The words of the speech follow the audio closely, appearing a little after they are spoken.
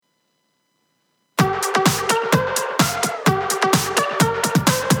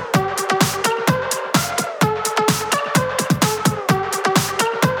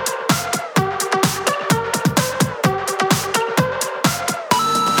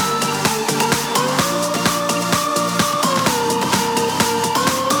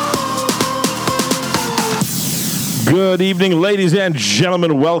Good evening, ladies and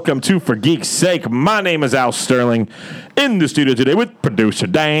gentlemen. Welcome to For Geek's Sake. My name is Al Sterling. In the studio today with producer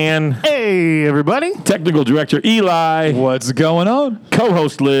Dan. Hey, everybody. Technical director Eli. What's going on?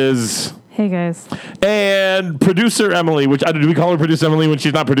 Co-host Liz. Hey, guys. And producer Emily. Which do we call her producer Emily when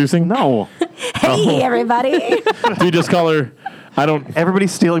she's not producing? No. Hey, everybody. Do you just call her? I don't.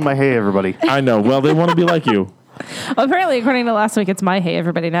 Everybody's stealing my hey, everybody. I know. Well, they want to be like you. Well, apparently, according to last week, it's my hey,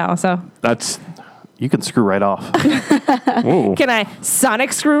 everybody now. So That's. You can screw right off. Whoa. can I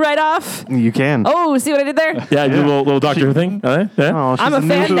Sonic screw right off? You can. Oh, see what I did there? Yeah, do a little Doctor Who thing. Yeah. Oh, she's I'm a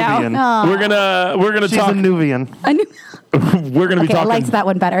fan now. Nuvian. We're gonna She's talk. a Nuvian. I knew. We're gonna be Okay, I talking. liked that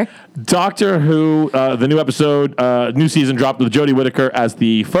one better. Doctor Who, the new episode, new season dropped with Jodie Whittaker as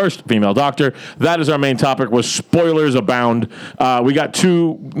the first female Doctor. That is our main topic. Was spoilers abound. We got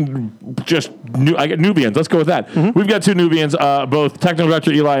two just new. I get Nubians. Let's go with that. Mm-hmm. We've got two Nubians. Both technical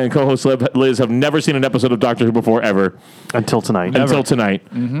director Eli and co-host Liz have never seen an episode of Doctor Who before ever Until tonight. until tonight,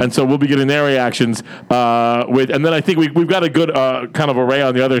 and so we'll be getting their reactions and then I think we've got a good kind of array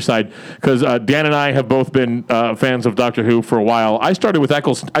on the other side because Dan and I have both been fans of Doctor Who for a while. I started with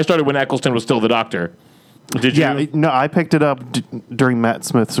Eccleston. I started when Eccleston was still the Doctor. Did you? Yeah, no, I picked it up during Matt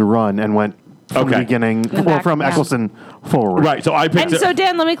Smith's run and went from the Okay. beginning, or back, from yeah. Eccleston forward. Right. So I picked And it so,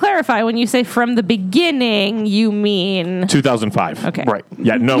 Dan, let me clarify. When you say from the beginning, you mean 2005. okay? Right.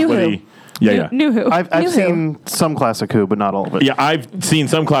 Yeah. Nobody. Yeah. New Who? I've New Who. seen some classic Who, but not all of it. Yeah, I've seen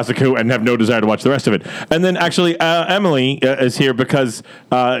some classic Who and have no desire to watch the rest of it. And then actually, Emily is here because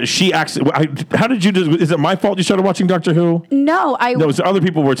she actually. How did you do? Is it my fault you started watching Doctor Who? No, No, so other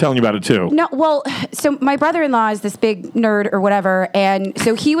people were telling you about it too. No, well, so my brother-in-law is this big nerd or whatever, and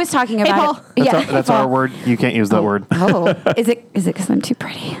so he was talking about Paul. it. That's our word. You can't use that word. Oh, is it because I'm too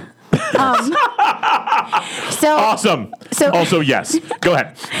pretty? So Awesome. So- Also, yes. Go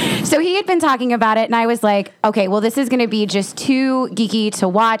ahead. So he had been talking about it, and I was like, okay, well, this is going to be just too geeky to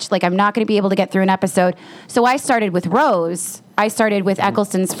watch. Like, I'm not going to be able to get through an episode. So I started with Rose. I started with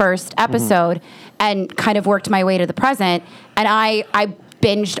Eccleston's first episode and kind of worked my way to the present. And I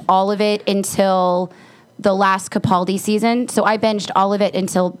binged all of it until the last Capaldi season. So I binged all of it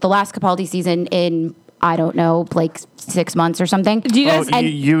until the last Capaldi season in, I don't know, like 6 months or something. Do you guys? and-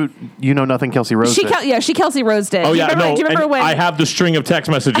 you know nothing, Kelsey Rose. she did. she Kelsey Rose did. Oh, yeah. Do you remember and when? I have the string of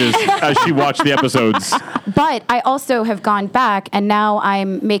text messages as she watched the episodes. But I also have gone back, and now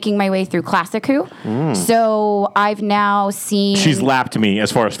I'm making my way through Classic Who. So I've now seen. She's lapped me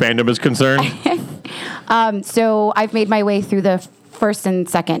as far as fandom is concerned. So I've made my way through the first and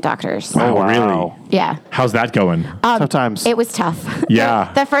second Doctors. Oh, wow. really? Yeah. How's that going? Tough times. It was tough.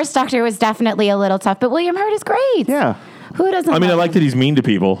 Yeah. The first Doctor was definitely a little tough, but William Hurt is great. Yeah. Who doesn't? I mean, I love like him? that he's mean to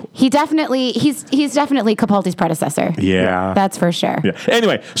people. He's definitely Capaldi's predecessor. Yeah. That's for sure. Yeah.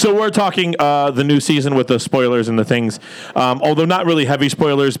 Anyway, so we're talking the new season with the spoilers and the things, although not really heavy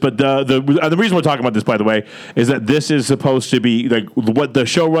spoilers. But the reason we're talking about this, by the way, is that this is supposed to be like what the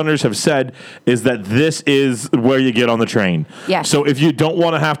showrunners have said is that this is where you get on the train. Yes. So if you don't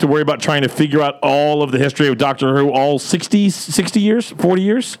want to have to worry about trying to figure out all of the history of Doctor Who, all 60 years, 40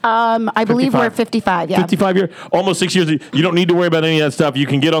 years. I believe we're 55. 55. Yeah. 55 years, almost 6 years. You don't need to worry about any of that stuff. You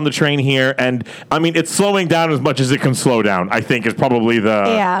can get on the train here. And I mean, it's slowing down as much as it can slow down, I think is probably the.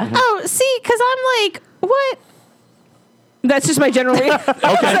 Yeah. Oh, see, because I'm like, what? That's just my general. That's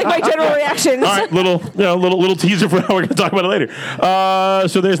like my general reaction. All right, little teaser for how we're going to talk about it later.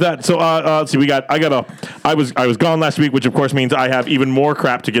 So there's that. So let's see. I was gone last week, which of course means I have even more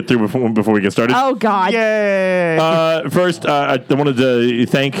crap to get through before we get started. Oh God. Yay. First, I wanted to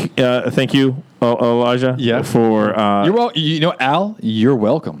thank you, Elijah. Yeah. For You're well. You know, Al, you're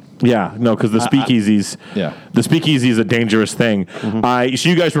welcome. yeah, no, because the speakeasies. Yeah. The speakeasy is a dangerous thing. So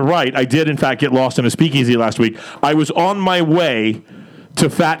you guys were right. I did in fact get lost in a speakeasy last week. I was on my way to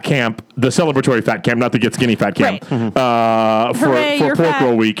Fat Camp, the celebratory Fat Camp, not the Get Skinny Fat Camp, Hooray, for you're Pork fat.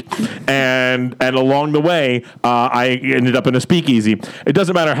 Roll Week, and along the way, I ended up in a speakeasy. It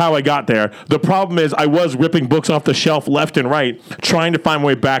doesn't matter how I got there. The problem is I was ripping books off the shelf left and right, trying to find my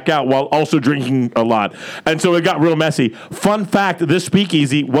way back out while also drinking a lot, and so it got real messy. Fun fact: this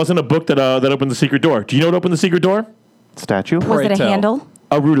speakeasy wasn't a book that opened the secret door. Do you know what opened the secret door? Statue. Was Pray it a tell. handle?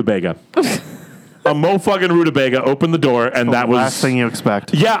 A rutabaga. A mo-fucking rutabaga opened the door, and that was Last thing you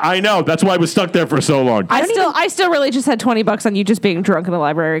expect. Yeah, I know. That's why I was stuck there for so long. I still really just had $20 on you just being drunk in the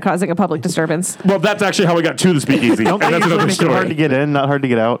library, causing a public disturbance. Well, that's actually how we got to the speakeasy, and that's another Make it hard to story. get in, not hard to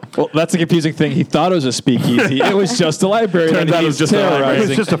get out. Well, that's a confusing thing. He thought it was a speakeasy. It was just a library. Turns that out it was he's just a library. terrorizing.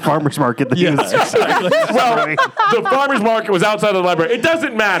 It's just a farmer's market that Yeah, he was. Well, the farmer's market was outside of the library. It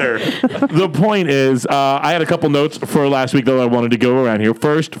doesn't matter. The point is, I had a couple notes for last week that I wanted to go around here.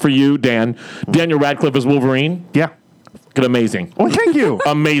 First, for you, Dan, Daniel Radcliffe as Wolverine. Yeah. Amazing. Well, thank you.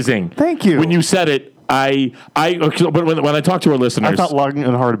 Amazing. Thank you. When you said it, but when I talk to our listeners, I thought long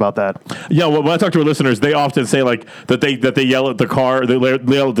and hard about that. yeah, when I talk to our listeners, they often say like that they yell at the car, they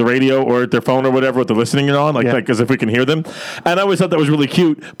yell at the radio or at their phone or whatever what they're listening on, like as if we can hear them. And I always thought that was really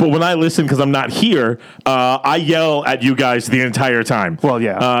cute. But when I listen, because I'm not here, I yell at you guys the entire time. Well,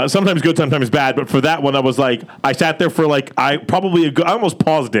 yeah. Sometimes good, sometimes bad. But for that one, I was like, I sat there for like I almost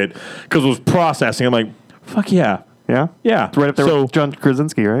paused it because I was processing. I'm like, fuck yeah. Yeah? Yeah. It's right up there with John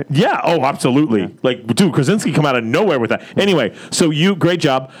Krasinski, right? Yeah. Oh, absolutely. Yeah. Like, dude, Krasinski come out of nowhere with that. Anyway, so great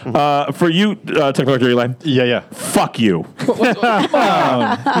job. For you, Technology Relay. Yeah. Fuck you. Come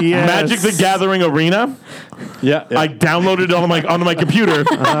on. Yes. Magic the Gathering Arena. Yeah. I downloaded it onto my computer,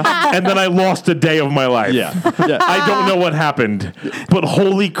 and then I lost a day of my life. Yeah. I don't know what happened, but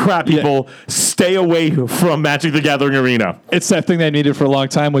holy crap, people, stay away from Magic the Gathering Arena. It's that thing that I needed for a long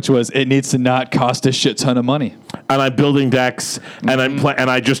time, which was it needs to not cost a shit ton of money. And I'm building decks, and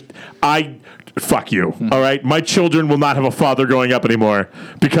I fuck you. All right, my children will not have a father growing up anymore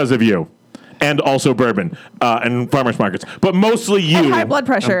because of you. And also bourbon and farmers markets, but mostly you. And high blood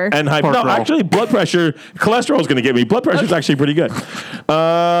pressure. And high. Pork No, roll. actually, blood pressure, cholesterol is going to get me. Blood pressure is actually pretty good.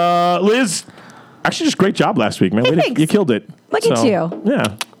 Liz, actually, just great job last week, man. Hey, thanks. You killed it. Look at you.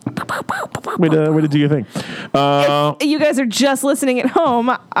 Yeah. Way to do your thing. You guys are just listening at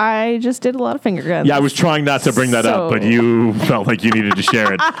home. I just did a lot of finger guns. Yeah, I was trying not to bring that up, but you felt like you needed to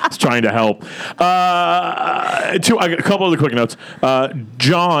share it. I was trying to help. A couple of the quick notes.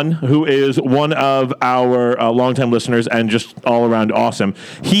 John, who is one of our longtime listeners and just all around awesome,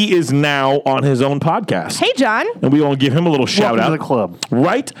 he is now on his own podcast. Hey, John. And we want to give him a little shout Welcome out. to the club.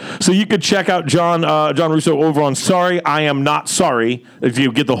 Right? So you could check out John Russo over on Sorry, I Am Not Sorry. If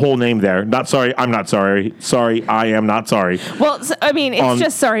you get the whole name there. Not sorry, I'm not sorry. Sorry, I am not sorry. Well, I mean, it's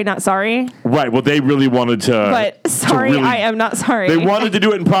just sorry, not sorry. Right. Well, they really wanted to. But sorry, I am not sorry. They wanted to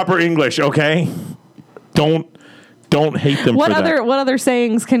do it in proper English, okay? Don't hate them for that. What other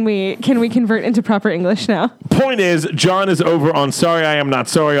sayings can we convert into proper English now? Point is, John is over on Sorry I Am Not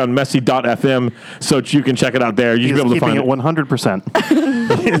Sorry on Messy.fm, so you can check it out there. You He's can be able to keeping find it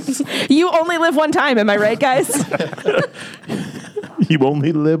 100%. You only live one time, am I right, guys? You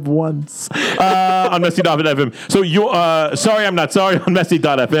only live once on Messy.fm. So Sorry I'm Not Sorry on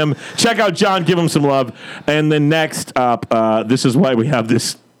Messy.fm. Check out John, give him some love. And then next up, this is why we have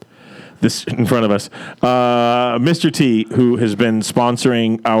this in front of us. Mr. T, who has been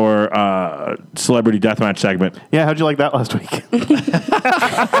sponsoring our Celebrity Deathmatch segment. Yeah, how'd you like that last week?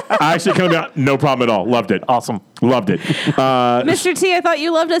 I actually came out, no problem at all. Loved it. Awesome. Loved it. Mr. T, I thought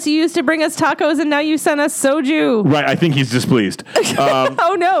you loved us. You used to bring us tacos, and now you sent us soju. Right, I think he's displeased.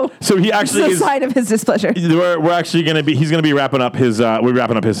 Oh, no. So he actually It's is. a sign of his displeasure. We're actually going to be. He's going to be wrapping up his. We're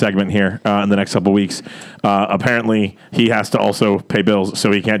wrapping up his segment here in the next couple of weeks. Apparently, he has to also pay bills,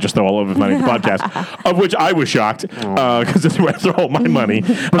 so he can't just throw all of his money at the podcast. Of which I was shocked because it's where I throw all my money.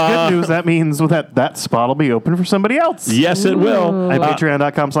 But good news, that means that spot will be open for somebody else. Yes, it will. At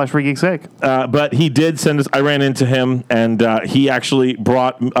patreon.com/freakygeeksake. But he did send us. I ran into him, and he actually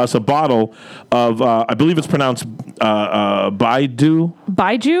brought us a bottle of. I believe it's pronounced Baidu.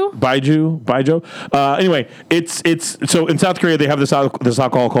 Baijiu. Anyway, it's so in South Korea they have this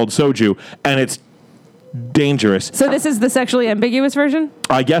alcohol called soju, and it's dangerous. So this is the sexually ambiguous version?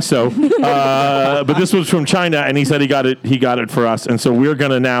 I guess so. But this was from China, and he said he got it for us, and so we're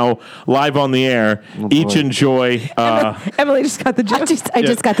gonna now live on the air each enjoy. Emily just got the joke. I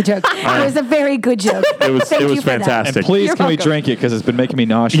just got the joke. It was a very good joke. It was Thank you for that. fantastic. And please, You're can we welcome. drink it? Because it's been making me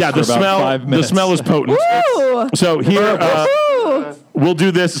nauseous Yeah, for the about smell. 5 The minutes. smell is potent. Woo! So here. Woo! We'll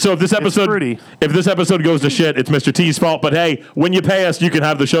do this. So if this episode goes to shit, it's Mr. T's fault. But hey, when you pay us, you can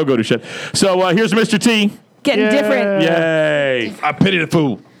have the show go to shit. So here's Mr. T. Getting different. Yay! I pity the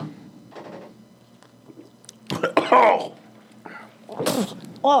fool.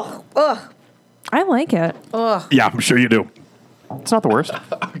 I like it. Yeah, I'm sure you do. It's not the worst.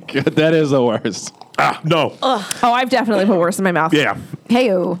 That is the worst. No. Oh, I've definitely put worse in my mouth. Yeah,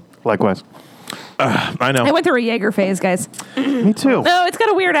 Hey-o. Likewise. I know. I went through a Jaeger phase, guys. Me too. No, it's got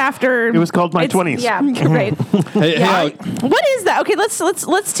a weird after. It was called my 20s. Yeah, right. Hey, Yeah. hey, What is that? Okay, let's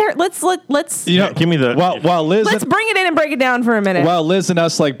you know, give me the. while Liz let's bring it in and break it down for a minute. while Liz and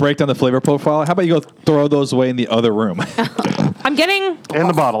us like break down the flavor profile, how about you go throw those away in the other room? I'm getting And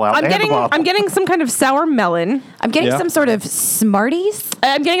the bottle out. I'm and getting the bottle. I'm getting some kind of sour melon. I'm getting Yeah. some sort of Smarties.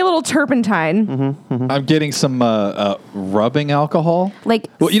 I'm getting a little turpentine. I'm getting some rubbing alcohol. Like,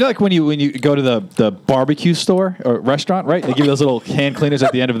 Well, like when you go to the barbecue store or restaurant, right? They give you those little hand cleaners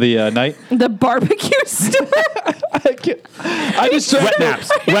at the end of the night. The barbecue store. I just Wet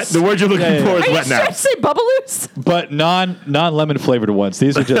naps. The word you're looking Yeah, yeah, for yeah. is Are you wet trying to naps. say Bubbaloo's? but non-lemon flavored ones.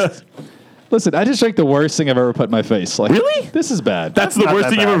 These are just. Listen, I just drank the worst thing I've ever put in my face. Like, Really? This is bad. That's the not worst that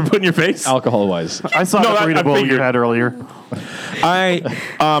thing you've bad. ever put in your face? alcohol wise. I saw No, the I burrito bowl you figured. had earlier.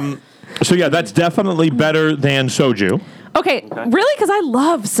 So yeah, that's definitely better than soju. Okay, really? Because I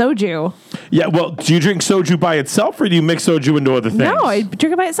love soju. Yeah, well, do you drink soju by itself or do you mix soju into other things? No, I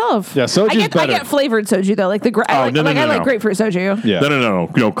drink it by itself. Yeah, soju's I better. get flavored soju though, like I like, no, I like no. grapefruit soju. Yeah.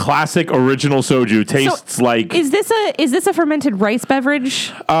 No. Classic original soju tastes like Is this a fermented rice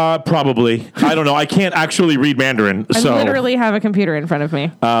beverage? probably. I don't know. I can't actually read Mandarin, I so literally have a computer in front of me.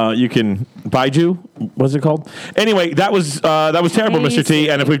 you can Baiju. What's it called? Anyway, that was terrible, Mr. T.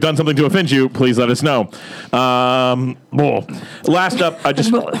 And if we've done something to offend you, please let us know. Last up,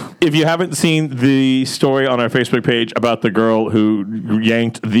 if you haven't seen the story on our Facebook page about the girl who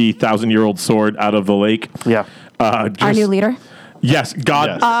yanked the 1,000-year-old sword out of the lake, Yeah. our new leader. Yes, God,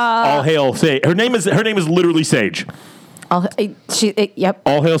 Yes. all hail Sage. Her name is literally Sage. Yep.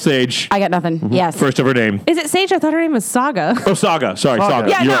 All hail Sage. I got nothing. Yes. First of her name. Is it Sage? I thought her name was Saga. Oh, Saga. Sorry, Saga.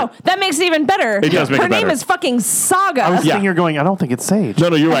 Yeah, You're no, right. that makes it even better. It does make her it better. name is fucking Saga. I was Yeah. sitting here going, I don't think it's Sage.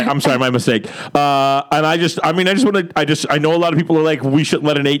 No, you're right. I'm sorry, my mistake. And I know a lot of people are like, we shouldn't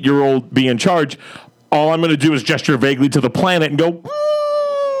let an 8-year-old be in charge. All I'm going to do is gesture vaguely to the planet and go,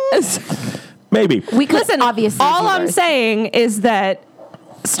 maybe. We could Listen, obviously. all do I'm worse. saying is that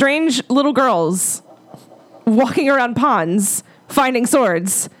strange little girls walking around ponds finding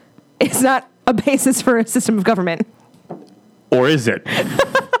swords is not a basis for a system of government. Or is it?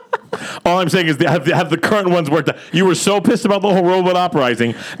 All I'm saying is have the current ones worked out. You were so pissed about the whole robot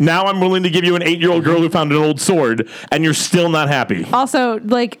uprising. Now I'm willing to give you an 8-year-old girl who found an old sword, and you're still not happy. Also,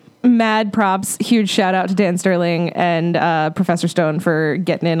 like, mad props, huge shout out to Dan Sterling and Professor Stone for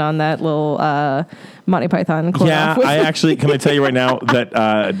getting in on that little Monty Python clone Yeah, off with. I actually can I tell you right now that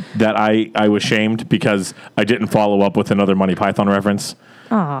I was shamed because I didn't follow up with another Monty Python reference.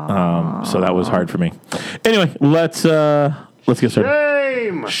 So that was hard for me. Anyway, let's get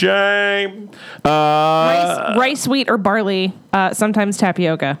started. Shame. rice, wheat, or barley, sometimes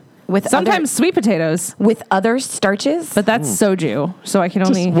tapioca. With Sometimes sweet potatoes, with other starches. but that's soju, so I can Just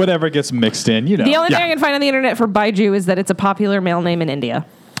only... whatever gets mixed in, you know. The only Yeah. thing I can find on the internet for Baiju is that it's a popular male name in India.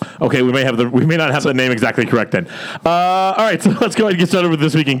 Okay, we may not have the name exactly correct then. All right, so let's go ahead and get started with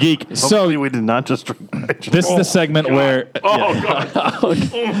This Week in Geek. Hopefully we did not just drink. This is the segment where.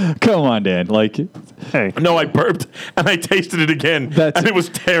 Come on, Dan. Like, Hey. No, I burped and I tasted it again, and it was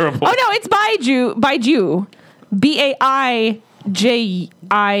terrible. Oh no, it's Baiju. Baijiu.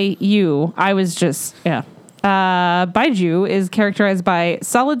 I was just, yeah. Baiju is characterized by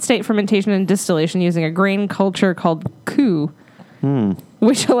solid state fermentation and distillation using a grain culture called ku,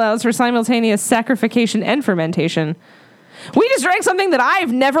 which allows for simultaneous saccharification and fermentation. We just drank something that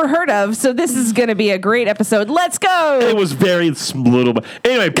I've never heard of, so this is going to be a great episode. Let's go! It was very little. But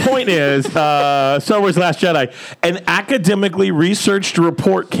anyway, point is, Star Wars: Last Jedi, an academically researched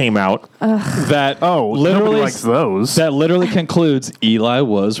report came out. that Nobody literally likes those. that literally concludes Eli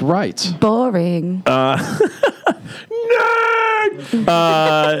was right. Boring.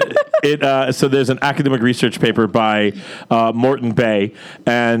 So there's an academic research paper by Morton Bay,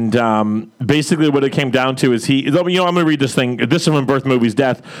 and basically what it came down to is I'm going to read this thing. This is from Birth Movies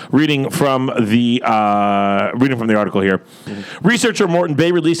Death. Reading from the article here. Researcher Morton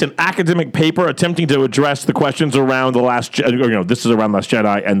Bay released an academic paper attempting to address the questions around the Last. This is around Last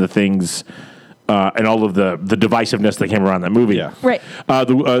Jedi and the things. And all of the divisiveness that came around that movie. Yeah. Right.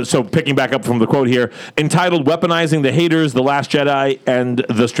 So picking back up from the quote here, entitled Weaponizing the Haters, The Last Jedi, and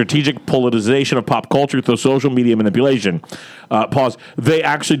the Strategic Politicization of Pop Culture Through Social Media Manipulation. Pause. They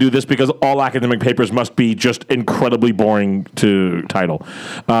actually do this because all academic papers must be just incredibly boring to title.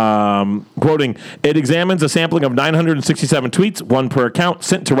 Quoting, it examines a sampling of 967 tweets, one per account,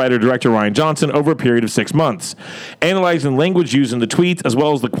 sent to writer-director Rian Johnson over a period of 6 months. Analyzing language used in the tweets, as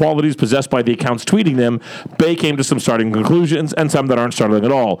well as the qualities possessed by the accounts tweeting them, Bay came to some starting conclusions and some that aren't startling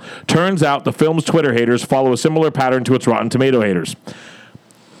at all. Turns out the film's Twitter haters follow a similar pattern to its Rotten Tomato haters.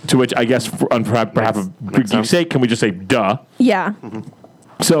 To which I guess, on behalf of Geek's sake, can we just say duh? Yeah.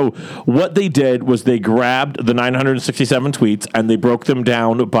 So what they did was they grabbed the 967 tweets and they broke them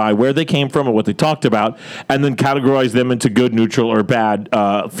down by where they came from and what they talked about, and then categorized them into good, neutral, or bad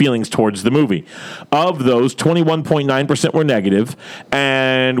feelings towards the movie. Of those, 21.9% were negative,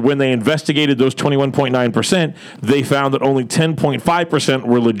 and when they investigated those 21.9%, they found that only 10.5%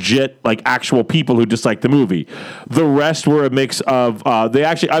 were legit, like actual people who disliked the movie. The rest were a mix of, they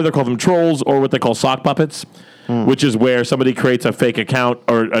actually either call them trolls or what they call sock puppets. Which is where somebody creates a fake account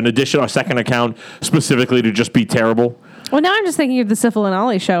or a second account specifically to just be terrible. Well, now I'm just thinking of the Syphil and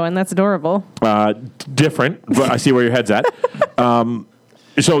Ollie show, and that's adorable. Different, but I see where your head's at.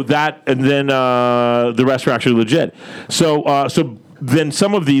 So that, and then the rest are actually legit. So then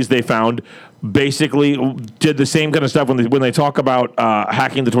some of these they found basically did the same kind of stuff when they talk about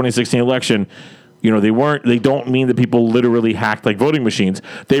hacking the 2016 election. You know, they don't mean that people literally hacked like voting machines.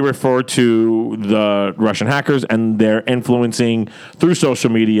 They refer to the Russian hackers, and they're influencing through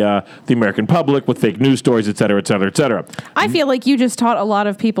social media the American public with fake news stories, et cetera, et cetera, et cetera. I feel like you just taught a lot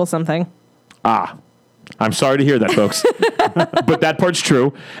of people something. I'm sorry to hear that, folks. But that part's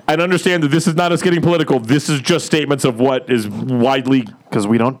true. And understand that this is not us getting political. This is just statements of what is widely... Because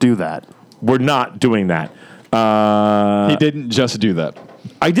we don't do that. We're not doing that. He didn't just do that.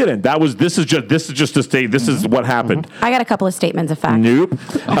 I didn't. This is just to state this is what happened. I got a couple of statements of fact. Nope.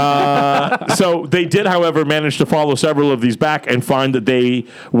 So they did, however, manage to follow several of these back and find that they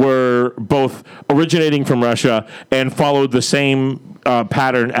were both originating from Russia and followed the same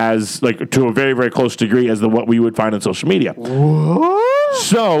pattern as, like, to a very, very close degree as what we would find on social media. What?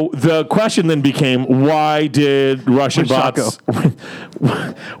 So the question then became, why did Russian bots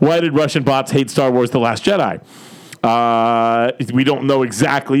hate Star Wars: The Last Jedi? We don't know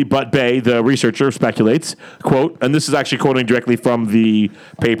exactly, but Bay, the researcher, speculates, quote, and this is actually quoting directly from the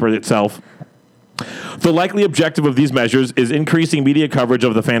paper itself. The likely objective of these measures is increasing media coverage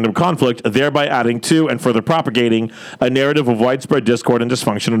of the fandom conflict, thereby adding to and further propagating a narrative of widespread discord and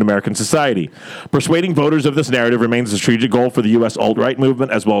dysfunction in American society. Persuading voters of this narrative remains a strategic goal for the U.S. alt-right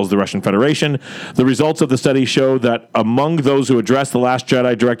movement as well as the Russian Federation. The results of the study show that among those who addressed The Last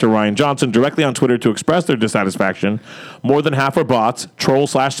Jedi director Rian Johnson directly on Twitter to express their dissatisfaction, more than half are bots,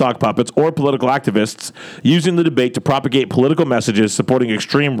 troll/sock puppets, or political activists using the debate to propagate political messages supporting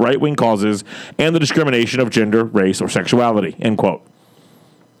extreme right-wing causes and the discrimination of gender, race, or sexuality, end quote.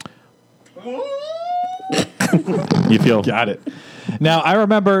 You feel? Got it. Now, I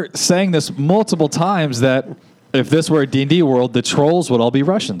remember saying this multiple times that if this were a D&D world, the trolls would all be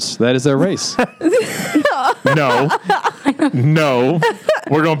Russians. That is their race. No.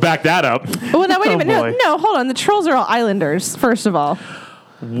 We're going to back that up. Well, no, wait a minute. boy. No, hold on. The trolls are all islanders, first of all.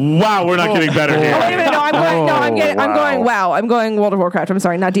 Wow, we're not getting better here. Oh, wait a minute. No, I'm going, wow. I'm going World of Warcraft. I'm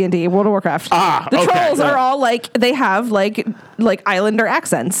sorry, not D&D. World of Warcraft. The okay. trolls are all like, they have like islander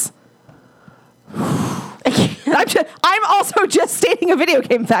accents. I'm also just stating a video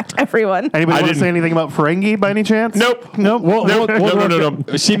game fact, everyone. Anybody want to didn't- say anything about Ferengi by any chance? Nope. Nope. No.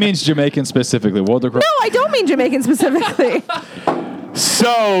 She means Jamaican specifically. World of No, I don't mean Jamaican specifically.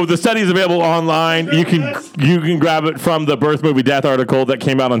 So the study is available online. You can grab it from the Birth Movie Death article that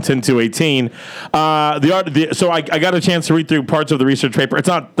came out on 10/2/18. So I got a chance to read through parts of the research paper. It's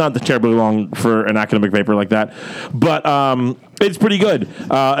not terribly long for an academic paper like that, but it's pretty good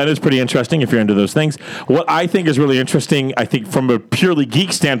and it's pretty interesting if you're into those things. What I think is really interesting, I think from a purely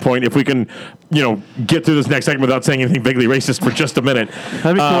geek standpoint, if we can, get through this next segment without saying anything vaguely racist for just a minute.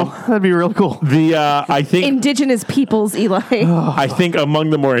 That'd be cool. That'd be real cool. I think Indigenous peoples, Eli. I think among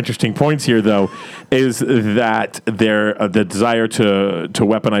the more interesting points here, though, is that the desire to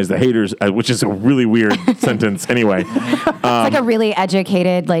weaponize the haters, which is a really weird sentence anyway. It's like a really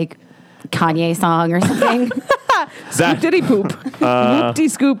educated, like, Kanye song or something. Zach, Diddy poop. Whoop-de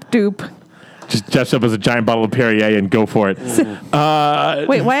scoop doop. just dress up as a giant bottle of Perrier and go for it.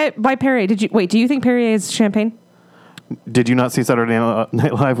 Wait, why Perrier? Do you think Perrier is champagne? Did you not see Saturday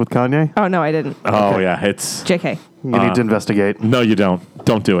Night Live with Kanye? Oh, no, I didn't. Oh, yeah, it's... JK. You need to investigate. No, you don't.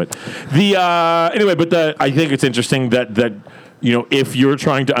 Don't do it. Anyway, but I think it's interesting that if you're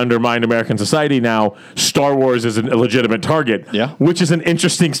trying to undermine American society now, Star Wars is a legitimate target. Yeah. Which is an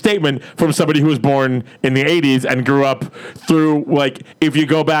interesting statement from somebody who was born in the 80s and grew up through, like, if you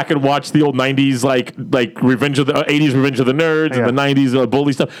go back and watch the old 90s, like Revenge of the 80s Revenge of the Nerds and the 90s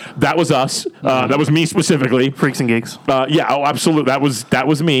Bully stuff, that was us. That was me specifically. Freaks and geeks. Absolutely. That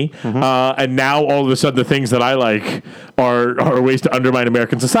was me. And now all of a sudden the things that I like are ways to undermine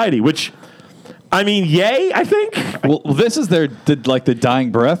American society, which, I mean, yay, I think. Well, this is the dying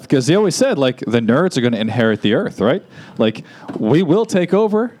breath, because they always said, like, the nerds are going to inherit the earth, right? Like, we will take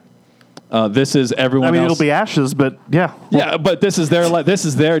over. This is everyone I mean, else. it'll be ashes, but yeah. Yeah, but this is their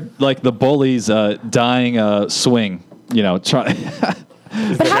like the bullies dying swing. You know, try.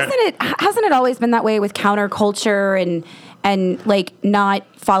 But hasn't it always been that way with counterculture and like not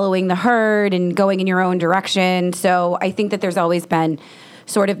following the herd and going in your own direction? So I think that there's always been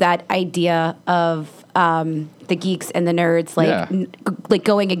sort of that idea of the geeks and the nerds like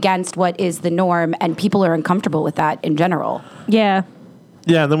going against what is the norm, and people are uncomfortable with that in general. Yeah.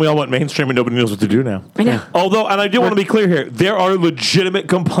 Yeah, and then we all went mainstream and nobody knows what to do now. I know. Although, and I do want to be clear here, there are legitimate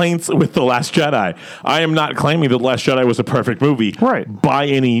complaints with The Last Jedi. I am not claiming that The Last Jedi was a perfect movie. Right. By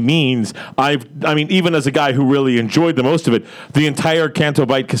any means. I mean, even as a guy who really enjoyed the most of it, the entire Canto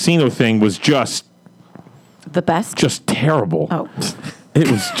Bight Casino thing was just The best? terrible. Oh. It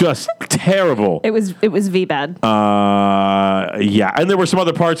was just terrible. It was V bad. Yeah, and there were some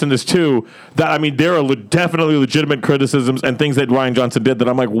other parts in this too that, I mean, there are definitely legitimate criticisms and things that Rian Johnson did that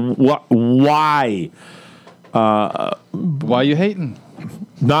I'm like, why? Why are you hating?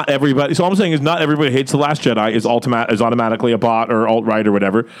 Not everybody. So all I'm saying is not everybody hates The Last Jedi is automatically a bot or alt-right or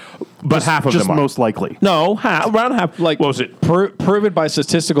whatever, but half of Just them are. most likely. No, around half. Like, what was it? Proven by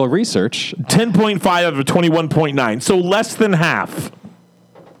statistical research. 10.5 out of 21.9. So less than half.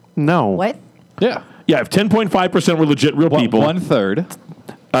 No. What? Yeah. Yeah, if 10.5% were legit real people. 1/3.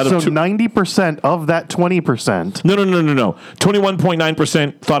 Out So of 90% of that 20%. No.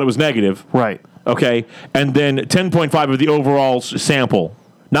 21.9% thought it was negative. Right. Okay, and then 10.5 of the overall sample,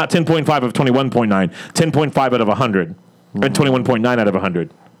 not 10.5 of 21.9, 10.5 out of 100, and 21.9 out of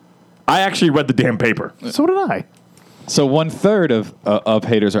 100. I actually read the damn paper. So did I. So 1/3 of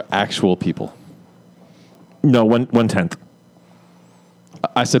haters are actual people. No, 1/10.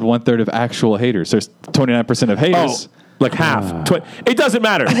 I said 1/3 of actual haters. There's 29% of haters. Oh, like half. It doesn't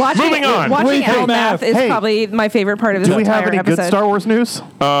matter. Moving on. Watching Hey, Al math is hey, probably my favorite part of this Do we entire have any episode. good Star Wars news?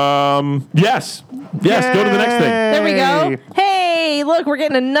 Yes. Yes, go to the next thing. There we go. Hey, look, we're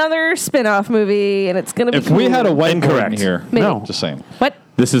getting another spin-off movie, and it's gonna be If cool. we had a whiteboard in Incorrect. here, Maybe. No. just saying. What?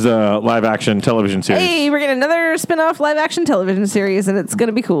 This is a live-action television series. Hey, we're getting another spin-off live-action television series, and it's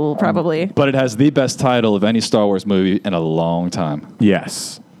gonna be cool, probably. But it has the best title of any Star Wars movie in a long time.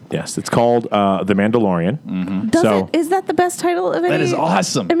 Yes. Yes, it's called The Mandalorian. Does So- it? Is that the best title of any? That is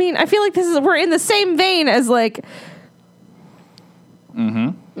awesome. I mean, I feel like we're in the same vein as like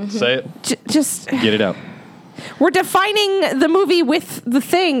Say it. just Get it out. we're defining the movie with the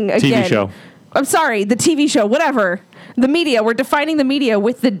thing again. TV show. I'm sorry, the TV show, whatever. The media. We're defining the media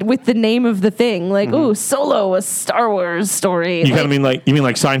with the name of the thing. Like, ooh, Solo, a Star Wars story. You kind of mean like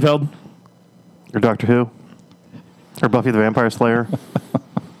Seinfeld? Or Doctor Who? Or Buffy the Vampire Slayer?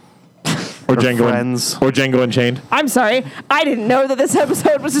 Or Django Friends. or Django Unchained? I'm sorry. I didn't know that this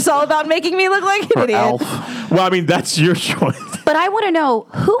episode was just all about making me look like an Or idiot. Alf? Well, I mean, that's your choice. But I want to know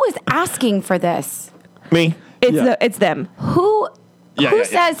who is asking for this. Me? It's them. Who Yeah.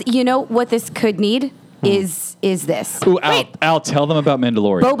 says, you know what this could need is this? Ooh, Al, tell them about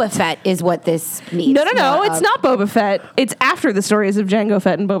Mandalorian. Boba Fett is what this needs. No, more it's of. not Boba Fett. It's after the stories of Jango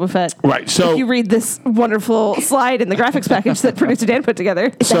Fett and Boba Fett. Right, so- if you read this wonderful slide in the graphics package that producer Dan put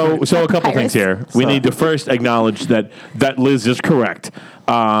together. So a couple things Pirates. here. We need to first acknowledge that Liz is correct.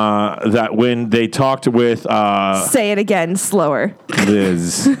 That when they talked with Say it again, slower.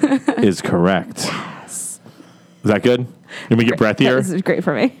 Liz is correct. Is that good? Let me get breathier. This is great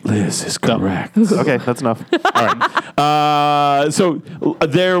for me. Liz is correct. Okay, that's enough. So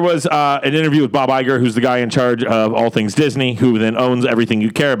there was an interview with Bob Iger, who's the guy in charge of all things Disney, who then owns everything you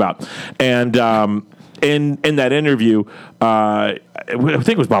care about. And in that interview, I think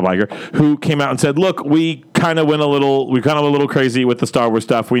it was Bob Iger who came out and said, "Look, we kind of went a little crazy with the Star Wars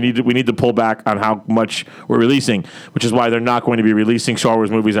stuff. We need to pull back on how much we're releasing, which is why they're not going to be releasing Star Wars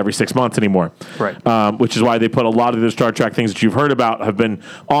movies every 6 months anymore. Right. Which is why they put a lot of the Star Trek things that you've heard about have been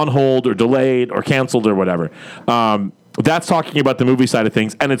on hold or delayed or canceled or whatever." That's talking about the movie side of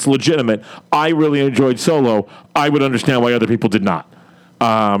things, and it's legitimate. I really enjoyed Solo. I would understand why other people did not.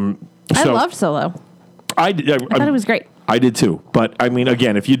 I loved Solo. I thought it was great. I did too, but I mean,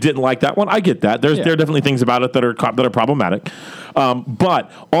 again, if you didn't like that one, I get that. There are definitely things about it that are problematic. But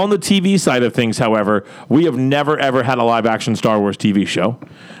on the TV side of things, however, we have never ever had a live action Star Wars TV show.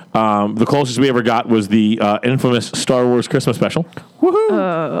 The closest we ever got was the infamous Star Wars Christmas special.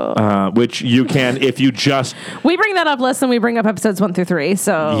 Woohoo! Which you can, if you just We bring that up less than we bring up episodes 1 through 3.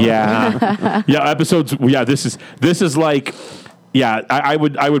 So episodes. Yeah, this is like. Yeah, I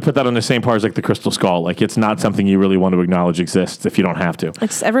would put that on the same par as like the Crystal Skull. Like, it's not something you really want to acknowledge exists if you don't have to.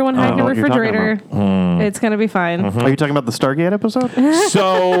 It's everyone hide in a what you're talking refrigerator. It's gonna be fine. Are you talking about the Stargate episode?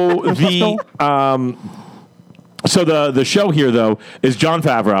 So So the show here, though, is Jon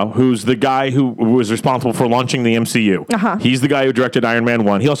Favreau, who's the guy who was responsible for launching the MCU. Uh-huh. He's the guy who directed Iron Man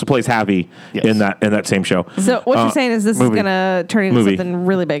 1. He also plays Happy Yes. in that same show. So what you're saying is this movie. is gonna turn into Movie. something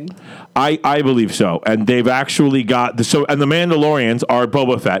really big. I believe so, and they've actually got and the Mandalorians are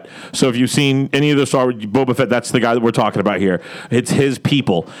Boba Fett. So if you've seen any of the Star Wars, Boba Fett, that's the guy that we're talking about here. It's his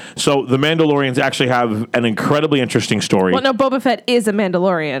people. So the Mandalorians actually have an incredibly interesting story. Well, no, Boba Fett is a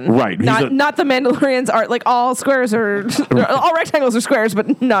Mandalorian, Right. He's Not the Mandalorians are like all squares are all rectangles are squares,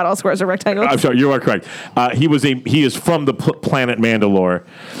 but not all squares are rectangles. I'm sorry, you are correct. He is from the planet Mandalore,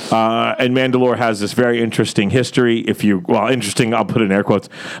 and Mandalore has this very interesting history. Interesting, I'll put in air quotes.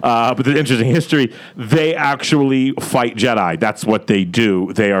 But the interesting history, they actually fight Jedi. That's what they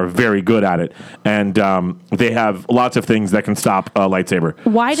do. They are very good at it, and they have lots of things that can stop a lightsaber.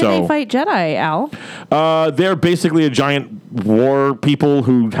 Why do they fight Jedi, Al? They're basically a giant war people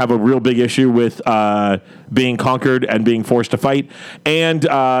who have a real big issue with being conquered and being forced to fight. And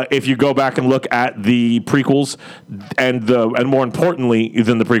if you go back and look at the prequels and more importantly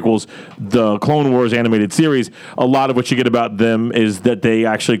than the prequels, the Clone Wars animated series, a lot of what you get about them is that they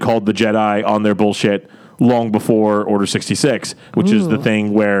actually called the Jedi on their bullshit long before Order 66, which is the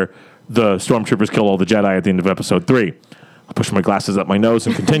thing where the stormtroopers kill all the Jedi at the end of Episode 3. I'll push my glasses up my nose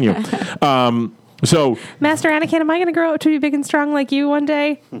and continue. So, Master Anakin, am I going to grow up to be big and strong like you one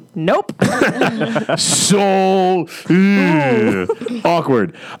day? Nope. so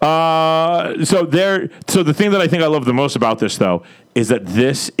awkward. So the thing that I think I love the most about this, though, is that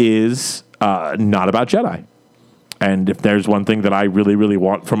this is not about Jedi. And if there's one thing that I really, really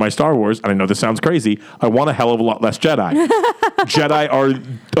want from my Star Wars, and I know this sounds crazy, I want a hell of a lot less Jedi. Jedi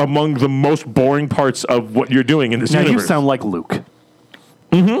are among the most boring parts of what you're doing in this Now universe. you sound like Luke.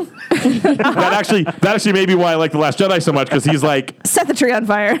 That actually may be why I like The Last Jedi so much, because he's like, Set the tree on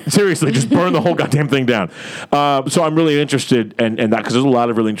fire. seriously, just burn the whole goddamn thing down. So I'm really interested in that, because there's a lot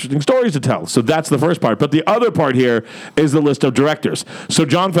of really interesting stories to tell. So that's the first part. But the other part here is the list of directors. So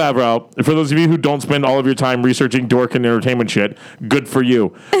Jon Favreau, for those of you who don't spend all of your time researching dork and entertainment shit, good for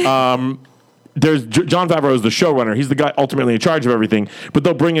you. There's Jon Favreau is the showrunner. He's the guy ultimately in charge of everything, but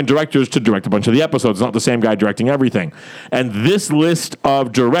they'll bring in directors to direct a bunch of the episodes. It's not the same guy directing everything. And this list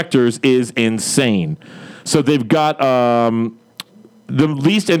of directors is insane. So they've got the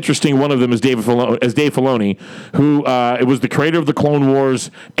least interesting one of them is Dave Filoni, who it was the creator of the Clone Wars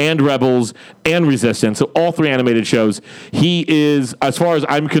and Rebels and Resistance, so all three animated shows. He is, as far as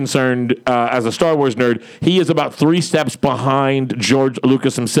I'm concerned, as a Star Wars nerd, he is about 3 steps behind George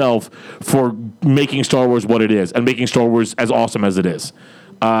Lucas himself for making Star Wars what it is and making Star Wars as awesome as it is.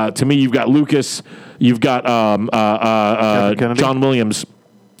 To me, you've got Lucas, you've got John Williams,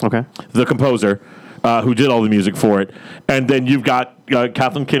 Okay. the composer, who did all the music for it, and then you've got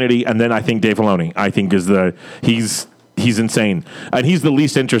Kathleen Kennedy, and then I think Dave Filoni. I think he's insane, and he's the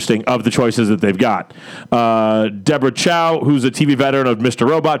least interesting of the choices that they've got. Deborah Chow, who's a TV veteran of Mr.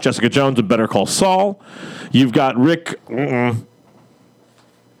 Robot, Jessica Jones, and Better Call Saul. You've got Rick.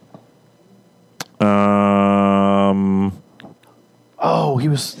 Oh, he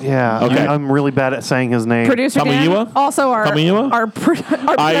was. Yeah. Okay. I'm really bad at saying his name. Producer Dan, Famuyiwa? also our Famuyiwa?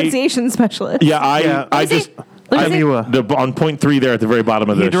 pronunciation specialist. Yeah, Let me see. Famuyiwa. On point 3 there at the very bottom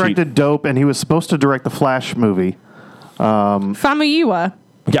of He the directed sheet. Dope, and he was supposed to direct the Flash movie. Famuyiwa.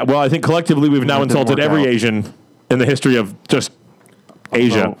 Yeah, well, I think collectively we've now That didn't insulted work every out. Asian in the history of just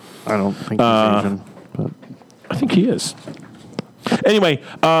Asia. Well, I don't think he's Asian. But I think he is. Anyway,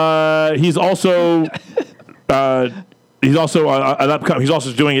 he's also he's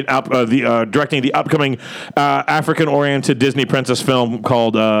also doing it directing the upcoming African-oriented Disney princess film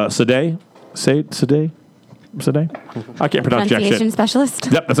called Sade. I can't pronounce jack Pronunciation shit. specialist.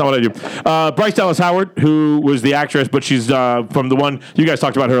 Yep, that's not what I do. Bryce Dallas Howard, who was the actress, but she's from the one you guys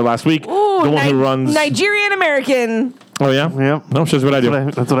talked about her last week. Ooh, the one who runs Nigerian American. Oh yeah, Yeah. No, she's what I do.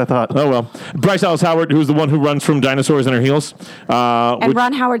 that's what I thought. Oh well, Bryce Dallas Howard, who's the one who runs From Dinosaurs in Her Heels, And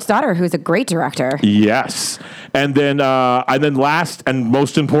Ron Howard's daughter, who's a great director. yes, and then last and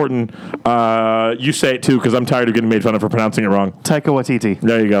most important, you say it too because I'm tired of getting made fun of for pronouncing it wrong. Taika Waititi.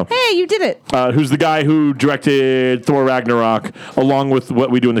 There you go. Hey, you did it. Who's the guy who directed Thor Ragnarok, along with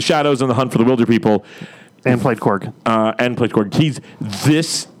What We Do in the Shadows and The Hunt for the Wilder People, And played Korg. and played Korg.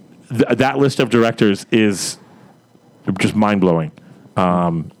 That list of directors is just mind blowing.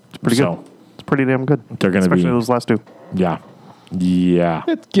 Pretty good. It's pretty damn good. They're gonna Especially be- those last 2. Yeah.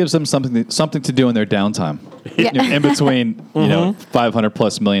 It gives them something to do in their downtime. Yeah. In between,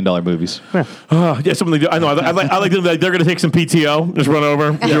 $500+ million movies. Yeah, something to do. I know. I like them. They're going to take some PTO, just run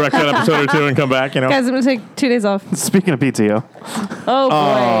over, direct an episode or two, and come back. You know. Guys, I'm going to take 2 days off. Speaking of PTO, Oh,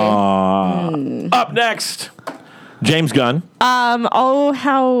 boy. Up next, James Gunn Oh,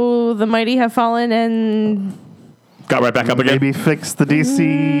 how the mighty have fallen, and got right back up again. Maybe fix the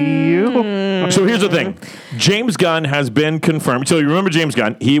DCU. So here's the thing. James Gunn has been confirmed. So you remember James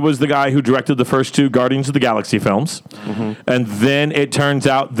Gunn? He was the guy who directed the first 2 Guardians of the Galaxy films. And then it turns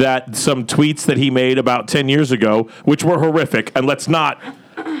out that some tweets that he made about 10 years ago, which were horrific, and let's not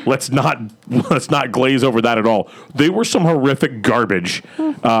glaze over that at all. They were some horrific garbage.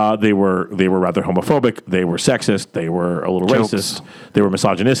 They were rather homophobic. They were sexist. They were a little Jokes. racist. They were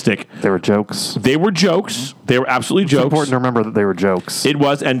misogynistic. They were jokes. They were jokes. They were absolutely It's jokes. important to remember that they were jokes. It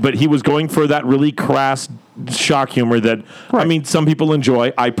was, but he was going for that really crass shock humor that I Right. mean some people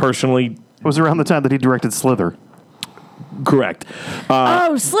enjoy. I personally It was around the time that he directed Slither. correct.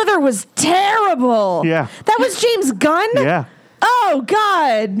 oh, Slither was terrible. Yeah. That was James Gunn? Yeah. Oh,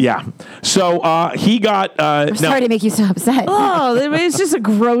 God. Yeah. So he got I'm sorry to make you so upset. Oh, it's just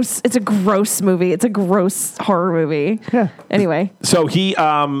it's a gross movie. It's a gross horror movie. Yeah. Anyway. So he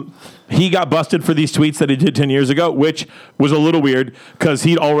got busted for these tweets that he did 10 years ago, which was a little weird because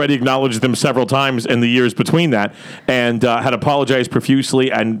he'd already acknowledged them several times in the years between that and had apologized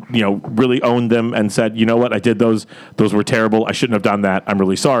profusely and, really owned them and said, you know what, I did those. Those were terrible. I shouldn't have done that. I'm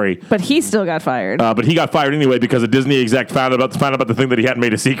really sorry. But he still got fired. But he got fired anyway because a Disney exec found out about the thing that he hadn't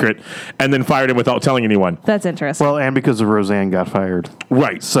made a secret and then fired him without telling anyone. That's interesting. Well, and because of Roseanne got fired.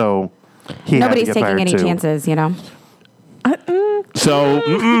 Right. So he Nobody's had to get taking fired any too. chances, So,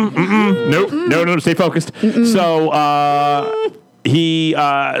 no, stay focused. So,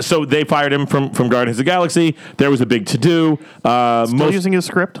 so they fired him from Guardians of the Galaxy. There was a big to-do. Still using his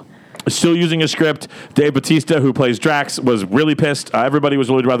script? Still using his script. Dave Bautista, who plays Drax, was really pissed. Everybody was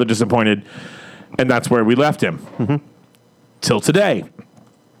really rather disappointed. And that's where we left him. Till today,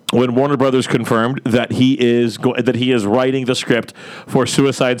 when Warner Brothers confirmed that he is writing the script for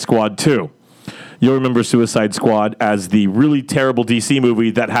Suicide Squad 2. You'll remember Suicide Squad as the really terrible DC movie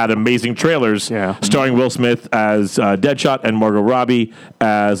that had amazing trailers, starring Will Smith as Deadshot and Margot Robbie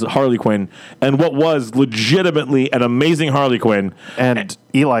as Harley Quinn, and what was legitimately an amazing Harley Quinn. And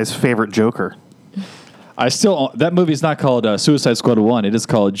Eli's favorite Joker. That movie's not called Suicide Squad 1. It is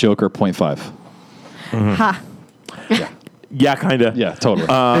called Joker .5. Ha. Yeah, kind of. Yeah, totally. If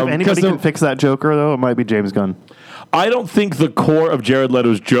anybody can fix that Joker, though, it might be James Gunn. I don't think the core of Jared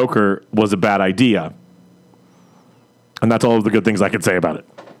Leto's Joker was a bad idea. And that's all of the good things I could say about it.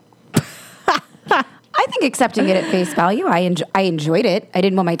 I think accepting it at face value, I enjoyed it. I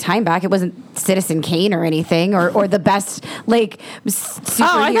didn't want my time back. It wasn't Citizen Kane or anything, or the best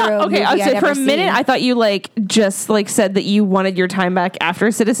superhero movie I would say I'd for a ever minute, seen. I thought you just said that you wanted your time back after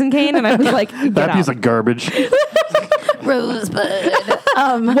Citizen Kane, and I was like, get That out. piece of garbage. Rosebud.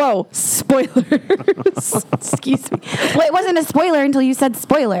 Whoa, spoiler. Excuse me. Well, it wasn't a spoiler until you said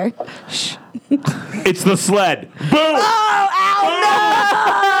spoiler. It's the sled. Boom! Oh,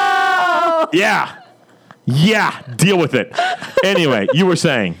 no! Yeah, deal with it. Anyway, you were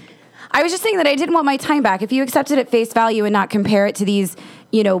saying. I was just saying that I didn't want my time back. If you accept it at face value and not compare it to these,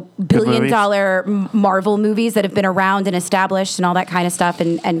 billion-dollar Marvel movies that have been around and established and all that kind of stuff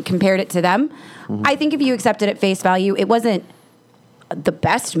and compared it to them, I think if you accept it at face value, it wasn't the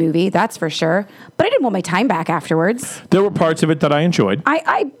best movie, that's for sure. But I didn't want my time back afterwards. There were parts of it that I enjoyed.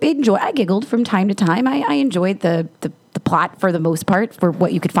 I giggled from time to time. I enjoyed the plot for the most part, for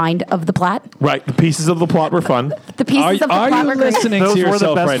what you could find of the plot. Right, the pieces of the plot were fun. The pieces of the Are plot you were great. listening Those to were the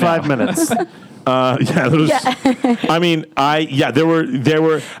yourself best right 5 now? minutes. I mean, there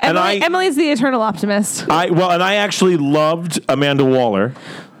were, and Emily's the eternal optimist. and I actually loved Amanda Waller.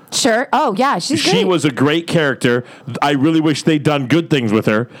 Sure. Oh, yeah, she's great. She was a great character. I really wish they'd done good things with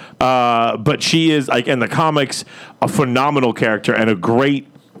her. But she is, in the comics, a phenomenal character and a great,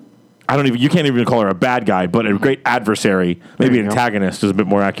 you can't even call her a bad guy, but a great adversary. Maybe an antagonist is a bit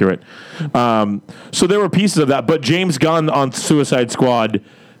more accurate. So there were pieces of that. But James Gunn on Suicide Squad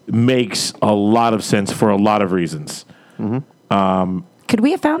makes a lot of sense for a lot of reasons. Could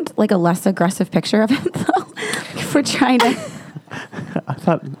we have found a less aggressive picture of him though? If we're trying to. I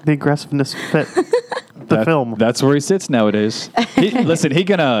thought the aggressiveness fit the film. That's where he sits nowadays. Listen, he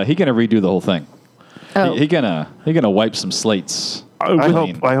gonna redo the whole thing. Oh. He gonna wipe some slates. I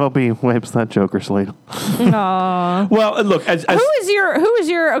hope he wipes that Joker slate. Aww. Well, and look, as Who is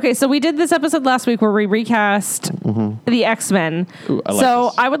your okay, so we did this episode last week where we recast the X-Men. Ooh, I like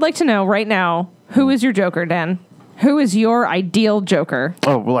this. I would like to know right now, who is your Joker, Dan? Who is your ideal Joker?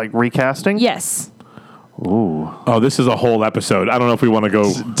 Oh, like recasting? Yes. Ooh. this is a whole episode. I don't know if we want to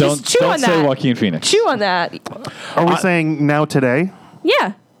go. Don't chew on say that. Joaquin Phoenix. Chew on that. Are we saying now today?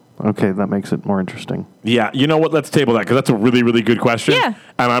 Yeah. Okay, that makes it more interesting. Yeah, you know what? Let's table that because that's a really, really good question. Yeah.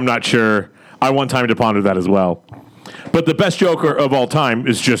 And I'm not sure. I want time to ponder that as well. But the best Joker of all time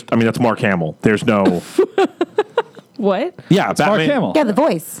is just, I mean, that's Mark Hamill. There's no. What? Yeah, Mark Batman. Hamill. Yeah, the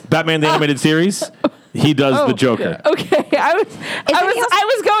voice. Batman the animated series. He does the Joker. Okay, I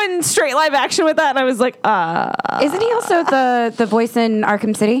was going straight live action with that, and I was like, Isn't he also the voice in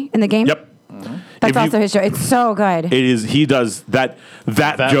Arkham City in the game? Yep. That's If you- also his show. It's so good. It is. He does that.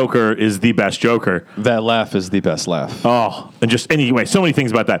 That Joker is the best Joker. That laugh is the best laugh. Oh, and just anyway, so many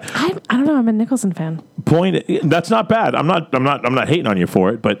things about that. I don't know. I'm a Nicholson fan. Point. That's not bad. I'm not hating on you for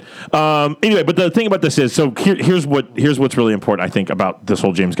it. But anyway, but the thing about this is, so here's what's really important. I think about this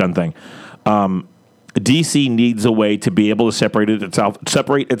whole James Gunn thing. DC needs a way to be able to separate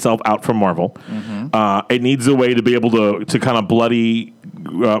itself out from Marvel. It needs a way to be able to kind of bloody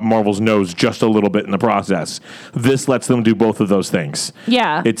Marvel's nose just a little bit in the process. This lets them do both of those things.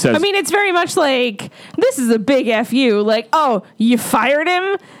 Yeah. It says, I mean, it's very much like, this is a big FU. Like, oh, you fired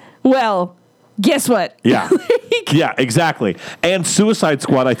him? Well, guess what? Yeah. Yeah, exactly. And Suicide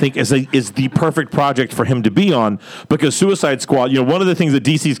Squad, I think, is the perfect project for him to be on, because Suicide Squad, one of the things that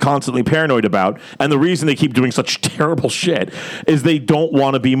DC's constantly paranoid about, and the reason they keep doing such terrible shit, is they don't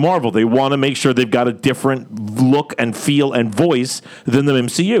want to be Marvel. They want to make sure they've got a different look and feel and voice than the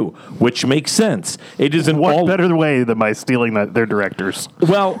MCU, which makes sense. It isn't What better way than by stealing their directors?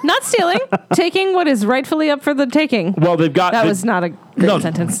 Well, Not stealing, taking what is rightfully up for the taking. well, they've got That was not a great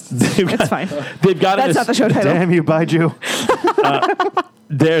sentence. It's fine. They've got That's not the show title. Damn you, Baiju.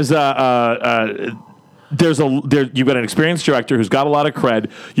 You've got an experienced director who's got a lot of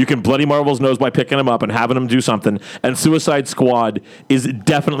cred. You can bloody Marvel's nose by picking him up and having him do something. And Suicide Squad is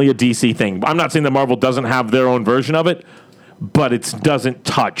definitely a DC thing. I'm not saying that Marvel doesn't have their own version of it, but it doesn't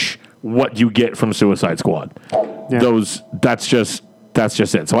touch what you get from Suicide Squad. Yeah. That's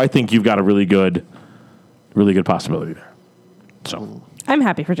just it. So I think you've got a really good possibility there. So I'm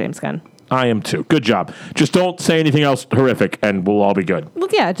happy for James Gunn. I am too. Good job. Just don't say anything else horrific, and we'll all be good. Well,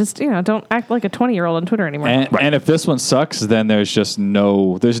 yeah, just, don't act like a 20-year-old on Twitter anymore. And if this one sucks, then there's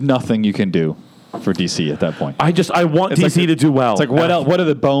nothing you can do for DC at that point. I want It's DC like- to do well. It's like, what else? What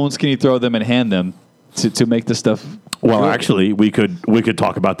other bones can you throw them and hand them to make this stuff? Well, good? actually, we could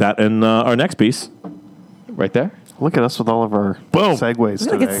talk about that in our next piece. Right there. Look at us with all of our Boom. segues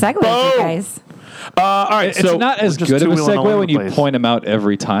Look today. at segues, Boom. you guys. All right, It's so not as just good of a two-wheeling all segue over when the you place. point them out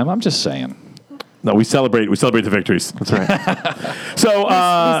every time. I'm just saying. no, we celebrate the victories. That's right. So we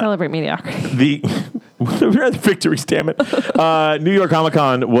celebrate mediocrity. we're at the victories, damn it. New York Comic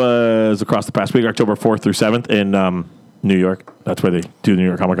Con was across the past week, October 4th through 7th in New York. That's where they do the New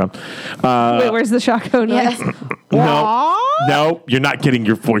York Comic Con. Wait, where's the shotgun noise? Yes. No, you're not getting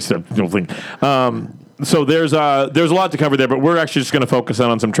your voice up. Thing. So there's a lot to cover there, but we're actually just going to focus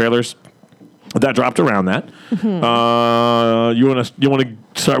on some trailers that dropped around that. You want to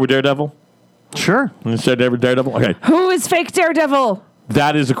start with Daredevil? Sure. You start with Daredevil. Okay, Who is fake Daredevil?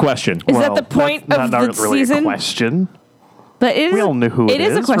 that is a question. Is that the point that's of not the really season? a question. But it is, We all knew who it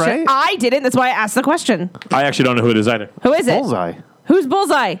is a is, question. right? I didn't. That's why I asked the question. I actually don't know who it is either. Who is it? Bullseye. Who's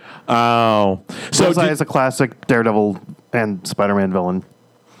Bullseye? Oh, so Bullseye is a classic Daredevil and Spider-Man villain.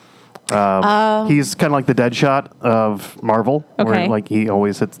 He's kind of like the Deadshot of Marvel, Okay. where like he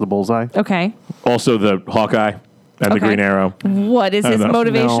always hits the bullseye. Okay. also the Hawkeye and the Okay. Green Arrow. What is his know.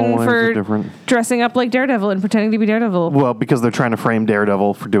 motivation No, there's a for different- dressing up like Daredevil and pretending to be Daredevil? Well, because they're trying to frame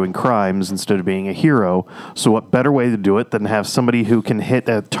Daredevil for doing crimes instead of being a hero. So what better way to do it than have somebody who can hit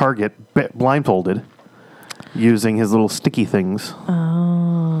a target blindfolded using his little sticky things,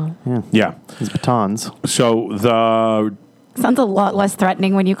 Yeah. his batons. So the Sounds a lot less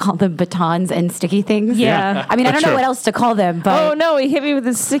threatening when you call them batons and sticky things. Yeah. I mean, I That's don't know true. what else to call them, but Oh no, he hit me with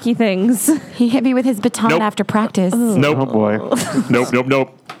his sticky things. he hit me with his baton Nope. after practice. nope, Oh boy.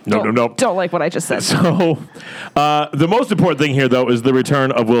 nope. Don't like what I just said. So the most important thing here, though, is the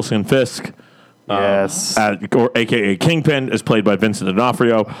return of Wilson Fisk. Yes. Or AKA Kingpin, is played by Vincent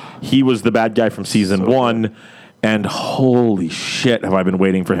D'Onofrio. He was the bad guy from season 1. And holy shit, have I been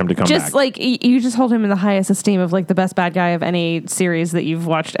waiting for him to come Just back. like you just hold him in the highest esteem of like the best bad guy of any series that you've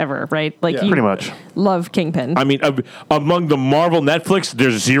watched ever, right? Like you Pretty much. love Kingpin. I mean, among the Marvel Netflix,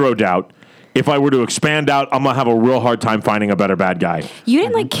 there's zero doubt. If I were to expand out, I'm going to have a real hard time finding a better bad guy. You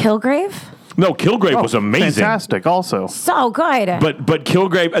didn't like Kilgrave? No, Kilgrave was amazing. Fantastic also. So good. But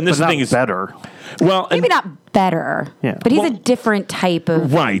Kilgrave, and this But not thing is better. well, and, Maybe not better. Yeah. But he's Well- a different type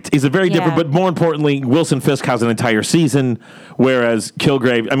of. right. He's a very different, Yeah. but more importantly, Wilson Fisk has an entire season, whereas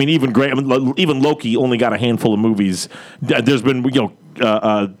Kilgrave, I mean, even Loki only got a handful of movies. There's been,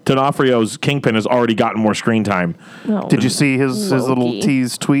 D'Onofrio's Kingpin has already gotten more screen time. No. Did you see his little Loki.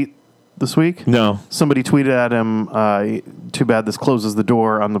 tease tweet this week? No. Somebody tweeted at him, too bad this closes the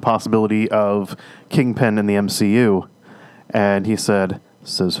door on the possibility of Kingpin in the MCU. And he said,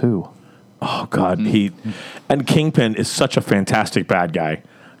 says who? Oh God, and Kingpin is such a fantastic bad guy,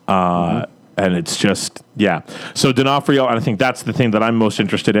 and it's just So D'Onofrio, and I think that's the thing that I'm most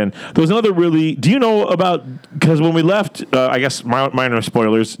interested in. There was another really. Do you know about? Because when we left, I guess minor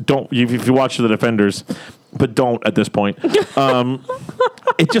spoilers. Don't if you watch The Defenders, but don't at this point. It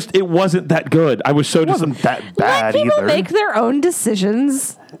wasn't that good. I was so It wasn't that Let bad people either. make their own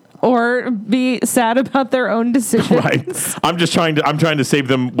decisions or be sad about their own decisions. Right. I'm trying to save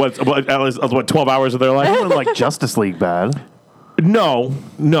them what 12 hours of their It life. wasn't like Justice League bad.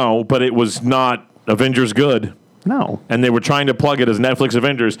 No, but it was not Avengers good. No. And they were trying to plug it as Netflix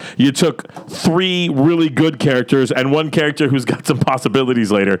Avengers. You took 3 really good characters and 1 character who's got some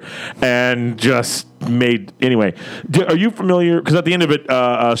possibilities later, and just made anyway. Are you familiar? Because at the end of it,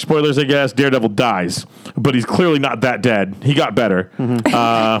 spoilers, I guess, Daredevil dies, but he's clearly not that dead. He got better.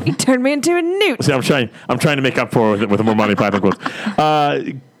 He turned me into a newt. See, I'm trying to make up for it with more Monty Python quotes.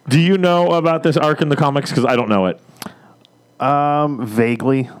 Do you know about this arc in the comics? Because I don't know it.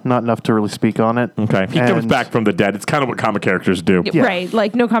 Vaguely, not enough to really speak on it. Okay, he comes back from the dead. It's kind of what comic characters do. Yeah. Right.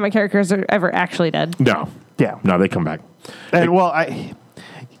 Like, no comic characters are ever actually dead. No, Yeah. no, they come back. And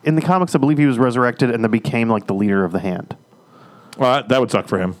in the comics, I believe he was resurrected and then became like the leader of the Hand. Well, that would suck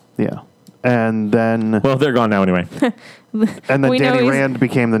for him. Yeah. And then Well, they're gone now anyway. We know Danny he's- Rand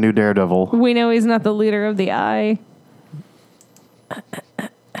became the new Daredevil. We know he's not the leader of the Eye.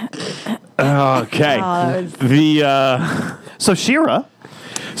 Okay. So She-Ra.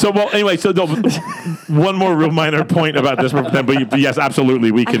 Anyway, one more real minor point about this, but yes,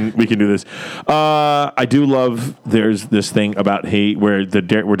 absolutely, we can do this. I do love there's this thing about hate where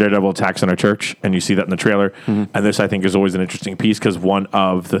Daredevil attacks in our church, and you see that in the trailer. And this, I think, is always an interesting piece because one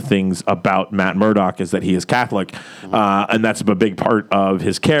of the things about Matt Murdock is that he is Catholic, and that's a big part of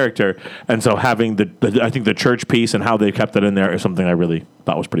his character. And so having I think the church piece and how they kept that in there is something I really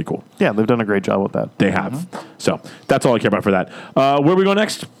thought was pretty cool. Yeah, they've done a great job with that. They have. So that's all I care about for that. Where we go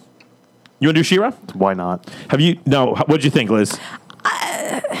next? You want to do She-Ra? Why not? What'd you think, Liz?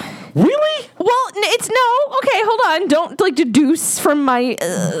 Really? Well, it's no. Okay, hold on. Don't deduce from my.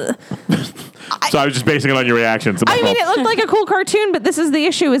 So I was just basing it on your reactions. I mean, it looked like a cool cartoon, but this is the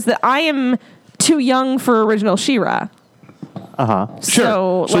issue: is that I am too young for original She-Ra. Sure.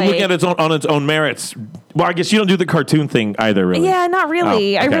 So looking at on its own merits. Well, I guess you don't do the cartoon thing either, really. Yeah, not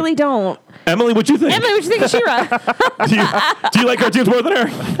really. Oh, I okay. really don't. Emily, what you think? Emily, what you think of She-Ra? do you like cartoons more than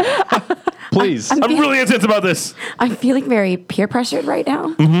her? Please. I'm really intense about this. I'm feeling very peer pressured right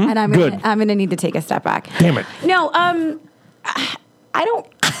now, and I'm Good. gonna need to take a step back. Damn it. No, I don't.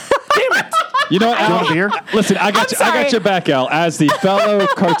 Damn it. You know what, You want a Al? beer? Listen, I got sorry. your back, Al, as the fellow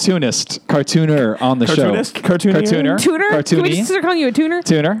cartooner on the Cartoonist? show. Cartoonier? Cartooner. Tuner? Can we just Cartoony. start calling you a tuner?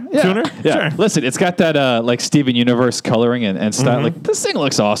 Tuner. Yeah. Tuner? Yeah. Sure. Listen, it's got that like Steven Universe coloring and style. Like this thing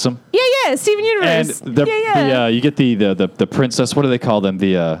looks awesome. Yeah, Steven And Universe. the you get the princess. What do they call them?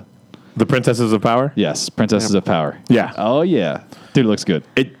 The Princesses of Power? yes, princesses of power. Yeah. Oh yeah, dude, it looks good.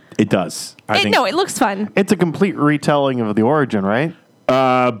 It does. I think. No, it looks fun. It's a complete retelling of the origin, right?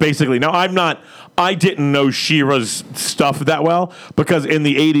 Basically, no, I didn't know She-Ra's stuff that well because in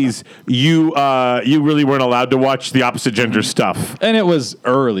the 80s, you really weren't allowed to watch the opposite gender stuff. And it was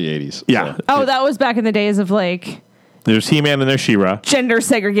early '80s. Yeah. so. Oh, that was back in the days of like There's He-Man and there's She-Ra. gender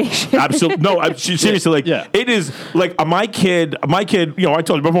segregation. Absolutely. No, seriously, like, Yeah. it is like my kid, I told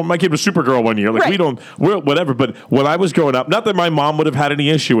you before, my kid was Supergirl one year. Like, Right. we're whatever. But when I was growing up, not that my mom would have had any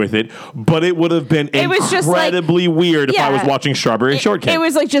issue with it, but it would have been It was just like- incredibly weird if I was Yeah. watching Strawberry Shortcake. It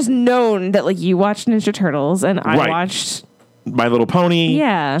was like just known that like you watched Ninja Turtles and I Right. watched. My Little Pony,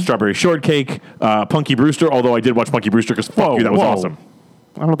 Yeah. Strawberry Shortcake, Punky Brewster, although I did watch Punky Brewster because fuck you, that was whoa. awesome.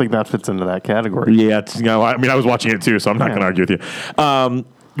 I don't think that fits into that category. Yeah, I was watching it too, so I'm not going to argue with you.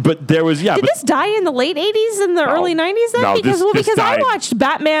 But there was, Did this die in the late 80s and the early 90s then? No, because this I died. watched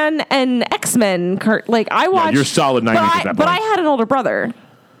Batman and X-Men. I watched. you're solid 90s at that But I point. had an older brother.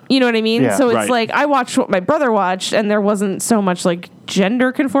 You know what I mean? Yeah. So it's Right. like I watched what my brother watched, and there wasn't so much like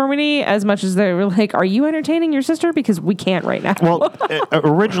gender conformity as much as they were like, "Are you entertaining your sister? Because we can't right now." Well,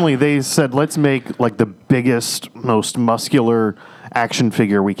 originally they said, let's make like the biggest, most muscular action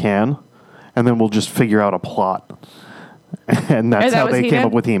figure we can, and then we'll just figure out a plot. And that's that how was they came He-Man?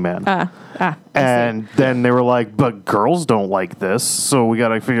 up with He-Man. I see. And then they were like, but girls don't like this, so we got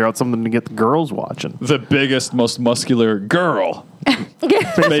to figure out something to get the girls watching. The biggest, most muscular girl.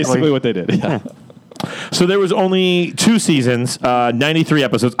 Basically what they did. Yeah. So there was only 2 seasons, 93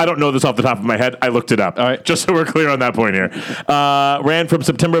 episodes. I don't know this off the top of my head. I looked it up. All right. Just so we're clear on that point here. Ran from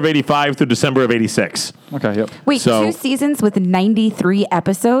September of 85 through December of 86. Okay, yep. Wait, So- 2 seasons with 93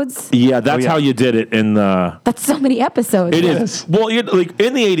 episodes? Yeah, that's how you did it in the... That's so many episodes. It is. Well, like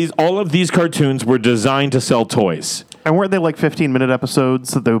in the 80s, all of these cartoons were designed to sell toys. And weren't they like 15-minute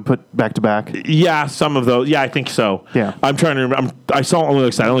episodes that they would put back to back? Yeah, some of those. Yeah, I think so. Yeah. I'm trying to remember. I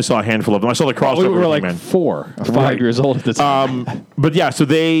only saw a handful of them. I saw the crossover. We were with like He-Man. 4 or 5 Right. years old at the time. But yeah, so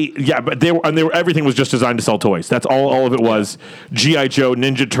they were everything was just designed to sell toys. That's all of it was. G.I. Joe,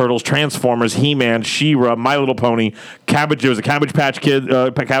 Ninja Turtles, Transformers, He-Man, She-Ra, My Little Pony, Cabbage. There was a Cabbage Patch Kid,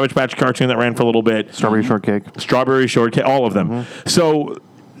 Cabbage Patch cartoon that ran for a little bit. Strawberry Shortcake. Strawberry Shortcake, all of them. So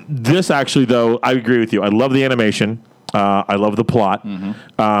this actually, though, I agree with you. I love the animation. I love the plot.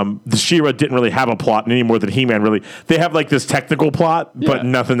 The She-Ra didn't really have a plot any more than He-Man really. They have like this technical plot, but Yeah.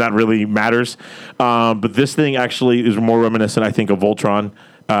 nothing that really matters. But this thing actually is more reminiscent, I think, of Voltron,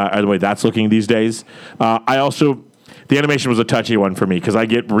 the way that's looking these days. The animation was a touchy one for me because I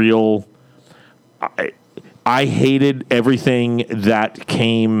get real... I hated everything that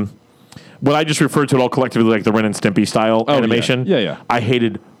came... What I just referred to it all collectively like the Ren and Stimpy style animation. Yeah. I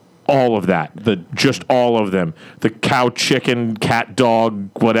hated all of that. Just all of them. The cow, chicken, cat, dog,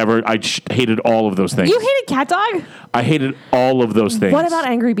 whatever. I just hated all of those things. You hated Cat Dog? I hated all of those things. What about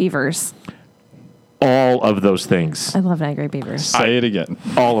Angry Beavers? all of those things? I love Angry Beavers. Say it again.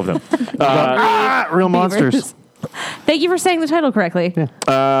 All of them. Real monsters. Beavers. Thank you for saying the title correctly.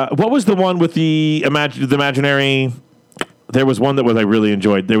 What was the one with the imaginary? There was one that I really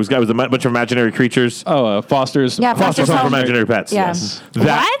enjoyed. There was a bunch of imaginary creatures. Oh, Foster's. Yeah, Foster's Home for Home. Imaginary Pets. Yeah. Yes.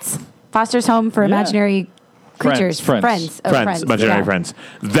 What? Foster's Home for Imaginary Creatures. Friends. Friends. Imaginary yeah. Friends.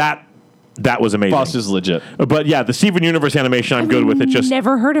 That was amazing. Foster's legit. But yeah, the Steven Universe animation, I'm good with it. Just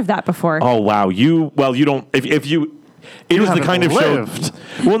Never heard of that before. oh wow, you don't. If you. It was the haven't kind of lived.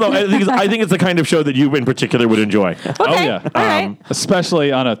 show. Well, no, I think it's the kind of show that you in particular would enjoy. Okay. Oh, yeah. All right.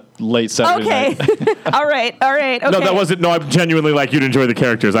 Especially on a late Saturday Okay. night. All right. Okay. No, that wasn't. No, I'm genuinely like you'd enjoy the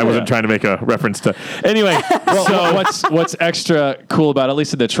characters. I wasn't trying to make a reference to. Anyway, So what's extra cool about, at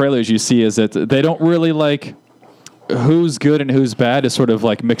least in the trailers you see, is that they don't really like who's good and who's bad is sort of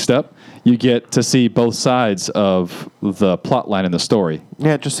like mixed up. You get to see both sides of the plot line in the story.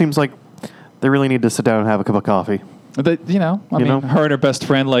 Yeah, it just seems like they really need to sit down and have a cup of coffee. I mean, her and her best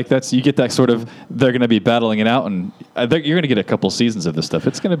friend, like you get that sort of, they're going to be battling it out, and you're going to get a couple seasons of this stuff.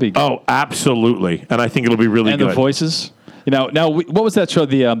 It's going to be good. oh, absolutely, and I think it'll be really And good. the voices. What was that show?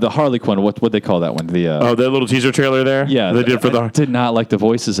 The Harley Quinn. What they call that one? The little teaser trailer there. yeah, they did for I the. did not like the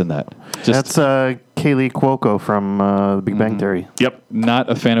voices in that. Just That's Kaylee Cuoco from The Big Bang Theory. Yep. not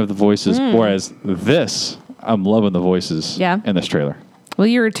a fan of the voices. Whereas this, I'm loving the voices. Yeah. In this trailer, Well,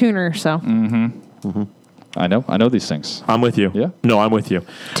 you're a tuner, so. I know these things. I'm with you. Yeah. No, I'm with you.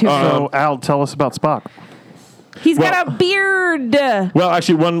 Tuner. So, Al, tell us about Spock. He's got a beard. Well,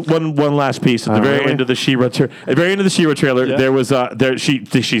 actually, one last piece at the very really? end of the She-Ra. At the very end of the She-Ra trailer, Yeah. there was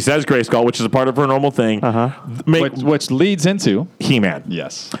she says Grayskull, which is a part of her normal thing. Make Which leads into He-Man.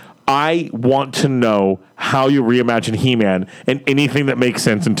 yes. I want to know how you reimagine He-Man and anything that makes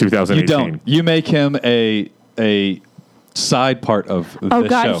sense in 2018. You don't. You make him a side part of Oh this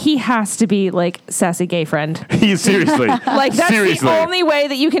God, show. he has to be like sassy gay friend. He's seriously. Like that's seriously. the only way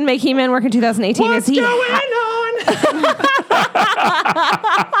that you can make He-Man work in 2018. What's is he going on?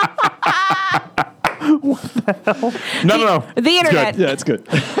 No. The internet. Good. yeah, it's good.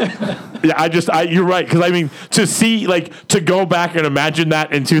 Yeah, you're right. Because I mean, to go back and imagine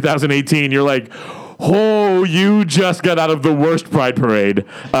that in 2018, you're like, oh, you just got out of the worst Pride Parade.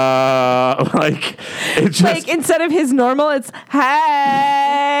 It's just, Like instead of his normal, it's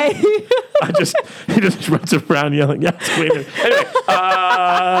hey. he just runs around yelling, yes, queen.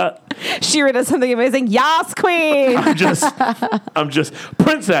 Anyway, She-Ra does something amazing. Yas, queen. I'm just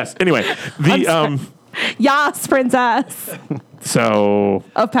princess. Anyway, Yas, princess so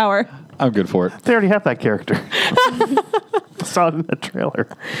of power. I'm good for it. They already have that character. Saw it in the trailer.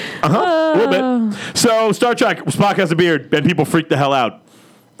 a little bit. So Star Trek, Spock has a beard, and people freak the hell out.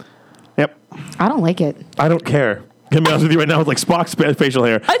 Yep. I don't like it. I don't care. Gonna be honest with you right now, with like Spock's facial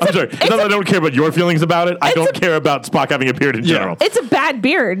hair. I'm sorry. It's not that I don't care about your feelings about it. I don't care about Spock having a beard in general. It's a bad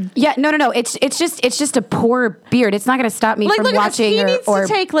beard. Yeah, no. It's just a poor beard. It's not going to stop me Like from look at this. watching He needs or to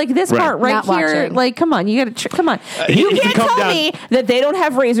take like this Right. part right Not here. watching. Like, come on, you got to come on. he You can can't come tell down- me that they don't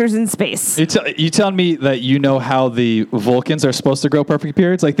have razors in space. You telling me that you know how the Vulcans are supposed to grow perfect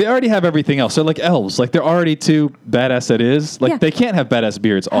beards? Like they already have everything else. They're like elves. Like they're already too badass that is. Like Yeah. they can't have badass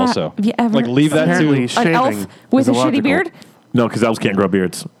beards also. have you ever like leave that Apparently, to shaving An elf with is a illogical. shitty beard. No, because elves can't grow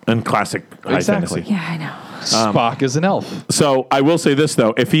beards in classic high Exactly. fantasy. Yeah, I know. Spock is an elf. So I will say this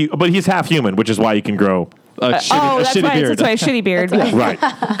though, but he's half human, which is why he can grow. A That's shitty why. beard. That's why shitty beard. Right,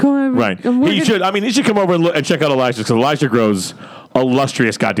 Go on, right. He should. I mean, he should come over and check out Elijah because Elijah grows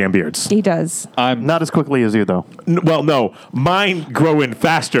illustrious goddamn beards. He does. I'm Not as quickly as you, though. Well, no, mine growing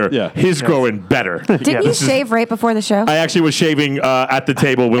faster. Yeah. His growing better. Didn't Yeah, you this is- shave right before the show? I actually was shaving at the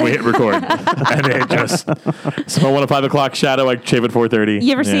table when we hit record, and it just. So I want a 5 o'clock shadow. I shave at 4:30.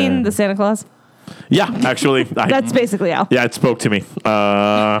 You ever seen the Santa Claus? Yeah, actually, That's basically Al. yeah, it spoke to me.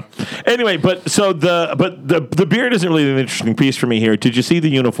 Anyway, but the beard isn't really an interesting piece for me here. Did you see the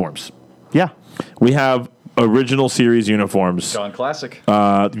uniforms? Yeah. We have original series uniforms. Gone classic.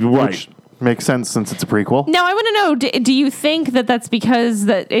 Right. Which makes sense since it's a prequel. Now I want to know: do you think that that's because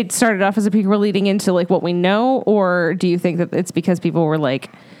that it started off as a prequel leading into like what we know, or do you think that it's because people were like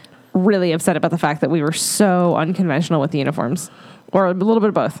really upset about the fact that we were so unconventional with the uniforms, or a little bit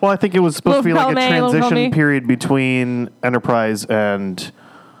of both? Well, I think it was supposed to be like a Little column A, little column B. transition period between Enterprise and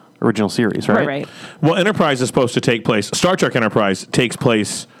original series, right? Right. Well, Enterprise is supposed to take place. Star Trek Enterprise takes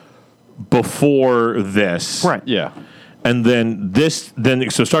place before this. Right. Yeah. And then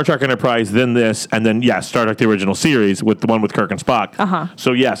so Star Trek Enterprise, then this, and then Star Trek the original series with the one with Kirk and Spock. Uh-huh.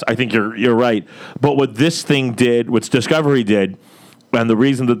 So yes, I think you're right. But what this thing did, what Discovery did, and the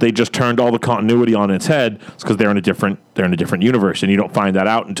reason that they just turned all the continuity on its head is because they're in a different universe, and you don't find that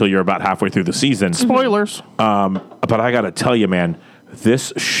out until you're about halfway through the season. Spoilers. But I got to tell you, man,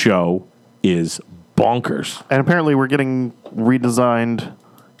 this show is bonkers And apparently we're getting redesigned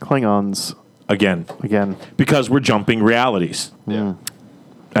Klingons again. Because we're jumping realities. Yeah.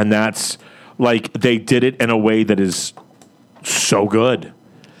 And that's like they did it in a way that is so good.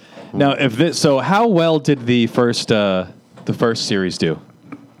 Now, so how well did the first series do?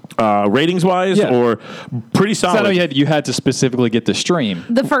 Ratings wise, Yeah. or pretty 'Cause I solid. know you had to specifically get the stream.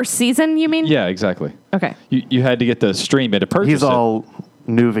 The first season, you mean? Yeah, exactly. Okay. You had to get the stream to purchase He's it. all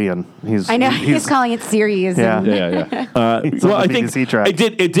Nuvian. I know he's calling it series. Yeah. and- Yeah. Well, I the think BBC track. it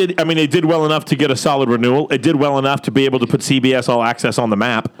did. I mean, it did well enough to get a solid renewal. It did well enough to be able to put CBS All Access on the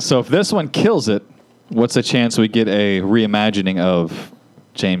map. So if this one kills it, what's the chance we get a reimagining of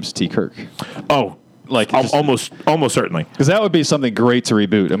James T. Kirk? Oh, Like al- just- almost certainly. Because that would be something great to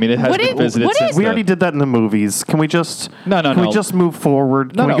reboot. I mean, it has been visited since We the- already did that in the movies. Can we just No. Can we just move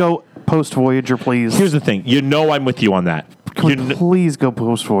forward? No, Can we no. go post Voyager, please? Here's the thing. You know, I'm with you on that. Can we You kn- please go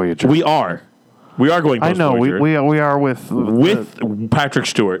post Voyager? we are going. I know post-Voyager we are with Patrick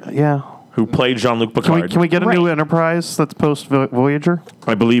Stewart, yeah. who played Jean-Luc Can Picard. we get a new Right. Enterprise that's post Voyager?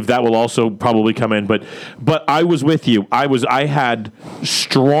 I believe that will also probably come in, but I was with you. I had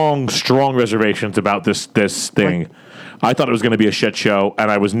strong reservations about this thing. I thought it was going to be a shit show,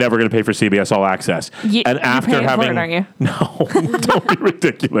 and I was never going to pay for CBS All Access. And you're after paying for having, it, aren't you? no, don't be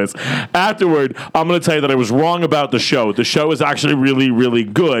ridiculous. Afterward, I'm going to tell you that I was wrong about the show. The show is actually really, really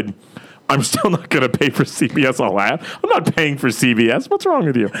good. I'm still not going to pay for CBS All Access. I'm not paying for CBS. What's wrong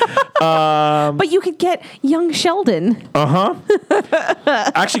with you? But you could get young Sheldon.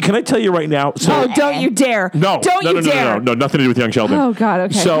 Actually, can I tell you right now? So, Oh, don't you dare. No, Don't no, you no, no, dare. no, no, nothing to do with Young Sheldon. Oh, God,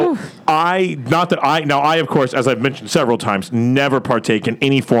 okay. So Whew. I, of course, as I've mentioned several times, never partake in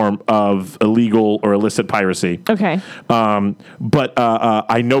any form of illegal or illicit piracy. Okay. But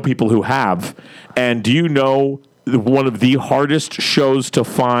I know people who have. And do you know one of the hardest shows to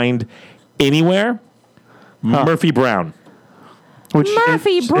find anywhere? Murphy Brown. Which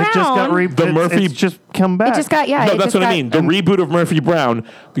Murphy it just got Brown? it's just come back. It just got No, it that's just what I got- mean. The reboot of Murphy Brown,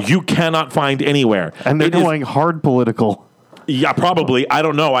 you cannot find anywhere. and they're It is- going hard political. Yeah, probably. I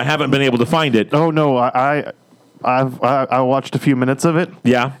don't know. I haven't been able to find it. Oh no, I watched a few minutes of it.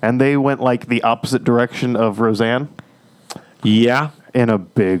 Yeah. And they went like the opposite direction of Roseanne Yeah. in a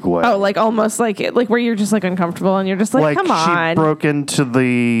big way. Oh, like almost like where you're just like uncomfortable and you're just like, come she on. broke into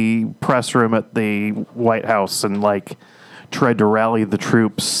the press room at the White House and like tried to rally the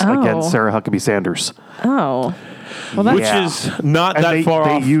troops Oh. against Sarah Huckabee Sanders. Oh. Well, that's Which Yeah. is not And that they, far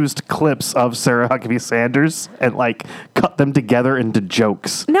they off. used clips of Sarah Huckabee Sanders and like cut them together into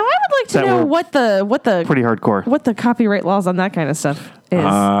jokes. Now I would like to that know were what the Pretty hardcore. what the copyright laws on that kind of stuff is.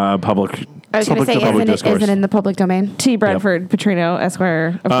 Public. I was going to say, public isn't discourse. it in the public domain? T. Bradford Petrino,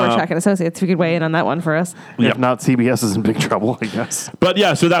 Esquire of Rorschach and Associates. If you could weigh in on that one for us. Yep. If not, CBS is in big trouble, I guess. But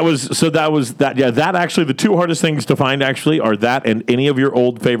yeah, so that was that. Yeah, that actually the two hardest things to find actually are that and any of your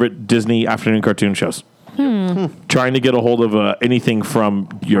old favorite Disney afternoon cartoon shows. Trying to get a hold of anything from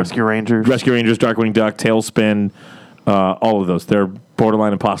your Rescue Rangers. Darkwing Duck, Tailspin, all of those. They're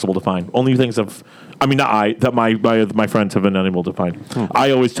borderline impossible to find. Only things my friends have been unable to find.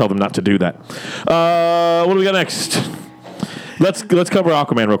 I always tell them not to do that. What do we got next? let's cover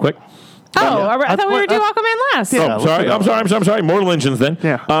Aquaman real quick. I thought we were doing Aquaman last. Yeah. Oh, sorry. I'm sorry. Mortal Engines then.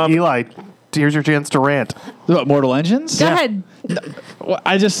 Yeah. Eli, here's your chance to rant. What, Mortal Engines? Go ahead. Well,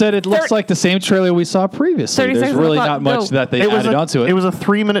 I just said it looks like the same trailer we saw previously. 30 There's seconds really on the not clock. much Go. that they added onto it. It was a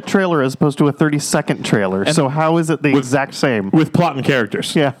 3-minute trailer as opposed to a 30-second trailer. So how is it the exact same? With plot and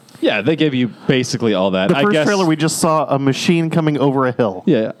characters. Yeah. Yeah, they gave you basically all that. The I first guess, trailer, we just saw a machine coming over a hill.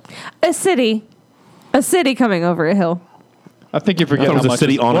 Yeah. A city coming over a hill. I think you forget I thought it how was a much.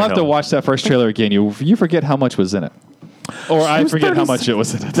 city on a we'll have to hill. watch that first trailer again. You forget how much was in it. Or I was forget how 30 much it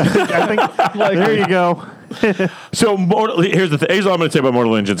was in it. I think there you go. So here's the thing. Here's all I'm going to say about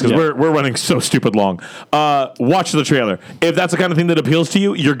Mortal Engines because Yeah. we're running so stupid long. Watch the trailer. If that's the kind of thing that appeals to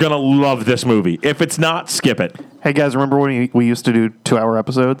you, you're going to love this movie. If it's not, skip it. Hey guys, remember when we used to do 2-hour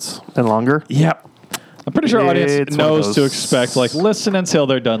episodes and longer? Yep. I'm pretty sure our audience It's one of knows to those- expect, like, listen until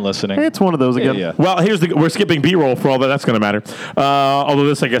they're done listening. It's one of those again. Yeah. Well, we're skipping B-roll for all that's going to matter. Although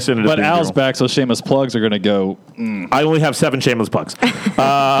this, I guess, ended up But being Al's B-roll. back, so shameless plugs are going to go. I only have 7 shameless plugs.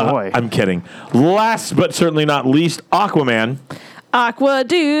 Boy. I'm kidding. Last but certainly not least, Aquaman. Aqua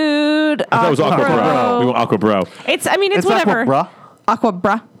dude. That was Aqua Bro. We went Aqua Bro. It's It's whatever. Aqua, bruh. Aqua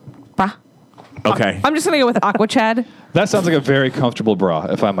bruh. Okay. I'm just gonna go with Aqua Chad. That sounds like a very comfortable bra,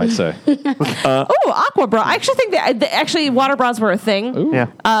 if I might say. Oh, Aqua bra. I actually think that actually water bras were a thing.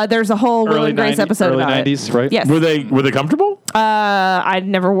 Yeah. There's a whole Will and Grace episode early about 90s, it. right? Yes. Were they comfortable? I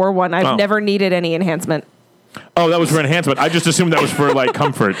never wore one. I've Oh. never needed any enhancement. Oh, that was for enhancement. I just assumed that was for like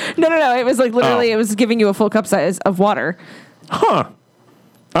comfort. No. It was like literally, Oh. it was giving you a full cup size of water. Huh.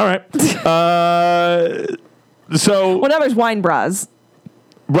 All right. So Well, now there's wine bras.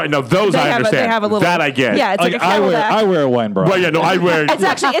 right now those I understand. They have a little. that I get. Yeah, it's like, a I Cadillac. wear a wine bra. Well, yeah, no, I wear. It's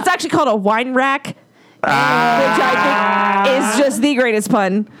actually called a wine rack, which I think is just the greatest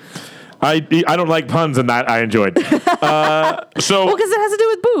pun. I don't like puns, and that I enjoyed. So Well, because it has to do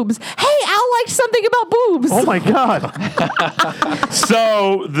with boobs. Hey, Al liked something about boobs. Oh my God.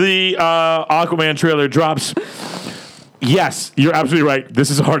 So the Aquaman trailer drops. Yes, you're absolutely right. This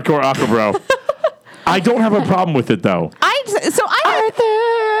is a hardcore Aqua Bro. I don't have a problem with it though.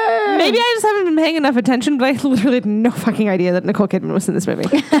 Maybe I just haven't been paying enough attention, but I literally had no fucking idea that Nicole Kidman was in this movie.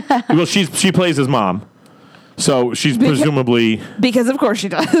 Well, she plays his mom, so she's presumably Because of course she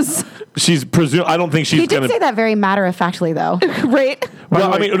does. I don't think she's He did gonna. say that very matter-of-factly, though. Right?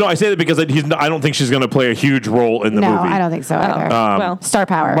 Well, I mean, no, I say that because I don't think she's going to play a huge role in the No, movie. I don't think so either. Well, Star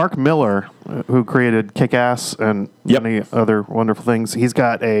power. Mark Miller, who created Kick-Ass and Yep. many other wonderful things, he's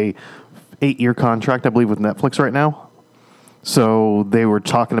got a 8-year contract, I believe, with Netflix right now. So they were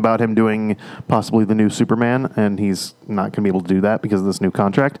talking about him doing possibly the new Superman, and he's not going to be able to do that because of this new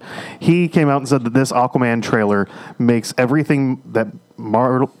contract. He came out and said that this Aquaman trailer makes everything that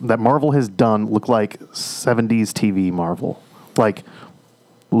Marvel has done look like 70s TV Marvel, like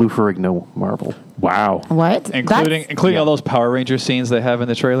Lou Ferrigno Marvel. Wow. What? Including all those Power Ranger scenes they have in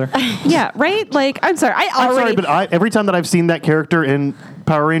the trailer. yeah, right? Like, I'm sorry. I'm sorry, but every time that I've seen that character in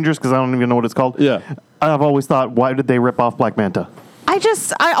Power Rangers, because I don't even know what it's called, Yeah. I've always thought, why did they rip off Black Manta?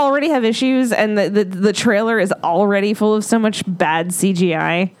 I already have issues, and the trailer is already full of so much bad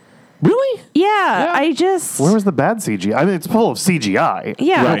CGI. Really? Yeah, I just. Where was the bad CGI? I mean, it's full of CGI.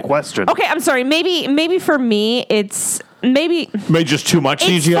 Yeah. No Right. question. Okay, I'm sorry. Maybe for me, it's maybe Maybe just too much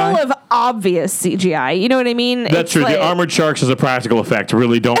it's CGI? full of obvious CGI. You know what I mean? That's It's true. like- The armored sharks as a practical effect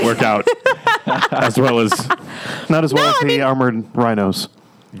really don't work out as well as. Not as well as I the mean- armored rhinos.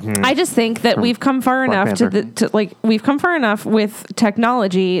 I just think that we've come far Black enough Panther. we've come far enough with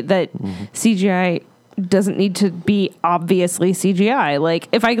technology that CGI doesn't need to be obviously CGI. Like,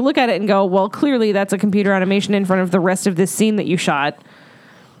 if I look at it and go, well, clearly that's a computer animation in front of the rest of this scene that you shot.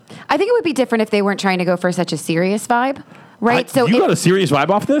 I think it would be different if they weren't trying to go for such a serious vibe, right? You got a serious vibe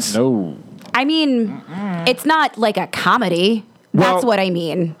off this? No. I mean, it's not like a comedy. That's Well, what I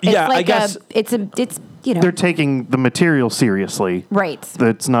mean. It's yeah, I like guess- it's you know. They're taking the material seriously. Right.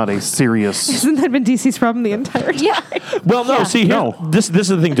 It's not a serious. Hasn't that been DC's problem the entire time? Yeah. Well, no. Yeah. See, here, this is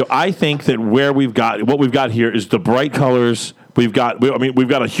the thing too. I think that what we've got here is the bright colors. We've got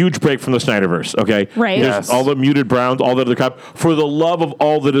a huge break from the Snyderverse. Okay, Right. There's Yes. all the muted browns, all that other crap. For the love of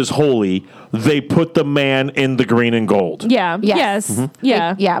all that is holy, they put the man in the green and gold. Yeah. Yes. Yes.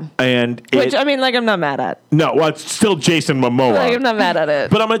 Yeah. Yeah. And Which I mean, like, I'm not mad at. it's still Jason Momoa. Like, I'm not mad at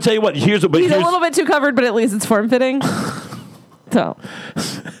it. But I'm going to tell you what. He's He's a little bit too covered, but at least it's form fitting. So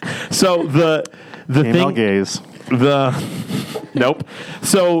So the Female thing. gaze. Nope.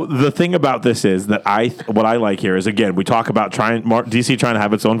 So the thing about this is that what I like here is, again, we talk about DC trying to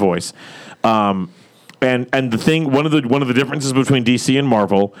have its own voice. And the thing, one of the differences between DC and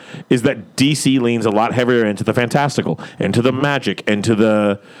Marvel is that DC leans a lot heavier into the fantastical, into the magic, into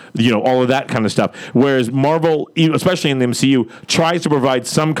the all of that kind of stuff. Whereas Marvel, especially in the MCU, tries to provide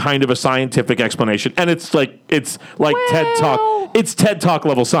some kind of a scientific explanation, and it's like TED Talk. It's TED Talk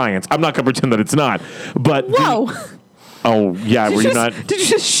level science. I'm not going to pretend that it's not, but Whoa. oh yeah, were you not? Did you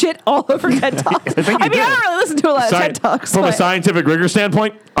just shit all over TED Talks? I don't really listen to a lot of TED Talks. From a but- scientific rigor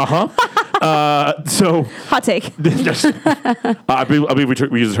standpoint, so Hot take. I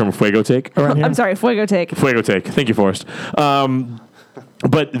believe we use the term fuego take around here. I'm sorry, fuego take. Fuego take. Thank you, Forrest.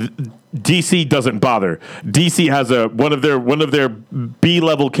 But DC doesn't bother. DC has one of their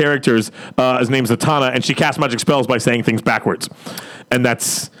B-level characters. His name's Zatanna, and she casts magic spells by saying things backwards, and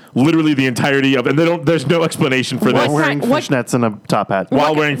that's literally the entirety of. And there's no explanation for While this. wearing what- fishnets and a top hat.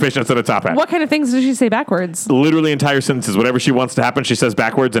 While wearing fishnets and a top hat. What kind of things does she say backwards? Literally entire sentences. Whatever she wants to happen, she says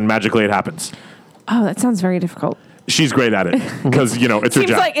backwards, and magically it happens. Oh, that sounds very difficult. She's great at it because it's her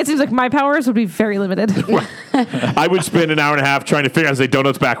job. It seems like my powers would be very limited. I would spend an hour and a half trying to figure out how to say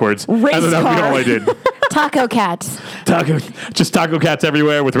donuts backwards, Race and then that would be car. all I did. Taco cats. Taco cats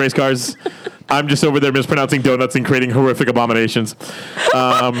everywhere with race cars. I'm just over there mispronouncing donuts and creating horrific abominations.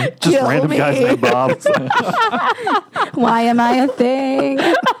 Just Kill random me. guys named Bob. Why am I a thing?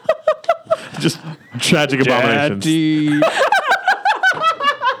 Just tragic abominations. Daddy.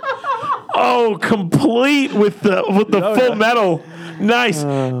 Oh, complete with the full metal. Nice.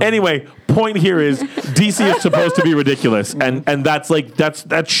 Anyway, point here is DC is supposed to be ridiculous, and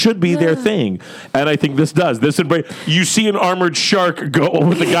that should be their thing. And I think this does. You see an armored shark go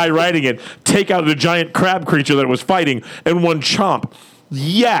with the guy riding it, take out the giant crab creature that it was fighting in one chomp.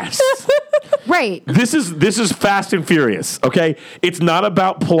 Yes. Right. This is Fast and Furious, okay? It's not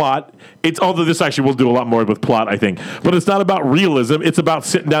about plot. Although this actually will do a lot more with plot, I think. But it's not about realism. It's about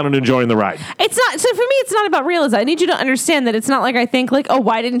sitting down and enjoying the ride. It's not. So for me, it's not about realism. I need you to understand that it's not like I think like, oh,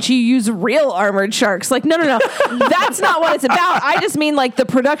 why didn't you use real armored sharks? Like, no. That's not what it's about. I just mean like the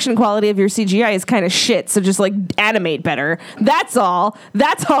production quality of your CGI is kind of shit. So just like animate better. That's all.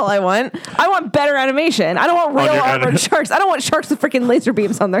 That's all I want. I want better animation. I don't want real your armored sharks. I don't want sharks with freaking laser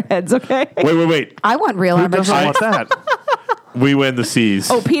beams on their heads. Okay. Wait. I want real Who armored doesn't sharks. want that? We win the seas.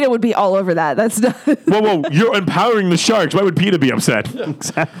 Oh, PETA would be all over that. That's not. Whoa! You're empowering the sharks. Why would PETA be upset?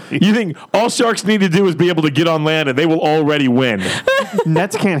 Exactly. You think all sharks need to do is be able to get on land, and they will already win?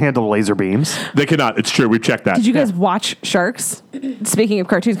 Nets can't handle laser beams. They cannot. It's true. We've checked that. Did you guys watch Sharks? Speaking of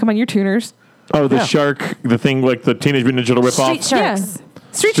cartoons, come on, you're tuners. Oh, the Yeah. shark, the thing like the Teenage Mutant Ninja Turtle ripoff. Street sharks.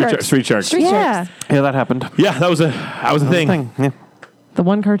 Yeah. Street Sharks. Street sharks. Street Yeah. sharks. Yeah, that happened. Yeah, that was a thing. Yeah. The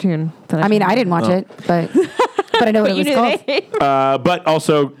one cartoon. That I mean, I didn't watch it, but I know what But you it was knew called. the name. But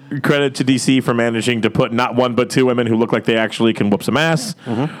also credit to DC for managing to put not one but two women who look like they actually can whoop some ass.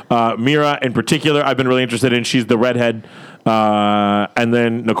 Mira in particular, I've been really interested in. She's the redhead, and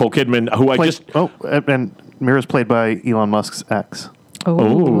then Nicole Kidman, who And Mira's played by Elon Musk's ex.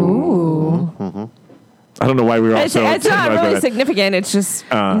 I don't know why we were all It's, so it's not surprised by really that. significant. It's just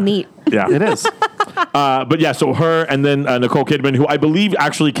neat. Yeah, It is. But yeah, so her and then Nicole Kidman, who I believe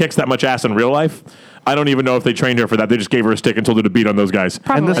actually kicks that much ass in real life. I don't even know if they trained her for that. They just gave her a stick and told her to beat on those guys.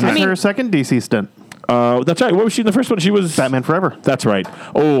 And this Probably. is her second DC stint. That's right. What was she in the first one? She was Batman Forever. That's right.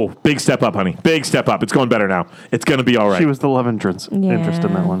 Oh, big step up, honey. Big step up. It's going better now. It's going to be all right. She was the love interest in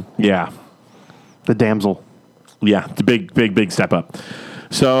that one. Yeah. The damsel. Yeah. It's a big step up.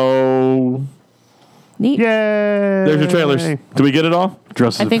 So Neat. Yay! there's your trailers. Did we get it all?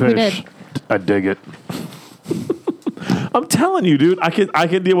 Dress as I think a we fish. did. I dig it. I'm telling you, dude. I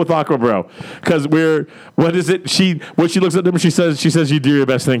can deal with Aqua Bro because what is it? She looks at him and she says you do your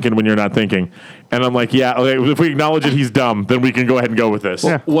best thinking when you're not thinking, and I'm like, yeah. Okay, if we acknowledge that he's dumb, then we can go ahead and go with this.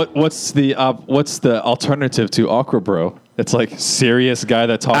 Yeah. What's the alternative to Aqua Bro? It's like serious guy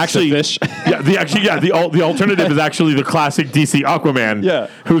that talks to fish. The alternative is actually the classic DC Aquaman. Yeah.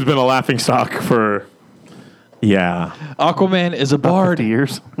 Who's been a laughingstock for. Yeah. Aquaman is a About bard. 50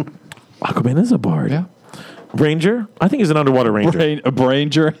 years. Aquaman is a bard. Yeah. Ranger? I think he's an underwater ranger. A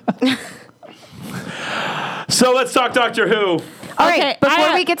branger. So let's talk Doctor Who. All right,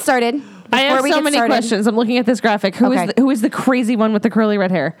 before we get started, I have so many questions. I'm looking at this graphic. Who is the crazy one with the curly red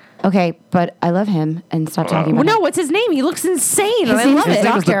hair? Okay, but I love him, and stop talking Well, about no, him. what's his name? He looks insane. and I name's love the it. His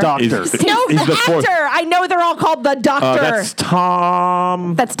name is the Doctor. Doctor. No, He's the the fourth. actor. I know they're all called the Doctor. That's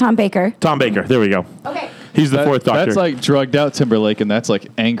Tom That's Tom Baker. Baker. There we go. Okay. He's the fourth Doctor. That's like drugged out Timberlake, and that's like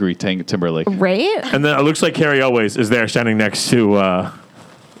angry Timberlake. right? and then it looks like Carrie Elways is there standing next to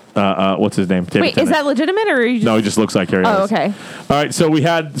what's his name? David Wait, is Tennant. that legitimate or are you just... No, he just looks like Harry. Oh, Ellis. okay. All right,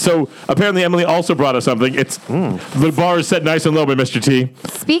 so apparently Emily also brought us something. It's the bar is set nice and low by Mr. T.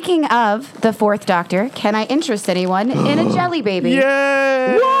 Speaking of the Fourth Doctor, can I interest anyone in a jelly baby?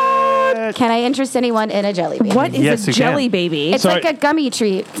 Yay! What? Can I interest anyone in a jelly baby? What is Yes, a you jelly can. baby? It's Sorry. like a gummy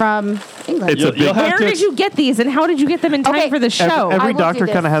treat from England. It's a big. have Where to did ex- you get these and how did you get them in time Okay, for the show? I Every will doctor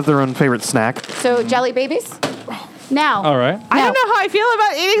do kind of this. has their own favorite snack. So jelly babies? Now. All right. I No. don't know how I feel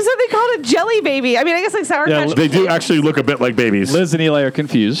about eating something called a jelly baby. I mean, I guess like Sour Yeah, Patch They do actually look a bit like babies. Liz and Eli are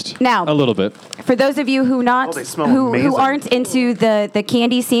confused. Now. A little bit. For those of you who not Oh, they smell who amazing. aren't into the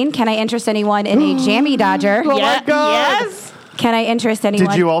candy scene, can I interest anyone in a jammy dodger? Oh Yeah, my God. Yes. Can I interest anyone?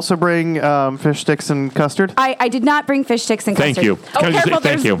 Did you also bring fish sticks and custard? I did not bring fish sticks and Thank custard. you. Oh, Can I just say careful.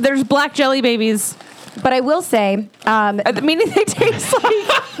 thank you? There's black jelly babies. But I will say, Meaning they taste like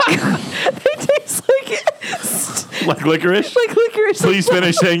they taste Like licorice? like licorice. Please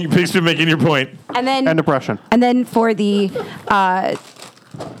finish saying. Please finish making your point. and then And depression. and then for the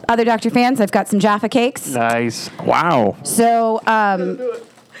other Doctor fans, I've got some Jaffa cakes. Nice. Wow. So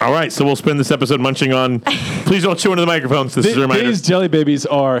All right, so we'll spend this episode munching on. Please don't chew into the microphones. This is a reminder. These jelly babies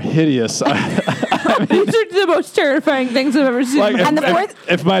are hideous. These are the most terrifying things I've ever seen. Like, And the fourth-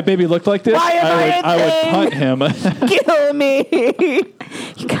 if my baby looked like this, Why am I would I punt him. Kill me.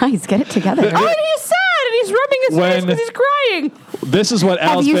 you guys get it together. Oh, and he's sad, and he's rubbing his face When- because he's crying. This is what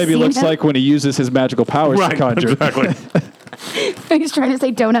Al's you baby seen looks him? like when he uses his magical powers to Right, conjure. exactly. He's trying to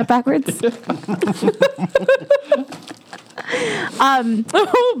say donut backwards.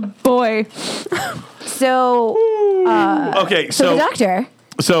 Oh boy. So Okay, the so Doctor.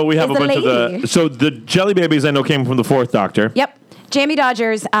 so we have a is a bunch of lady. the. So the jelly babies I know came from the Fourth Doctor. Yep. Jammy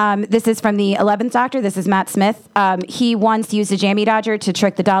Dodgers. This is from the 11th Doctor. This is Matt Smith. He once used a Jammy Dodger to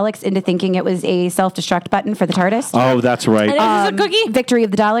trick the Daleks into thinking it was a self-destruct button for the TARDIS. Oh, that's right. And is this a cookie? Victory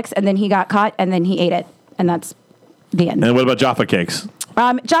of the Daleks, and then he got caught, and then he ate it, and that's the end. And what about Jaffa cakes?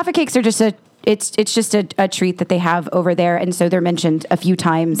 Jaffa cakes are just it's just a treat that they have over there, and so they're mentioned a few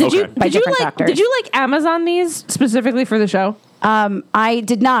times Did you- by different doctors. Did you like Amazon these specifically for the show? I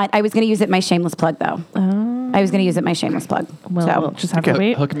did not. I was going to use it my shameless plug though. I was going to use it my shameless plug. Well, so we'll just have Okay. to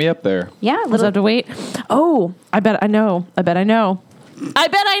wait. Hook me up there. yeah, a We'll just little. have to wait. Oh, I bet I know. I bet I know. I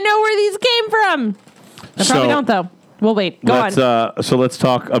bet I know where these came from. I probably don't though. We'll wait. Go on. So let's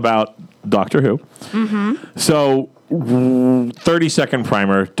talk about Doctor Who. So 30-second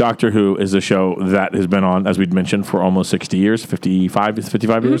primer. Doctor Who is a show that has been on, as we'd mentioned, for almost 60 years, 55 years.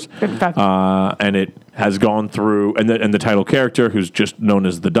 55. And it has gone through, and the title character, who's just known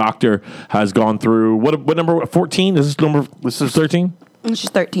as the Doctor, has gone through, what number, 14? Is this 13? It's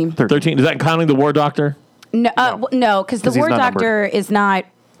just 13. 13? Is that counting the War Doctor? No, because the 'Cause he's War not Doctor is not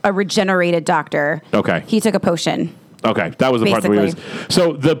a regenerated doctor. Okay. He took a potion. Okay, that was the part that we was. Basically.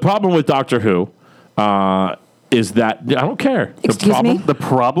 So the problem with Doctor Who is that, I don't care. Excuse me? The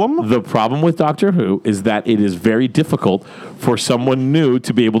problem? The problem with Doctor Who is that it is very difficult for someone new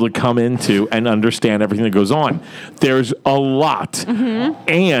to be able to come into and understand everything that goes on. There's a lot.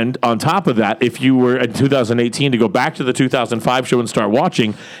 And on top of that, if you were in 2018 to go back to the 2005 show and start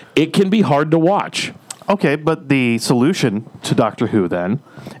watching, it can be hard to watch. Okay, but the solution to Doctor Who then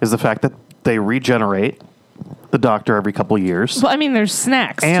is the fact that they regenerate the Doctor every couple of years. Well, I mean, there's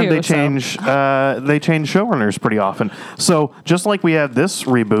snacks And too. they change showrunners pretty often. So just like we had this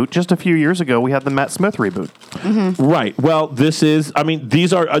reboot, just a few years ago, we had the Matt Smith reboot. Right. Well, this is, I mean,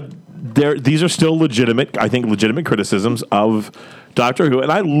 these are still legitimate, I think, legitimate criticisms of Doctor Who.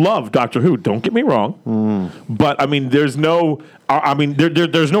 And I love Doctor Who, don't get me wrong. But, I mean, there's no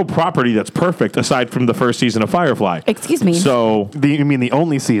property that's perfect aside from the first season of Firefly. Excuse me. So, You mean the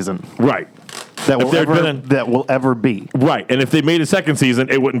only season right. that If there'd been a- that will ever be? Right. And if they made a second season,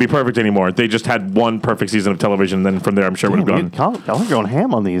 it wouldn't be perfect anymore. They just had one perfect season of television. Then from there, I'm sure it would have gone. Y'all are going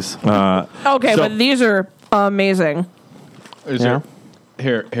ham on these. Okay, So- but these are amazing. Is Yeah.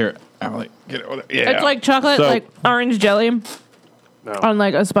 there, here, Emily, get it. Yeah. It's like chocolate, So- like orange jelly on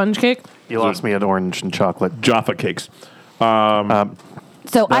like a sponge cake. You lost me at orange and chocolate. Jaffa cakes. so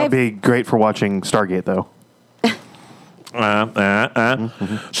That would I've be great for watching Stargate, though.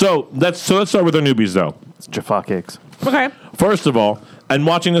 So let's start with our newbies, though. It's Jaffa cakes. Okay. First of all, and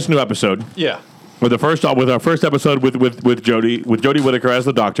watching this new episode, Yeah. with our first episode with Jodie Whittaker as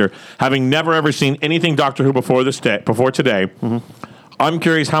the Doctor, having never ever seen anything Doctor Who before today, I'm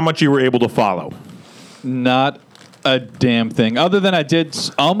curious how much you were able to follow. Not a damn thing. Other than I did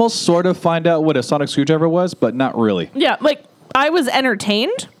almost sort of find out what a sonic screwdriver was, but not really. Yeah, like I was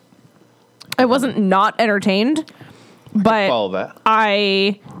entertained. I wasn't not entertained, but Follow that.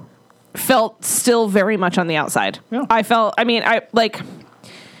 I felt still very much on the outside. Yeah. I felt, I mean, I like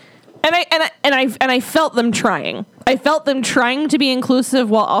I felt them trying. I felt them trying to be inclusive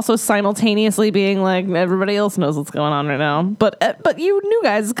while also simultaneously being like, everybody else knows what's going on right now. But you new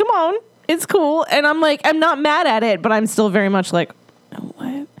guys, come on, it's cool. And I'm like, I'm not mad at it, but I'm still very much like,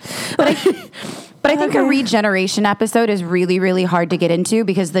 what? But I think a regeneration episode is really, really hard to get into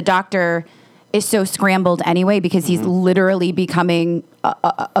because the Doctor is so scrambled anyway because he's literally becoming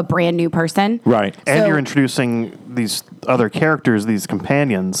a brand new person. Right. And So- you're introducing these other characters, these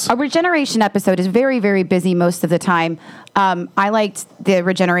companions. A regeneration episode is very, very busy most of the time. I liked the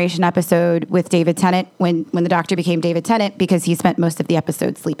regeneration episode with David Tennant when the Doctor became David Tennant because he spent most of the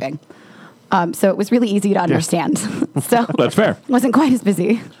episode sleeping. So it was really easy to understand. So That's fair. wasn't quite as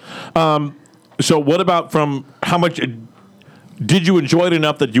busy. So what about from how much did you enjoy it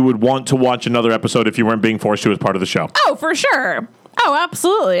enough that you would want to watch another episode if you weren't being forced to as part of the show? Oh, for sure. Oh,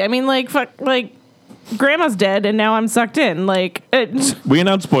 absolutely. I mean, like, fuck, like, Grandma's dead, and now I'm sucked in. Like, We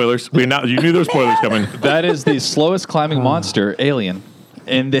announced spoilers. You knew there were spoilers coming. That is the slowest climbing monster, alien,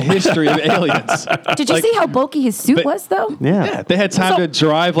 in the history of aliens. Did you see how bulky his suit was, though? Yeah. Yeah, they had time to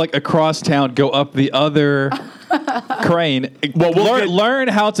drive like across town, go up the other crane. Well, learn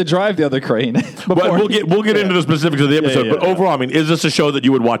how to drive the other crane. But we'll get into the specifics of the episode. yeah, but overall, I mean, is this a show that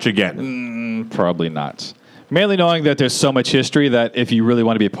you would watch again? Probably not. Mainly knowing that there's so much history that if you really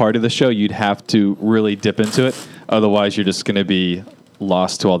want to be a part of the show, you'd have to really dip into it. Otherwise, you're just going to be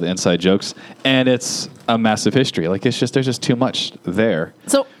lost to all the inside jokes. And it's a massive history. Like there's just too much there.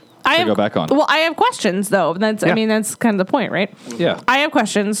 so I have, go back on. Well, I have questions, though. That's, Yeah. I mean, that's kind of the point, right? Yeah. I have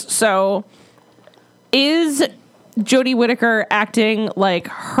questions. So, is Jodie Whittaker acting like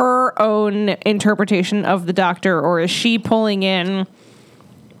her own interpretation of the Doctor, or is she pulling in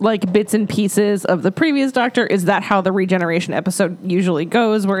like bits and pieces of the previous Doctor? Is that how the regeneration episode usually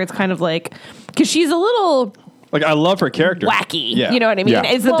goes, where it's kind of like, because she's a little Like I love her character. wacky, Yeah. you know what I mean?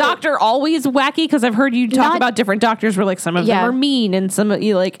 Yeah. Is the Well, Doctor always wacky? Because I've heard you talk Not- about different Doctors where like some of Yeah. them are mean and some of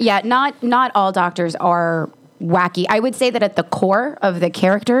you like, Yeah, not all Doctors are wacky. I would say that at the core of the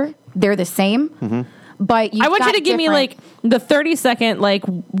character, they're the same. But I want you to give me like the 30-second, like,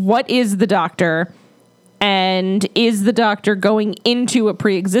 what is the Doctor? And is the Doctor going into a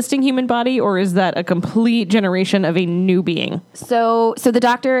pre-existing human body, or is that a complete generation of a new being? So the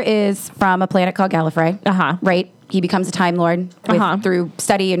Doctor is from a planet called Gallifrey. Uh-huh. Right? He becomes a Time Lord through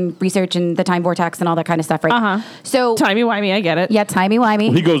study and research and the time vortex and all that kind of stuff, right? Uh-huh. So Timey-wimey, I get it. yeah,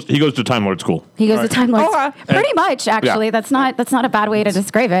 timey-wimey. He goes to Time Lord school. He goes to Time Lord. Okay. Pretty much, actually. Yeah. That's not a bad way to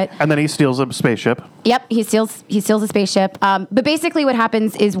describe it. And then he steals a spaceship. Yep, he steals a spaceship. But basically, what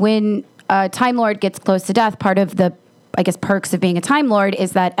happens is when a Time Lord gets close to death, part of the, I guess, perks of being a Time Lord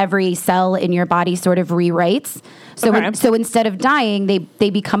is that every cell in your body sort of rewrites. So Okay. so instead of dying, they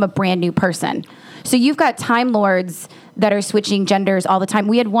become a brand new person. So you've got Time Lords that are switching genders all the time.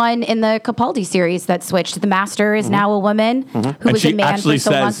 We had one in the Capaldi series that switched. The Master is now a woman who And was a she man actually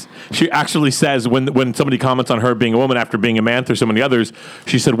for so long. says when somebody comments on her being a woman after being a man through so many others,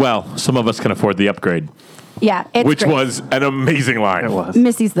 she said, "Well, some of us can afford the upgrade," Yeah, it's which great. was an amazing line. It was.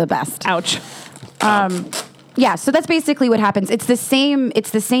 Missy's the best. Ouch. Yeah, so that's basically what happens. It's the same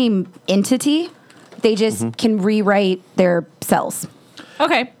entity. They just can rewrite their cells.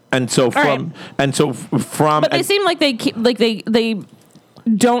 Okay. And so right. from But they seem like they keep, like they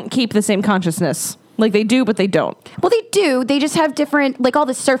don't keep the same consciousness. Like they do, but they don't. Well, they do. They just have different, like all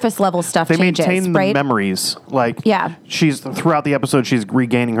the surface level stuff They changes, maintain right? the memories. Like, Yeah. she's throughout the episode, she's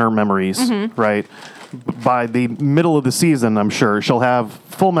regaining her memories, right? By the middle of the season, I'm sure she'll have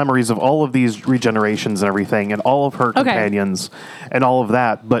full memories of all of these regenerations and everything, and all of her companions, and all of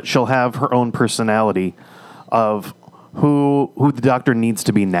that. But she'll have her own personality of who the Doctor needs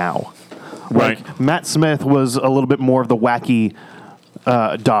to be now. Right. Like Matt Smith was a little bit more of the wacky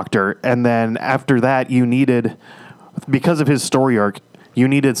Doctor, and then after that, you needed, because of his story arc, you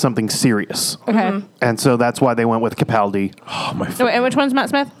needed something serious. Okay. And so that's why they went with Capaldi. oh my So, and which one's Matt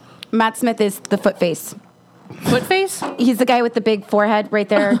Smith? Matt Smith is the foot face. Foot face? He's the guy with the big forehead right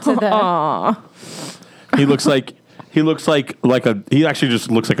there to the. he looks like he actually just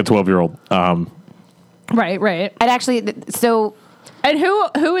looks like a 12-year-old. Right. And actually, so And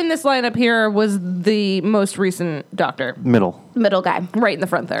who in this lineup here was the most recent Doctor? Middle. middle guy. Right in the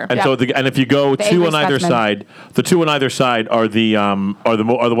front there. And Yeah. so and if you go The two angry on either Scotsman. side, the two on either side are the ones that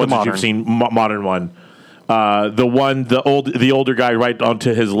modern. you've seen modern one. The older guy right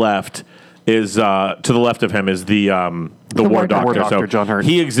onto his left is to the left of him is the War Doctor. War Doctor, So John Hurt.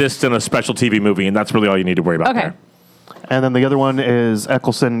 he exists in a special TV movie, and that's really all you need to worry about. Okay. There. And then the other one is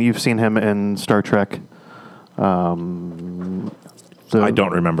Eccleston. You've seen him in Star Trek. I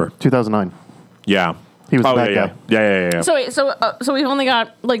don't remember. 2009. Yeah. He was the Oh bad yeah, guy. yeah. So wait, so we've only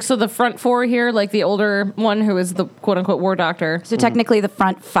got like the front four here, like the older one who is the quote unquote war doctor. So technically the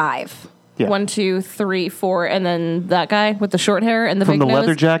front five. Yeah. 1, 2, 3, 4, and then that guy with the short hair and the From big the nose.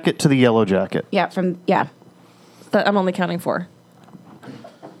 leather jacket to the yellow jacket. Yeah, That I'm only counting 4.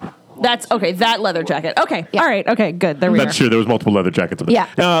 That's okay. That leather jacket. Okay. Yeah. All right. Okay. Good. There we are. That's true. There was multiple leather jackets. Yeah.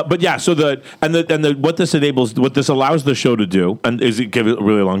 But yeah. So what this enables, what this allows the show to do, and is it gives it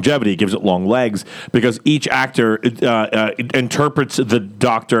really longevity. It gives it long legs because each actor interprets the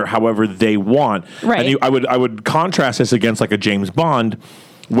Doctor however they want. Right. And I would contrast this against like a James Bond,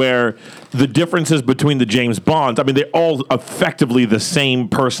 where the differences between the James Bonds, I mean, they're all effectively the same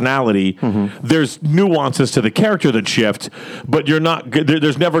personality. There's nuances to the character that shift, but you're not.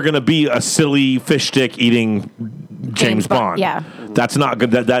 There's never going to be a silly fish stick eating James Bond. Yeah. That's not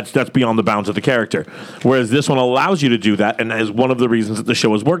good. That's beyond the bounds of the character. Whereas this one allows you to do that, and is one of the reasons that the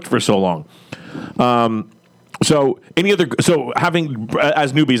show has worked for so long. So having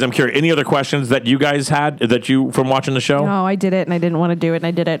as newbies, I'm curious. Any other questions that you guys had from watching the show? No, I did it, and I didn't want to do it, and I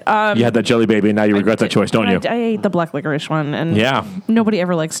did it. You had that jelly baby, and now you regret that choice, don't you? I ate the black licorice one, and Yeah. nobody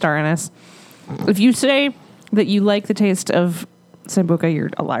ever likes star anise. If you say that you like the taste of sambuca, you're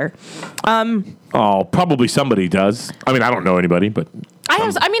a liar. Oh, probably somebody does. I mean, I don't know anybody, but I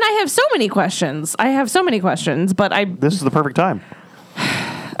have so many questions. But This is the perfect time.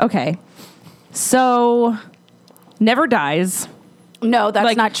 okay. So, never dies. No,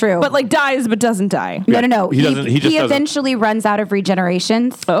 that's not true. But like dies, but doesn't die. No. He doesn't- he just doesn't. eventually runs out of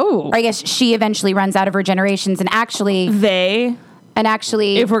regenerations. Oh. Or I guess she eventually runs out of regenerations, and actually,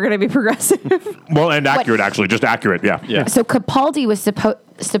 If we're going to be progressive. well, and accurate actually, just accurate. Yeah. Yeah. so Capaldi was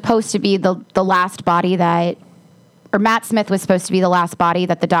supposed to be the last body that, or Matt Smith was supposed to be the last body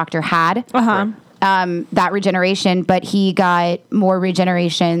that the Doctor had. That regeneration, but he got more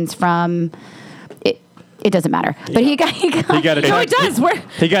regenerations from. It doesn't matter, but he got He got a No, it does.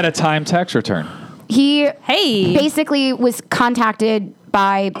 He got a time tax return. he Hey. basically was contacted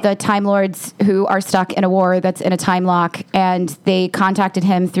by the Time Lords who are stuck in a war that's in a time lock, and they contacted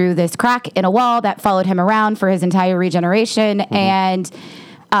him through this crack in a wall that followed him around for his entire regeneration, and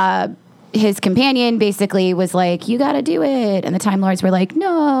his companion basically was like, "You gotta do it," and the Time Lords were like,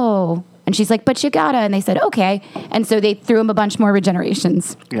 "No," and she's like, "But you gotta," and they said, "Okay," and so they threw him a bunch more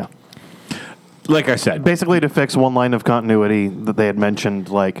regenerations. Yeah. Like I said, Basically to fix one line of continuity that they had mentioned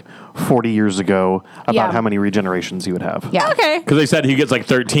like 40 years ago about Yeah. how many regenerations he would have. Yeah. Okay. because they said he gets like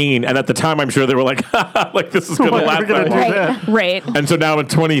 13, and at the time, I'm sure they were like, like this is going to Why are last we gonna that do long. that? Right. And so now in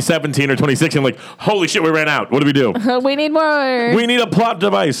 2017 or 2016, like, holy shit, we ran out. What do we do? We need more. We need a plot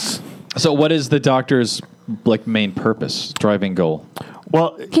device. So, what is the Doctor's like main purpose, driving goal?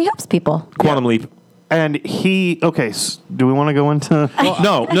 Well, He helps people. Quantum leap. and do we want to go into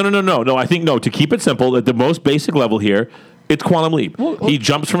No. I think no. To keep it simple, at the most basic level here, it's quantum leap. He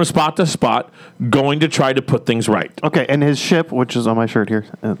jumps from spot to spot, going to try to put things right. Okay, and his ship, which is on my shirt here,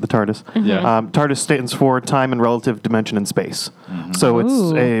 the TARDIS. Yeah. TARDIS stands for time and relative dimension in space. So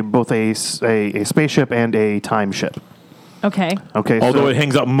it's both a spaceship and a time ship. Okay. Okay, Although so it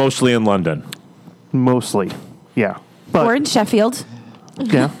hangs out mostly in London. mostly, yeah. But Or in Sheffield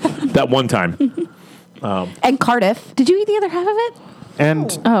yeah, That one time. and Cardiff. Did you eat the other half of it?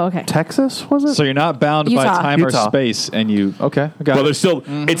 and Oh, okay. Texas was it? So you're not bound by Utah. time or Utah. space, and you I got Well, it. there's still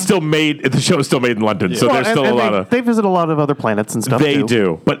it's still made. The show is still made in London, so there's still a lot of. They visit a lot of other planets and stuff. They too.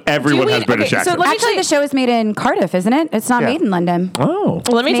 do, but everyone has British accents. Let me tell Actually, you, the show is made in Cardiff, isn't it? It's not Yeah. made in London. Oh,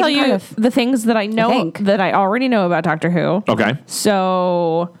 let me It's tell made in you Cardiff. the things that I know think. that I already know about Doctor Who. okay,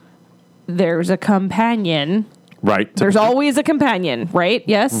 So there's a companion. right. There's always a companion, right?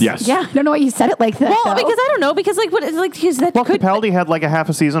 Yes. Yes. Yeah, I don't know why you said it like that. Well, though. because I don't know. Because like what? Like because that Well, could. Capaldi had like a half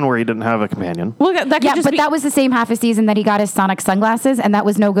a season where he didn't have a companion. Well, that could yeah, just but be. that was the same half a season that he got his Sonic sunglasses, and that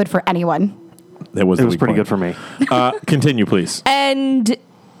was no good for anyone. It was Pretty good for me. Continue, please. And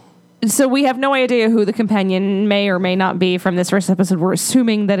so we have no idea who the companion may or may not be from this first episode. We're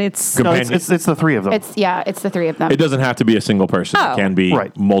assuming that it's. No, Companion. it's the three of them. It's the three of them. It doesn't have to be a single person. Oh. It can be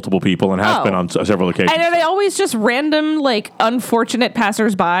Right. multiple people, and has Oh. been on several occasions. And are they always just random, like, unfortunate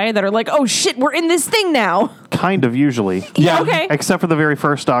passersby that are like, oh shit, we're in this thing now? kind of usually. Yeah. Okay. Except for the very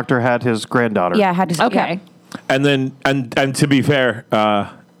first Doctor had his granddaughter. yeah, had to. Okay. And then, and to be fair,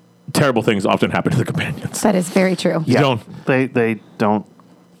 terrible things often happen to the companions. That is very true. Yeah. Don't. They don't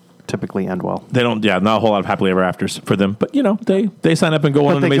typically end well. They don't. Yeah, not a whole lot of happily ever afters for them. But you know, they sign up and go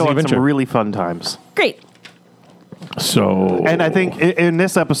on But an they amazing go on adventure. some really fun times. Great. So, And I think in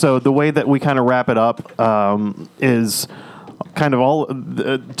this episode, the way that we kind of wrap it up is kind of all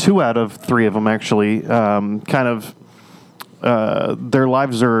 2 out of 3 of them actually kind of their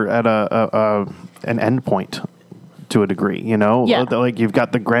lives are at an endpoint to a degree. You know, Yeah. like you've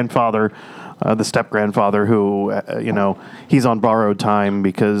got the grandfather. The step grandfather who, he's on borrowed time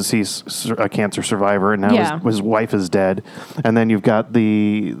because he's a cancer survivor, and now Yeah. his wife is dead. And then you've got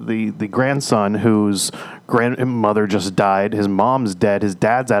the grandson whose grandmother just died. His mom's dead. His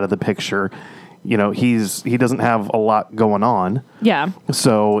dad's out of the picture. You know, he doesn't have a lot going on, Yeah.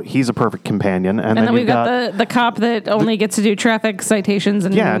 so he's a perfect companion. And And then you've we've got the cop that only gets to do traffic citations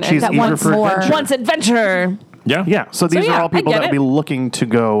and yeah, and she's that eager wants for more. adventure. wants adventure. Yeah. Yeah, so these yeah, are all I people get that would it. be looking to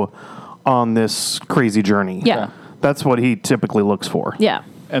go on this crazy journey. Yeah. That's what he typically looks for. Yeah.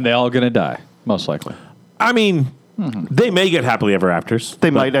 And they all going to die, most likely. I mean, they may get happily ever afters.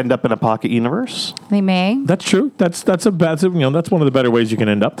 They might end up in a pocket universe. They may. That's true. That's that's one of the better ways you can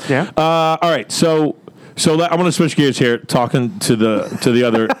end up. Yeah. All right. So I'm going to switch gears here, talking to the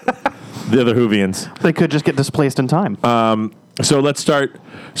other the other Whovians. They could just get displaced in time. So let's start.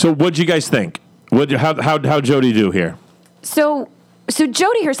 So what'd you guys think? How'd Jodie do here? So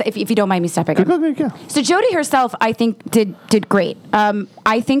Jodie herself, if you don't mind me stepping in. Okay. So Jodie herself, I think did great.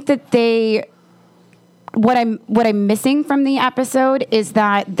 I think that what I'm missing from the episode is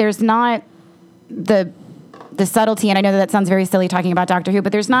that there's not the subtlety, and I know that sounds very silly talking about Doctor Who,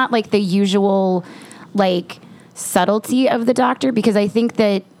 but there's not like the usual like subtlety of the Doctor, because I think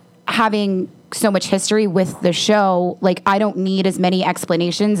that having so much history with the show, like I don't need as many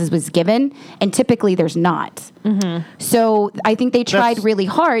explanations as was given, and typically there's not. So I think they tried That's really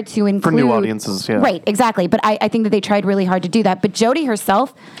hard to include new audiences, yeah. Right, exactly. But I think that they tried really hard to do that. But Jodie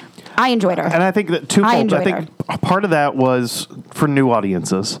herself, I enjoyed her. And I think that twofold. I enjoyed think part of that was for new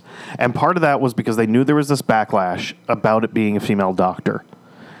audiences, and part of that was because they knew there was this backlash about it being a female doctor,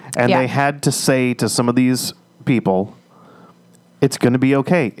 and Yeah. they had to say to some of these people, "It's going to be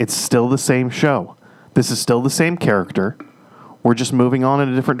okay. It's still the same show. This is still the same character. We're just moving on in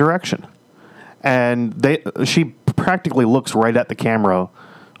a different direction." And she practically looks right at the camera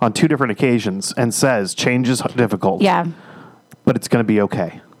on 2 different occasions and says, "Change is difficult, Yeah. but it's going to be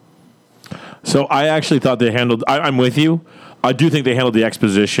okay." So I actually thought they handled. I'm with you. I do think they handled the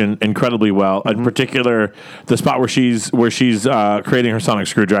exposition incredibly well. In particular, the spot where she's creating her sonic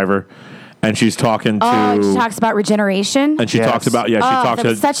screwdriver, and she's talking to. She talks about regeneration. and she Yes. talks about she talks that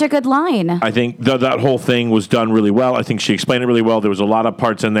was such a good line. I think that whole thing was done really well. I think she explained it really well. There was a lot of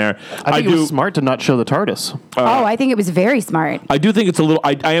parts in there. I think it was smart to not show the TARDIS. I think it was very smart. I do think it's a little.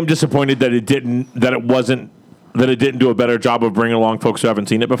 I am disappointed that it didn't do a better job of bringing along folks who haven't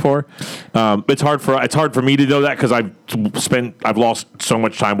seen it before. It's hard for me to know that because I've lost so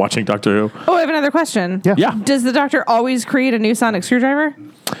much time watching Doctor Who. Oh, I have another question. Yeah. Does the Doctor always create a new sonic screwdriver?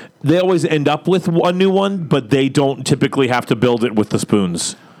 They always end up with a new one, but they don't typically have to build it with the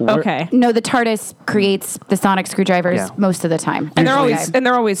spoons. Okay. No, the TARDIS creates the sonic screwdrivers Yeah. most of the time. And they're Usually.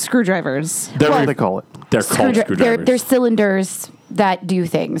 always screwdrivers. They're What do they call it? they're called screwdrivers. They're cylinders that do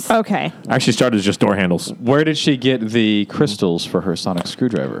things. Okay. Actually started as just door handles. Where did she get the crystals for her sonic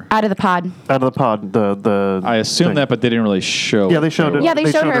screwdriver? Out of the pod. Out of the pod, the I assume thing. that, but they didn't really show. Yeah, they showed it. Yeah, they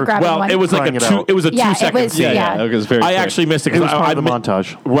showed her grabbing Well, one. it was like Trying it a out. 2 second it was, scene. Yeah, it was very. I quick. actually missed it It because was part of the mi-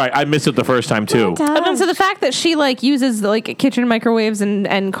 montage. Right, I missed it the first time too. And then so the fact that she like uses like kitchen microwaves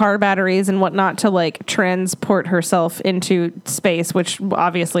and car batteries and whatnot to like transport herself into space, which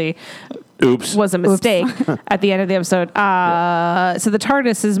obviously Oops. was a mistake at the end of the episode. So the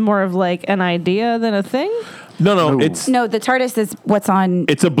TARDIS is more of like an idea than a thing. No, Ooh. it's No, the TARDIS is what's on,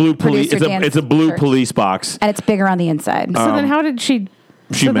 it's a blue police. Producer Dan's It's a blue shirt. police box. and it's bigger on the inside. So then how did she?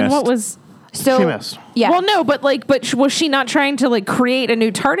 She so then missed. what was? So She missed. Yeah. Well, no, but was she not trying to like create a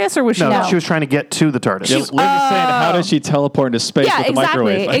new TARDIS, or was she? No, No. she was trying to get to the TARDIS. Yeah, Liz is saying, how did she teleport into space Yeah, with the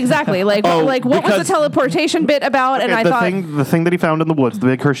microwave? exactly. Like, Oh, like what was because- the teleportation bit about? And I the thought, the thing that he found in the woods, the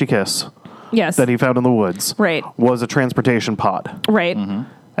big Hershey kiss yes, that he found in the woods, Right. was a transportation pod. right.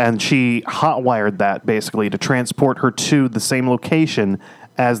 And she hotwired that basically to transport her to the same location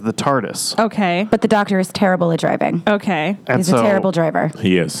as the TARDIS. Okay, but the Doctor is terrible at driving. okay, And He's so, a terrible driver.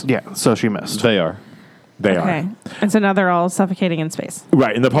 He is. Yeah, so she missed. They are. They okay. And so now they're all suffocating in space. are.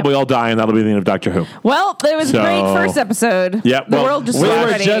 Right, and they'll probably all die, and that'll be the end of Doctor Who. Well, it was a So- great first episode. Yeah, the well, world just We were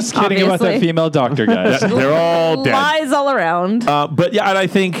already, just kidding about that obviously. female doctor, guys. They're all dead. Lies all around. But yeah, and I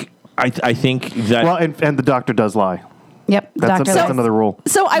think that Well, and the Doctor does lie. Yep. The That's, Doctor that's lies. another rule.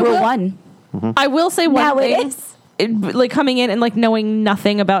 So I Rule will. one. I will say one Now it thing. is. Like coming in and like knowing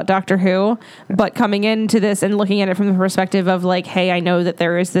nothing about Doctor Who, but coming into this and looking at it from the perspective of like, hey, I know that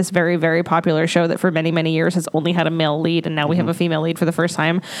there is this very, very popular show that for many, many years has only had a male lead, and now we have a female lead for the first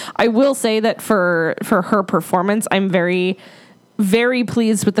time. I will say that for her performance, I'm very, very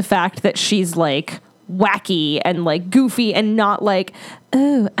pleased with the fact that she's like wacky and like goofy and not like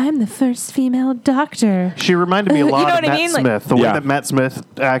oh, I'm the first female doctor. She reminded me a You lot know of what I Matt mean? Like- Smith. The way Yeah. that Matt Smith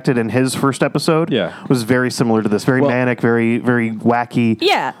acted in his first episode was very similar to this. Very manic, very, very wacky.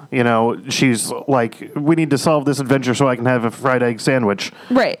 Yeah. You know, she's like, we need to solve this adventure so I can have a fried egg sandwich.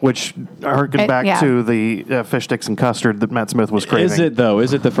 Right. Which harkened back yeah. to the fish sticks and custard that Matt Smith was craving. Is it though?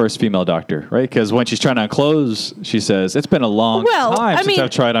 Is it the first female doctor? Right? Because when she's trying on clothes, she says it's been a long Well, time I since mean- I've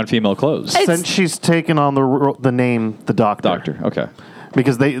tried on female clothes. Since she's taken on the name the Doctor. Doctor. Okay.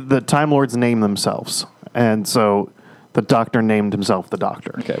 Because the Time Lords name themselves. And so the Doctor named himself the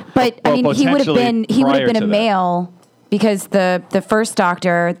Doctor. Okay. But I mean, he would have potentially been prior a to that. male because the first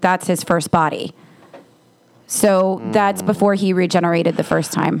Doctor, that's his first body. So that's before he regenerated the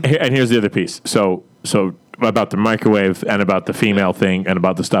first time. And here's the other piece. So about the microwave and about the female thing and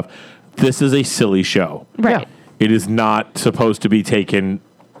about the stuff. This is a silly show. Right. It is not supposed to be taken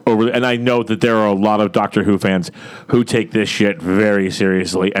over. And I know that there are a lot of Doctor Who fans who take this shit very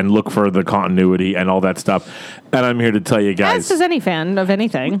seriously and look for the continuity and all that stuff. And I'm here to tell you guys. As does any fan of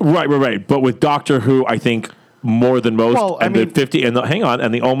anything. Right. But with Doctor Who, I think more than most, Well, I and mean- the 50 and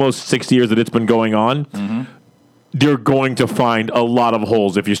the almost 60 years that it's been going on, you're going to find a lot of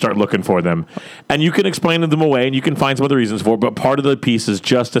holes if you start looking for them. And you can explain them away and you can find some other reasons for it, but part of the piece is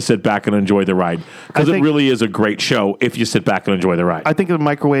just to sit back and enjoy the ride. Because I it think- really is a great show if you sit back and enjoy the ride. I think the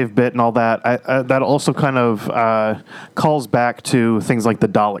microwave bit and all that, that also kind of calls back to things like the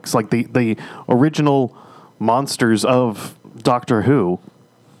Daleks, like the original monsters of Doctor Who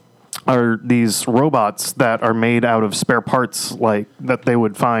are these robots that are made out of spare parts, like that they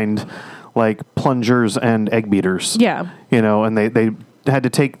would find, like plungers and egg beaters. Yeah. You know, and they had to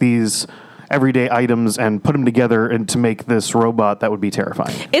take these everyday items and put them together and to make this robot that would be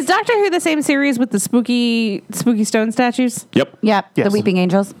terrifying. Is Doctor Who the same series with the spooky stone statues? Yep. Yep, Yes. the Weeping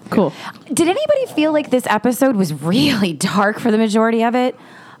Angels. Cool. Did anybody feel like this episode was really dark for the majority of it?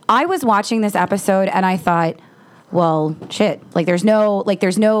 I was watching this episode and I thought, well, shit. Like there's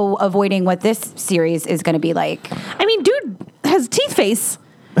no avoiding what this series is going to be like. I mean, dude has teeth face.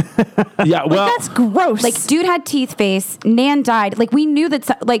 Yeah, well, That's gross. Like, dude had teeth face. Nan died. Like, we knew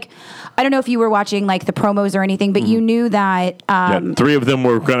that. Like, I don't know if you were watching like the promos or anything, but you knew that. three of them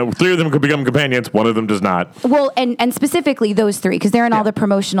could become companions. One of them does not. Well, and specifically those three because they're in all the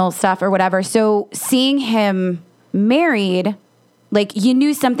promotional stuff or whatever. So seeing him married, like you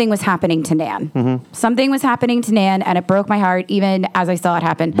knew something was happening to Nan. Something was happening to Nan, and it broke my heart even as I saw it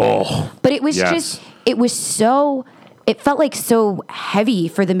happen. Oh, But it was yes. it felt like so heavy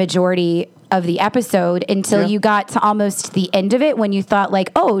for the majority of the episode until you got to almost the end of it when you thought like,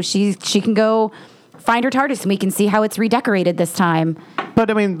 oh, she can go find her TARDIS and we can see how it's redecorated this time.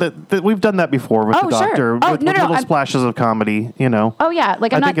 But I mean, we've done that before with Oh, the sure. Doctor, Oh, with no, little I'm- splashes of comedy. You know. Oh yeah,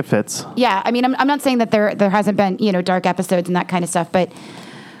 like I I'm think not. it fits. Yeah, I mean, I'm not saying that there hasn't been dark episodes and that kind of stuff, but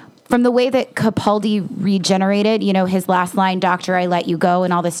from the way that Capaldi regenerated, his last line, "Doctor, I let you go,"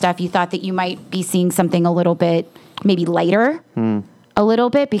 and all this stuff, you thought that you might be seeing something a little bit maybe lighter, a little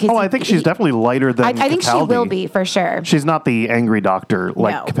bit because. Oh, I think she's definitely lighter than. I think she Capaldi. will be for sure. She's not the angry Doctor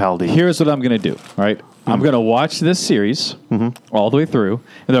like No. Capaldi. Here's what I'm going to do. All right. I'm going to watch this series all the way through,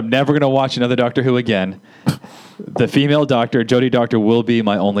 and I'm never going to watch another Doctor Who again. The female Doctor, Jodie Doctor, will be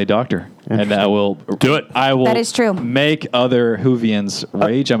my only Doctor, and I will Do it. I will. That is true. Make other Whovians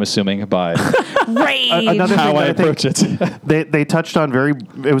rage. I'm assuming by Rage. Another how thing I that I approach it. They touched on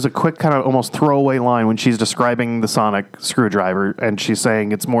it was a quick kind of almost throwaway line when she's describing the sonic screwdriver and she's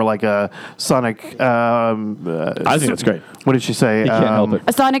saying it's more like a sonic. I think that's great. What did she say? You can't help it.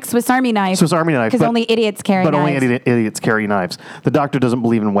 A sonic Swiss Army knife. Swiss Army knife. Because but- only idiots carry But knives. only idiots carry knives. The Doctor doesn't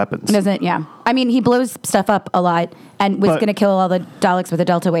believe in weapons. Doesn't, yeah. I mean, he blows stuff up a lot and was But- going to kill all the Daleks with a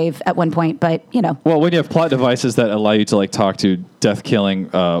Delta Wave at one point, but, Well, when you have plot devices that allow you to like talk to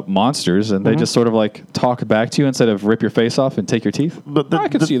death-killing monsters, and they just sort of like talk back to you instead of rip your face off and take your teeth. But I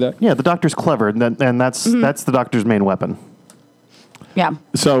can see that. Yeah, the Doctor's clever, and that's the Doctor's main weapon. yeah.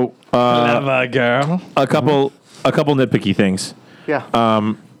 So Clever girl. a couple nitpicky things. Yeah.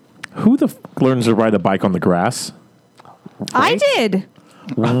 Who the learns to ride a bike on the grass? I did.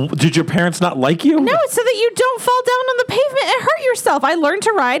 Did your parents not like you? No, it's so that you don't fall down on the pavement and hurt yourself. I learned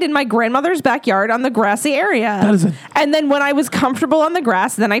to ride in my grandmother's backyard on the grassy area. And then when I was comfortable on the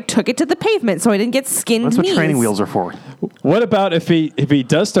grass, then I took it to the pavement so I didn't get skinned That's what knees. training wheels are for. What about if he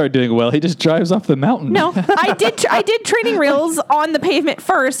does start doing well, he just drives off the mountain? No, I did training wheels on the pavement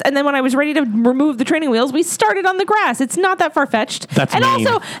first, and then when I was ready to remove the training wheels, we started on the grass. It's not that far fetched. That's and mean.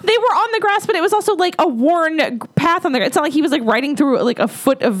 also they were on the grass, but it was also like a worn path on the. It's not like he was like riding through like a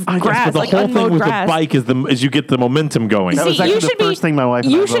foot of I guess, grass, but the like whole thing unmowed with grass. the bike is you get the momentum going. That was See, actually you the should first thing my wife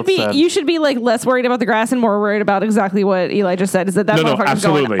and I you both should be said. you should be like less worried about the grass and more worried about exactly what Eli just said. Is that No, motherfucker's going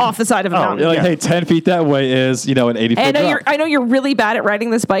absolutely. off the side of a mountain? You're like, Yeah. hey, 10 feet that way is, an 80 And foot I know you're really bad at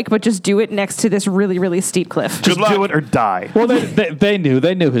riding this bike, but just do it next to this really, really steep cliff. Just Good luck. do it or die. Well, they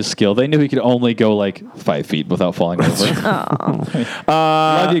knew his skill. They knew he could only go like 5 feet without falling over.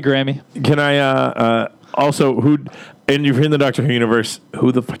 Love you, Grammy. Can I also and you're in the Doctor Who universe,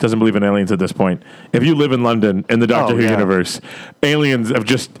 who the fuck doesn't believe in aliens at this point? If you live in London in the Doctor Oh, Who yeah. universe, aliens have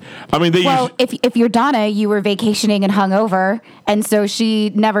just they Well, if you're Donna, you were vacationing and hungover, and so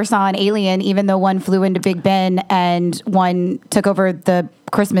she never saw an alien, even though one flew into Big Ben and one took over the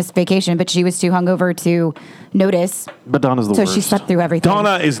Christmas vacation, but she was too hungover to notice. But Donna's the So worst. she slept through everything.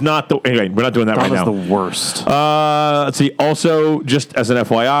 Donna is not the anyway, we're not doing that Donna's right now. the worst. Let's see. Also, just as an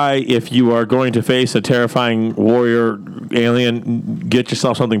FYI, if you are going to face a terrifying warrior alien, get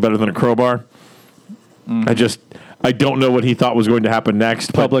yourself something better than a crowbar. I don't know what he thought was going to happen next.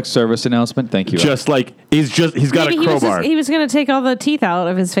 but Public service announcement. Thank you. just like he's got Maybe a crowbar. he was going to take all the teeth out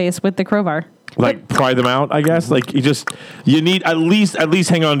of his face with the crowbar. Like pry them out, I guess. Like you need at least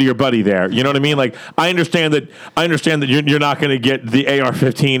hang on to your buddy there. You know what I mean? Like I understand that you're not going to get the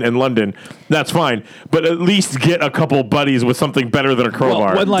AR-15 in London. That's fine, but at least get a couple buddies with something better than a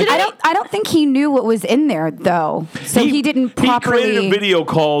crowbar. when, like, I don't think he knew what was in there though, so he didn't properly. He created a video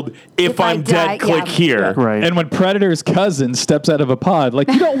called "If I'm Die, Dead, Click yeah. Here." Right. And when Predator's cousin steps out of a pod, like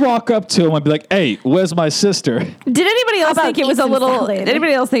you don't walk up to him and be like, "Hey, where's my sister?" Did anybody else about think it was eat a some little? salad? Did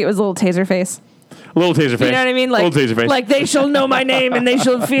anybody else think it was a little taser face? Little taser face. You know what I mean? Like, little taser face. like they shall know my name and they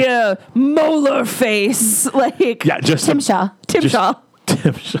shall fear molar face. Like yeah, just Tim Shaw. Tim just- Shaw.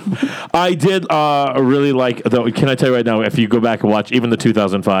 Tim Shaw. I did really like though. Can I tell you right now? If you go back and watch even the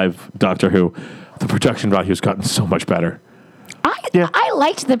 2005 Doctor Who, the production value has gotten so much better. I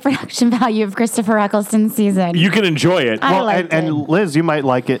liked the production value of Christopher Eccleston's season. You can enjoy it. I liked and it. Liz, you might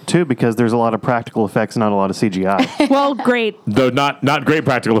like it too because there's a lot of practical effects, not a lot of CGI. Well, great. Though not great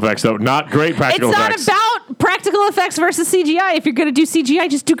practical effects. Though not great practical It's not effects. about practical effects versus CGI. If you're going to do CGI,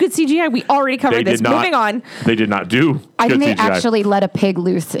 just do good CGI. We already They covered did this. not. Moving on. They did not do. I good think they CGI. actually let a pig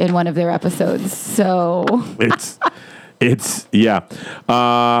loose in one of their episodes. So It's yeah.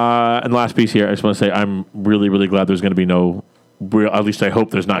 And last piece here, I just want to say I'm really really glad there's going to be no. At least I hope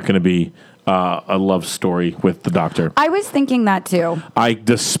there's not going to be a love story with the Doctor. I was thinking that too. I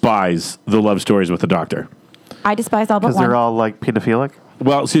despise the love stories with the Doctor. I despise all but Because one. they're all like pedophilic.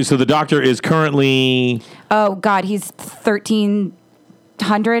 Well, see, so the Doctor is currently Oh God, he's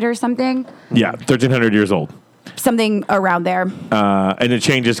 1,300 or something, 1,300 years old. something around there. And it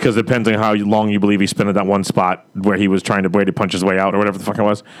changes because it depends on how long you believe he spent at that one spot where he was trying to punch his way out or whatever the fuck it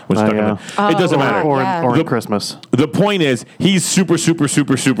was. Stuck in yeah. it doesn't Oh, matter. Or, yeah. or The- in Christmas. The point is, he's super, super,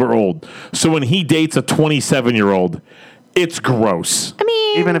 super, super old. So when he dates a 27-year-old, it's gross. I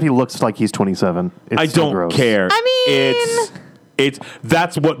mean, Even if he looks like he's 27, it's I still don't gross. care. I mean- it's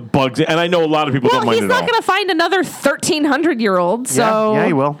that's what bugs it. And I know a lot of people well, don't mind he's it not all. going to find another 1,300-year-old. So Yeah,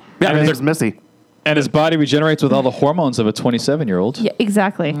 he will. Yeah, Her and name's they're- Missy. And his body regenerates with all the hormones of a 27-year-old. Yeah,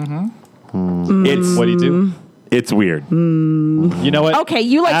 exactly. It's What do you do? it's weird. You know what? Okay,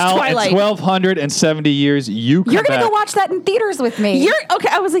 you liked Al, Twilight. In 1,270 years, you come You're gonna back. go watch that in theaters with me. You're okay.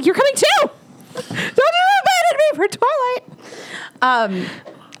 I was like, you're coming too. Don't you abandon me for Twilight.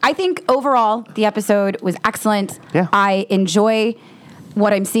 I think overall the episode was excellent. Yeah. I enjoy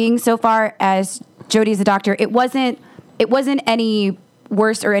what I'm seeing so far as Jodie as a doctor. It wasn't any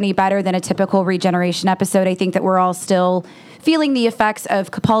worse or any better than a typical regeneration episode. I think that we're all still feeling the effects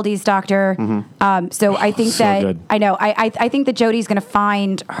of Capaldi's doctor. So I think So that good. I know I think that Jodie's going to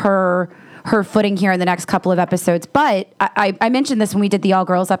find her footing here in the next couple of episodes. But I mentioned this when we did the All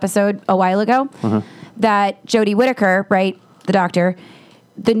Girls episode a while ago, that Jodie Whittaker, right, the doctor,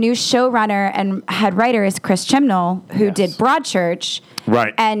 the new showrunner and head writer is Chris Chibnall, who Yes. did Broadchurch.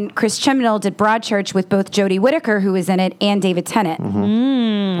 Right. And Chris Chibnall did Broadchurch with both Jodie Whittaker, who was in it, and David Tennant,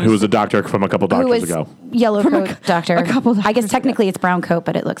 Who was a doctor from a couple who doctors was ago. yellow coat doctor. a couple I guess doctors technically it's brown coat,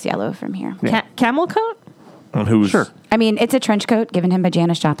 but it looks yellow from here. Camel coat. And who's Sure. I mean, it's a trench coat given him by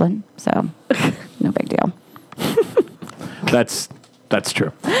Janis Joplin, so no big deal. That's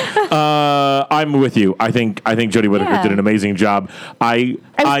true. I'm with you. I think Jodie Whittaker Yeah. did an amazing job. I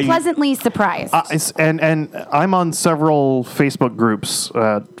was pleasantly surprised. And I'm on several Facebook groups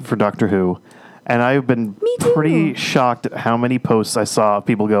for Doctor Who, And I've been too. pretty shocked at how many posts I saw of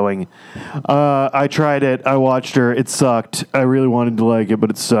people going, I tried it, I watched her, it sucked. I really wanted to like it, but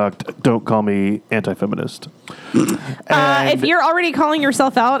it sucked. Don't call me anti-feminist. If you're already calling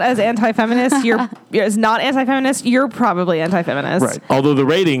yourself out as anti-feminist, you're as not anti-feminist, you're probably anti-feminist. Right. Although the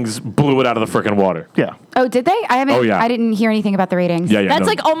ratings blew it out of the frickin' water. Yeah. Oh, did they? I haven't. Oh, yeah. I didn't hear anything about the ratings. Yeah, yeah. That's no.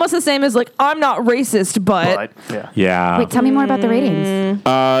 like almost the same as like, I'm not racist, but Yeah. Yeah. Wait, tell me more about the ratings.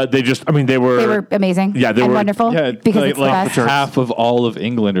 They just, I mean, they were. They were amazing. Yeah, they and were- wonderful. Yeah, because like, it's the like best. half of all of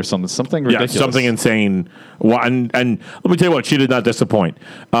England or something ridiculous. Yeah, something insane. Well, and let me tell you what, she did not disappoint.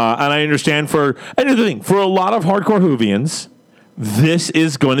 And I understand and here's the thing, for a lot of hardcore Whovians, this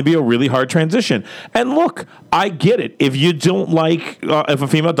is going to be a really hard transition. And look, I get it. If you don't like, if a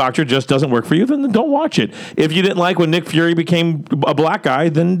female doctor just doesn't work for you, then don't watch it. If you didn't like when Nick Fury became a black guy,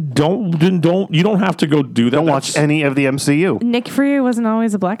 then don't. You don't have to go do that. Don't watch any of the MCU. Nick Fury wasn't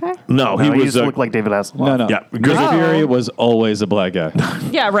always a black guy? No, No, he he was. used to look like David Hasselhoff. No. Yeah, Nick because Fury was always a black guy.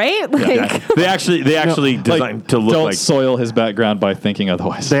 Yeah, right? Like, yeah, they actually designed Like, to look don't like. soil his background by thinking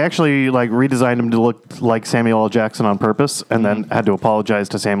otherwise. They actually like redesigned him to look like Samuel L. Jackson on purpose, and then had to apologize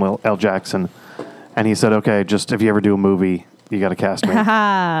to Samuel L. Jackson. And he said, "Okay, just if you ever do a movie, you got to cast me."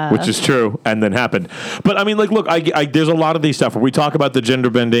 Which is true, and then happened. But I mean, like, look, there's a lot of these stuff where we talk about the gender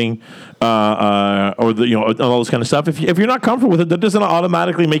bending, or the all this kind of stuff. If you're not comfortable with it, that doesn't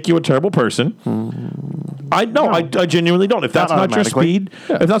automatically make you a terrible person. I genuinely don't. If that's not your automatically. speed,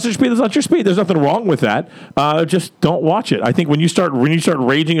 if that's your speed, that's not your speed. There's nothing wrong with that. Just don't watch it. I think when you start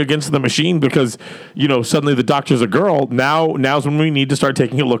raging against the machine because suddenly the doctor's a girl, now's when we need to start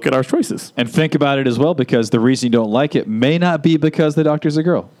taking a look at our choices. And think about it as well, because the reason you don't like it may not be because the doctor's a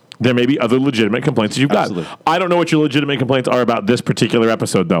girl. There may be other legitimate complaints that you've got. Absolutely. I don't know what your legitimate complaints are about this particular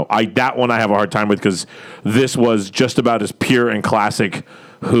episode, though. That one I have a hard time with because this was just about as pure and classic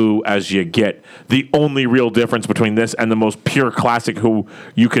Who as you get. The only real difference between this and the most pure classic Who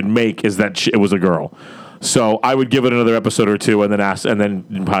you could make is that it was a girl. So I would give it another episode or two and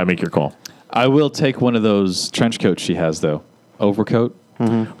then probably make your call. I will take one of those trench coats she has, though. Overcoat.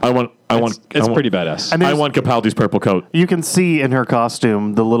 It's pretty badass. And I want Capaldi's purple coat. You can see in her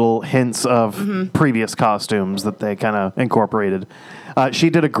costume the little hints of previous costumes that they kind of incorporated. She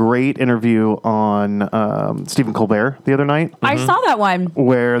did a great interview on Stephen Colbert the other night, I saw that one.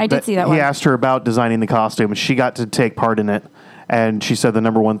 where I did see that he one. asked her about designing the costume. She got to take part in it, and she said the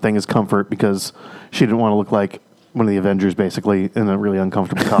number one thing is comfort because she didn't want to look like one of the Avengers, basically, in a really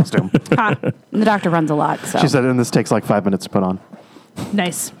uncomfortable costume. The doctor runs a lot. So She said, and this takes like 5 minutes to put on.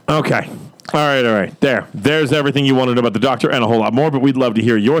 nice. Okay. All right. There's everything you want to know about the doctor and a whole lot more, but we'd love to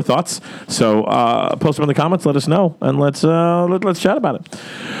hear your thoughts. So post them in the comments, let us know, and let's chat about it.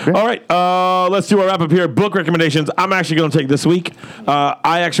 Okay. All right, let's do our wrap up here. Book recommendations. I'm actually going to take this week.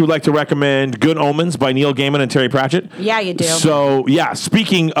 I actually would like to recommend Good Omens by Neil Gaiman and Terry Pratchett. Yeah, you do. So,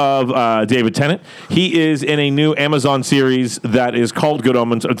 speaking of David Tennant, he is in a new Amazon series that is called Good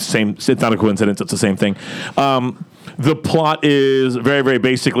Omens. It's not a coincidence. It's the same thing. The plot is very, very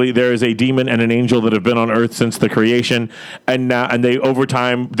basically there is a demon and an angel that have been on Earth since the creation, and they over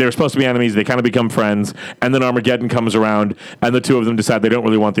time they're supposed to be enemies. They kind of become friends, and then Armageddon comes around, and the two of them decide they don't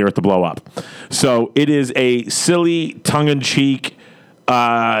really want the Earth to blow up. So it is a silly, tongue-in-cheek.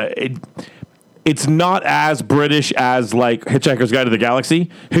 It's not as British as like Hitchhiker's Guide to the Galaxy.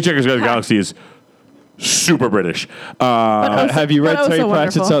 Hitchhiker's Guide to the Galaxy is super British. Have you read but Terry also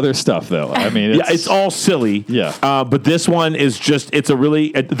Pratchett's wonderful. other stuff, though? I mean, It's all silly. Yeah. But this one is just, it's a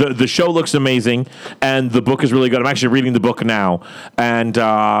really, the show looks amazing and the book is really good. I'm actually reading the book now. And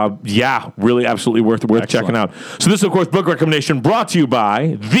really absolutely worth checking out. So this is, of course, book recommendation brought to you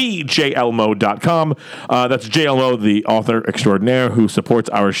by thejlmo.com. That's JLMO, the author extraordinaire who supports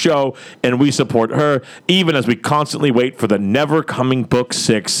our show. And we support her even as we constantly wait for the never coming book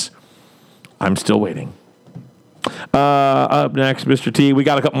 6. I'm still waiting. Up next, Mr. T. We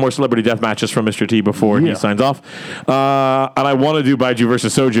got a couple more celebrity death matches from Mr. T before he signs off. And I want to do Baiju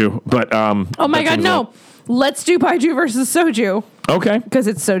versus Soju, but Oh my God, no. Let's do Baiju versus Soju Okay, because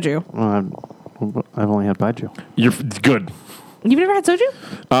it's Soju. I've only had Baiju. you're good. You've never had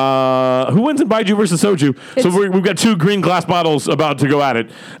Soju? Who wins in Baiju versus Soju? So we've got 2 green glass bottles about to go at it.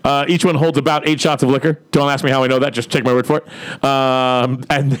 Each one holds about 8 shots of liquor. Don't ask me how I know that. Just take my word for it.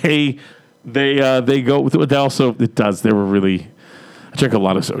 And they go with it. Also, it does. They were really. I drink a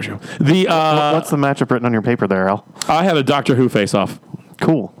lot of soju. What's the matchup written on your paper there, Al? I had a Doctor Who face off.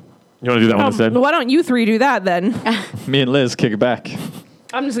 Cool. You want to do that one instead? Why don't you 3 do that then? me and Liz kick it back.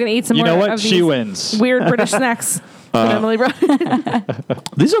 I'm just gonna eat some You more know what? of She these wins. weird British snacks that Emily brought.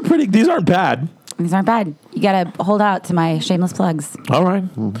 These are pretty. These aren't bad. These aren't bad. You got to hold out to my shameless plugs. All right.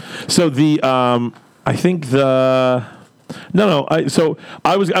 So I think so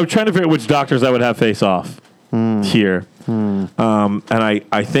I was trying to figure out which doctors I would have face off here. And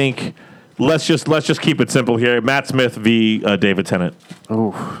I think let's just keep it simple here. Matt Smith v. David Tennant.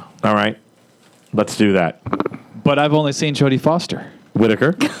 Oh, All right. Let's do that. But I've only seen Jodie Foster.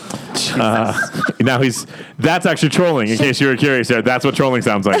 Whitaker. Now that's actually trolling, in case you were curious there. That's what trolling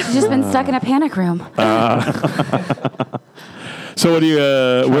sounds like. She's just been stuck in a panic room. So what do you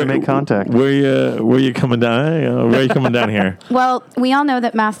to make contact. Where you coming down? Where are you coming down here? Well, we all know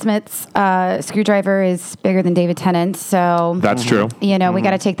that Matt Smith's screwdriver is bigger than David Tennant's, so That's true. we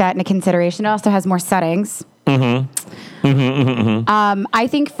got to take that into consideration. It also has more settings. I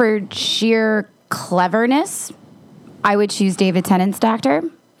think for sheer cleverness, I would choose David Tennant's doctor.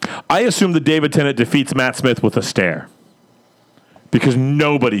 I assume that David Tennant defeats Matt Smith with a stare. Because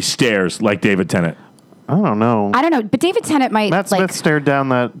nobody stares like David Tennant. I don't know. I don't know, but David Tennant might Matt Smith stared down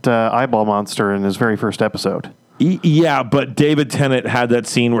that eyeball monster in his very first episode. Yeah, but David Tennant had that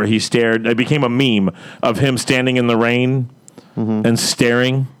scene where he stared. It became a meme of him standing in the rain and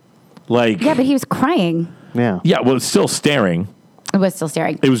staring. Yeah, but he was crying. Yeah. Yeah, well, it's still staring. It was still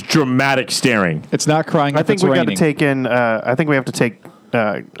staring. It was dramatic staring. It's not crying I if think it's we got raining. to take in. I think we have to take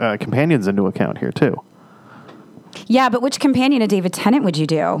companions into account here too. Yeah, but which companion of David Tennant would you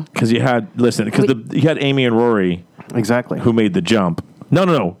do? Because you had Amy and Rory Exactly. who made the jump.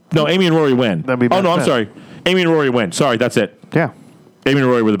 No, Amy and Rory win. That'd be no, Matt I'm Smith. sorry. Amy and Rory win. Sorry, that's it. Yeah. Amy and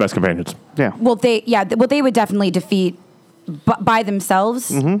Rory were the best companions. Yeah. Well, they would definitely defeat by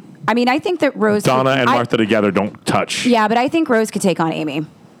themselves. I mean, I think that Rose... Donna and Martha together don't touch. Yeah, but I think Rose could take on Amy.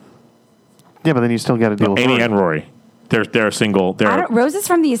 Yeah, but then you still got to deal with Amy Rory. and Rory. They're single. Rose is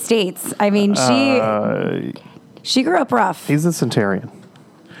from the Estates. I mean, she grew up rough. He's a Centurion.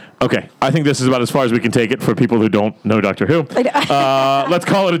 Okay, I think this is about as far as we can take it for people who don't know Doctor Who. Let's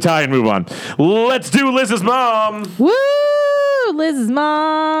call it a tie and move on. Let's do Liz's mom. Woo! Liz's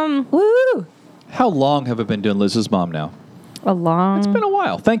mom. Woo! How long have I been doing Liz's mom now? It's Been a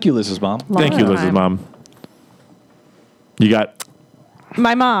while. Thank you, Liz's mom. Thank you, Liz's mom. You got...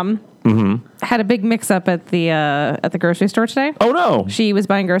 My mom had a big mix-up at the grocery store today. Oh, no. She was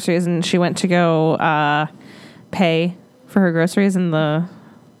buying groceries and she went to go pay for her groceries, and the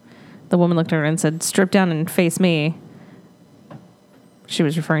woman looked at her and said, "Strip down and face me." She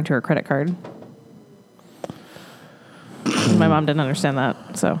was referring to her credit card. My mom didn't understand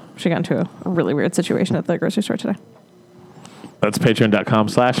that, so she got into a really weird situation at the grocery store today. That's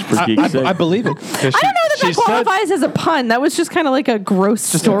patreon.com/forgeeksake. I believe it. I don't know that qualifies as a pun. That was just kind of like a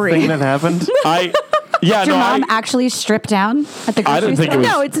gross Just story. a thing that happened. Did your mom actually strip down at the grocery I didn't think store? it was...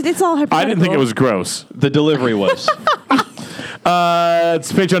 No, it's all hypothetical. I didn't think it was gross. The delivery was.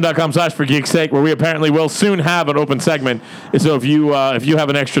 It's patreon.com/forgeeksake, where we apparently will soon have an open segment. So if you have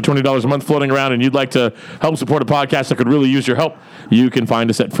an extra $20 a month floating around and you'd like to help support a podcast that could really use your help, you can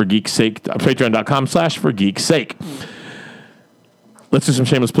find us at patreon.com/forgeeksake. Let's do some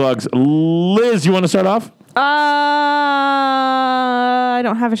shameless plugs. Liz, you want to start off? I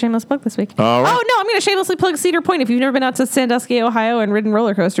don't have a shameless plug this week. All right. Oh, no, I'm going to shamelessly plug Cedar Point. If you've never been out to Sandusky, Ohio and ridden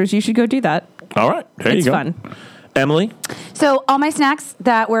roller coasters, you should go do that. All right. There It's you go. fun. Emily? So all my snacks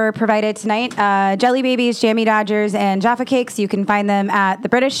that were provided tonight, Jelly Babies, Jammy Dodgers, and Jaffa Cakes, you can find them at the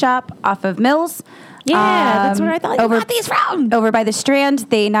British Shop off of Mills. Yeah, that's where I thought you got these from. Over by the Strand.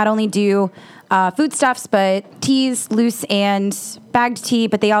 They not only do foodstuffs, but teas, loose and bagged tea,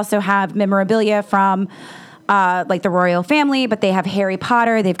 but they also have memorabilia from like the royal family, but they have Harry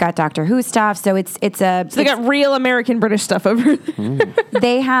Potter. They've got Doctor Who stuff. So they got real American British stuff over there.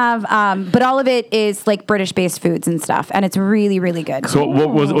 They have, but all of it is like British-based foods and stuff, and it's really, really good. So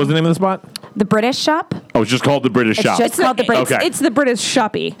what was the name of the spot? The British Shop. Oh, it's just called the British Shop. It's called the British. Okay. It's the British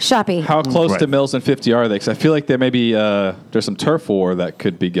Shoppy. Shoppy. How close to Right. Mills and 50 are they? Because I feel like there may be there's some turf war that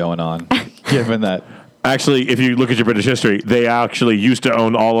could be going on, given that. Actually, if you look at your British history, they actually used to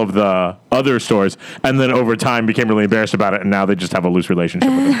own all of the other stores, and then over time became really embarrassed about it, and now they just have a loose relationship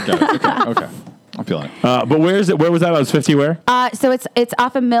with them. Got it. Okay. I'm feeling it. But where is it? Where was that? I was 50 where? So it's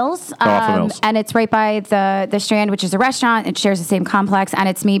off of Mills, off of Mills. and it's right by the Strand, which is a restaurant. It shares the same complex, and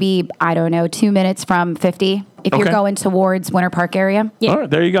it's maybe 2 minutes from 50 if you're Okay. going towards Winter Park area. Yeah. All right,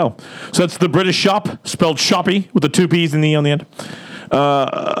 there you go. So it's the British Shop, spelled shoppy, with the 2 P's and the E on the end.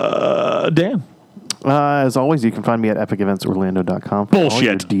 Dan? As always, you can find me at epiceventsorlando.com for all your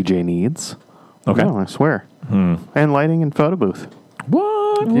Bullshit. DJ needs. Okay. No, I swear. And lighting and photo booth.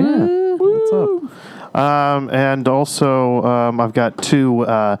 What? Yeah. What's up? And also, I've got two.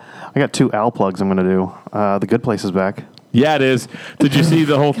 I got 2 Al plugs. I'm going to do. The Good Place is back. Yeah, it is. Did you see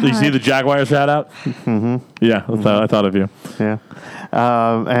the whole? Did you see the Jaguar shout out? Mm-hmm. Yeah, I thought of you. Yeah.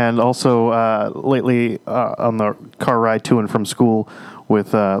 And also lately on the car ride to and from school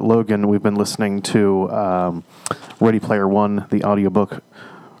with Logan, we've been listening to Ready Player One, the audiobook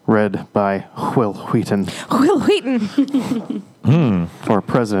read by Will Wheaton, Will Wheaton. or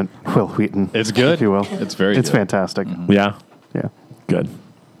President Will Wheaton. It's good. if you will. It's very It's good. fantastic. Yeah, Yeah. good.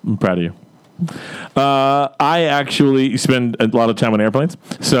 I'm proud of you. I actually spend a lot of time on airplanes,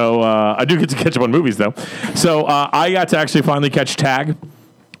 so I do get to catch up on movies, though. So I got to actually finally catch Tag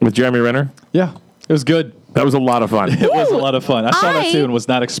with Jeremy Renner. Yeah, it was good. That was a lot of fun. It was a lot of fun. I saw that I- too and was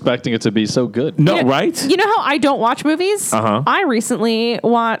not expecting it to be so good. No, right? You know how I don't watch movies? Uh-huh. I recently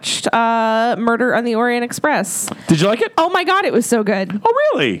watched Murder on the Orient Express. Did you like it? Oh my god, it was so good. Oh,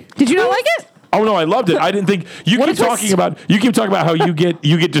 really? Did you not like it? Oh no, I loved it. I didn't think you What keep a talking twist. about how you get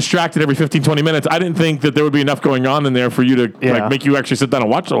distracted every 15, 20 minutes. I didn't think that there would be enough going on in there for you to Yeah. like make you actually sit down and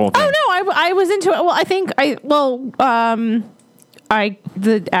watch the whole thing. Oh no, I was into it. Well, I think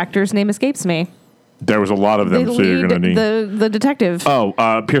the actor's name escapes me. There was a lot of them, The so you're lead, gonna need. the detective.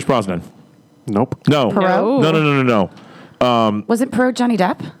 Pierce Brosnan. Nope. No, Perot? no. Wasn't Pro Johnny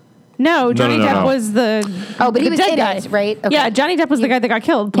Depp? No, Johnny no, Depp no. was the Oh, but he the was dead in guy. it, right? Okay. Yeah, Johnny Depp was the guy that got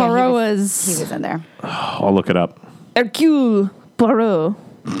killed. Yeah, Poirot he was was in there. I'll look it up. Hercule Poirot.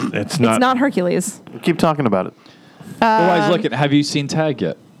 It's It's not. not Hercules. Keep talking about it. Otherwise, look, have you seen Tag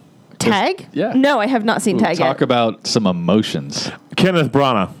yet? Tag? Yeah. No, I have not seen Tag Talk yet. about some emotions. Kenneth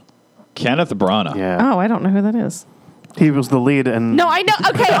Branagh. Kenneth Branagh. Yeah. Oh, I don't know who that is. He was the lead in. No, I know.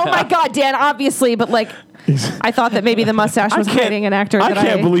 Okay. Oh my God, Dan. Obviously, but like, I thought that maybe the mustache was hiding an actor. I that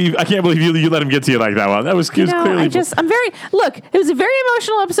can't believe you let him get to you like that one. That was, it was No, clearly. I'm very. Look, it was a very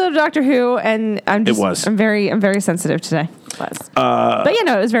emotional episode of Doctor Who, and was. I'm very sensitive today. But yeah,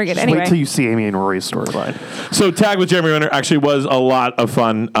 no, it was very good. Just Anyway, wait till you see Amy and Rory's storyline. So Tag with Jeremy Renner actually was a lot of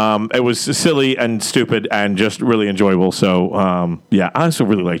fun. It was silly and stupid and just really enjoyable. So yeah, I also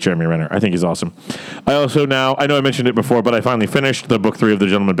really like Jeremy Renner. I think he's awesome. I also now, I know I mentioned it before, but I finally finished the book 3 of The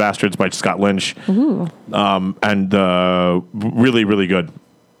Gentleman Bastards by Scott Lynch. And really, really good.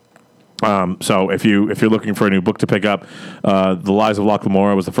 So if you're looking for a new book to pick up, The Lies of Locke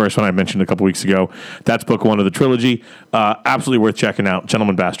Lamora was the first one I mentioned a couple weeks ago. That's book 1 of the trilogy. Absolutely worth checking out.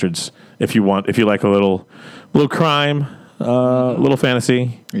 Gentleman Bastards. If you like a little crime, little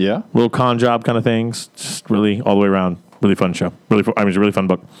fantasy, Yeah. little con job kind of things. Just really all the way around. Really fun show. It's a really fun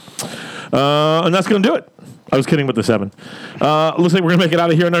book. And that's going to do it. I was kidding with the 7. Looks like we're going to make it out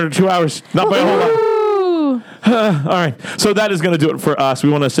of here in under 2 hours. Not by a whole lot. All right. So that is going to do it for us. We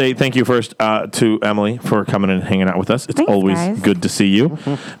want to say thank you first to Emily for coming and hanging out with us. It's Thanks, always guys. good to see you.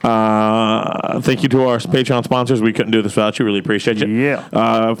 Thank you to our Patreon sponsors. We couldn't do this without you. Really appreciate you.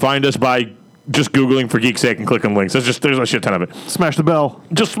 Yeah. Find us by just Googling For Geek's Sake and clicking links. There's a shit ton of it. Smash the bell.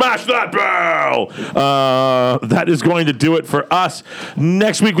 Just smash that bell. That is going to do it for us.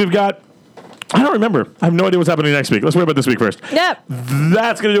 Next week we've got... I don't remember. I have no idea what's happening next week. Let's worry about this week first. Yep.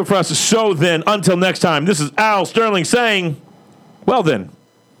 That's going to do it for us. So then, until next time, this is Al Sterling saying, well then,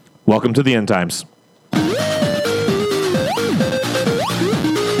 welcome to the end times.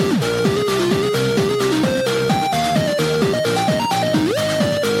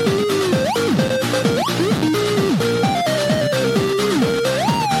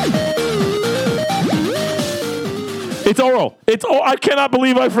 It's oral. I cannot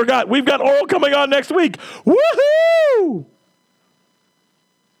believe I forgot. We've got oral coming on next week. Woohoo!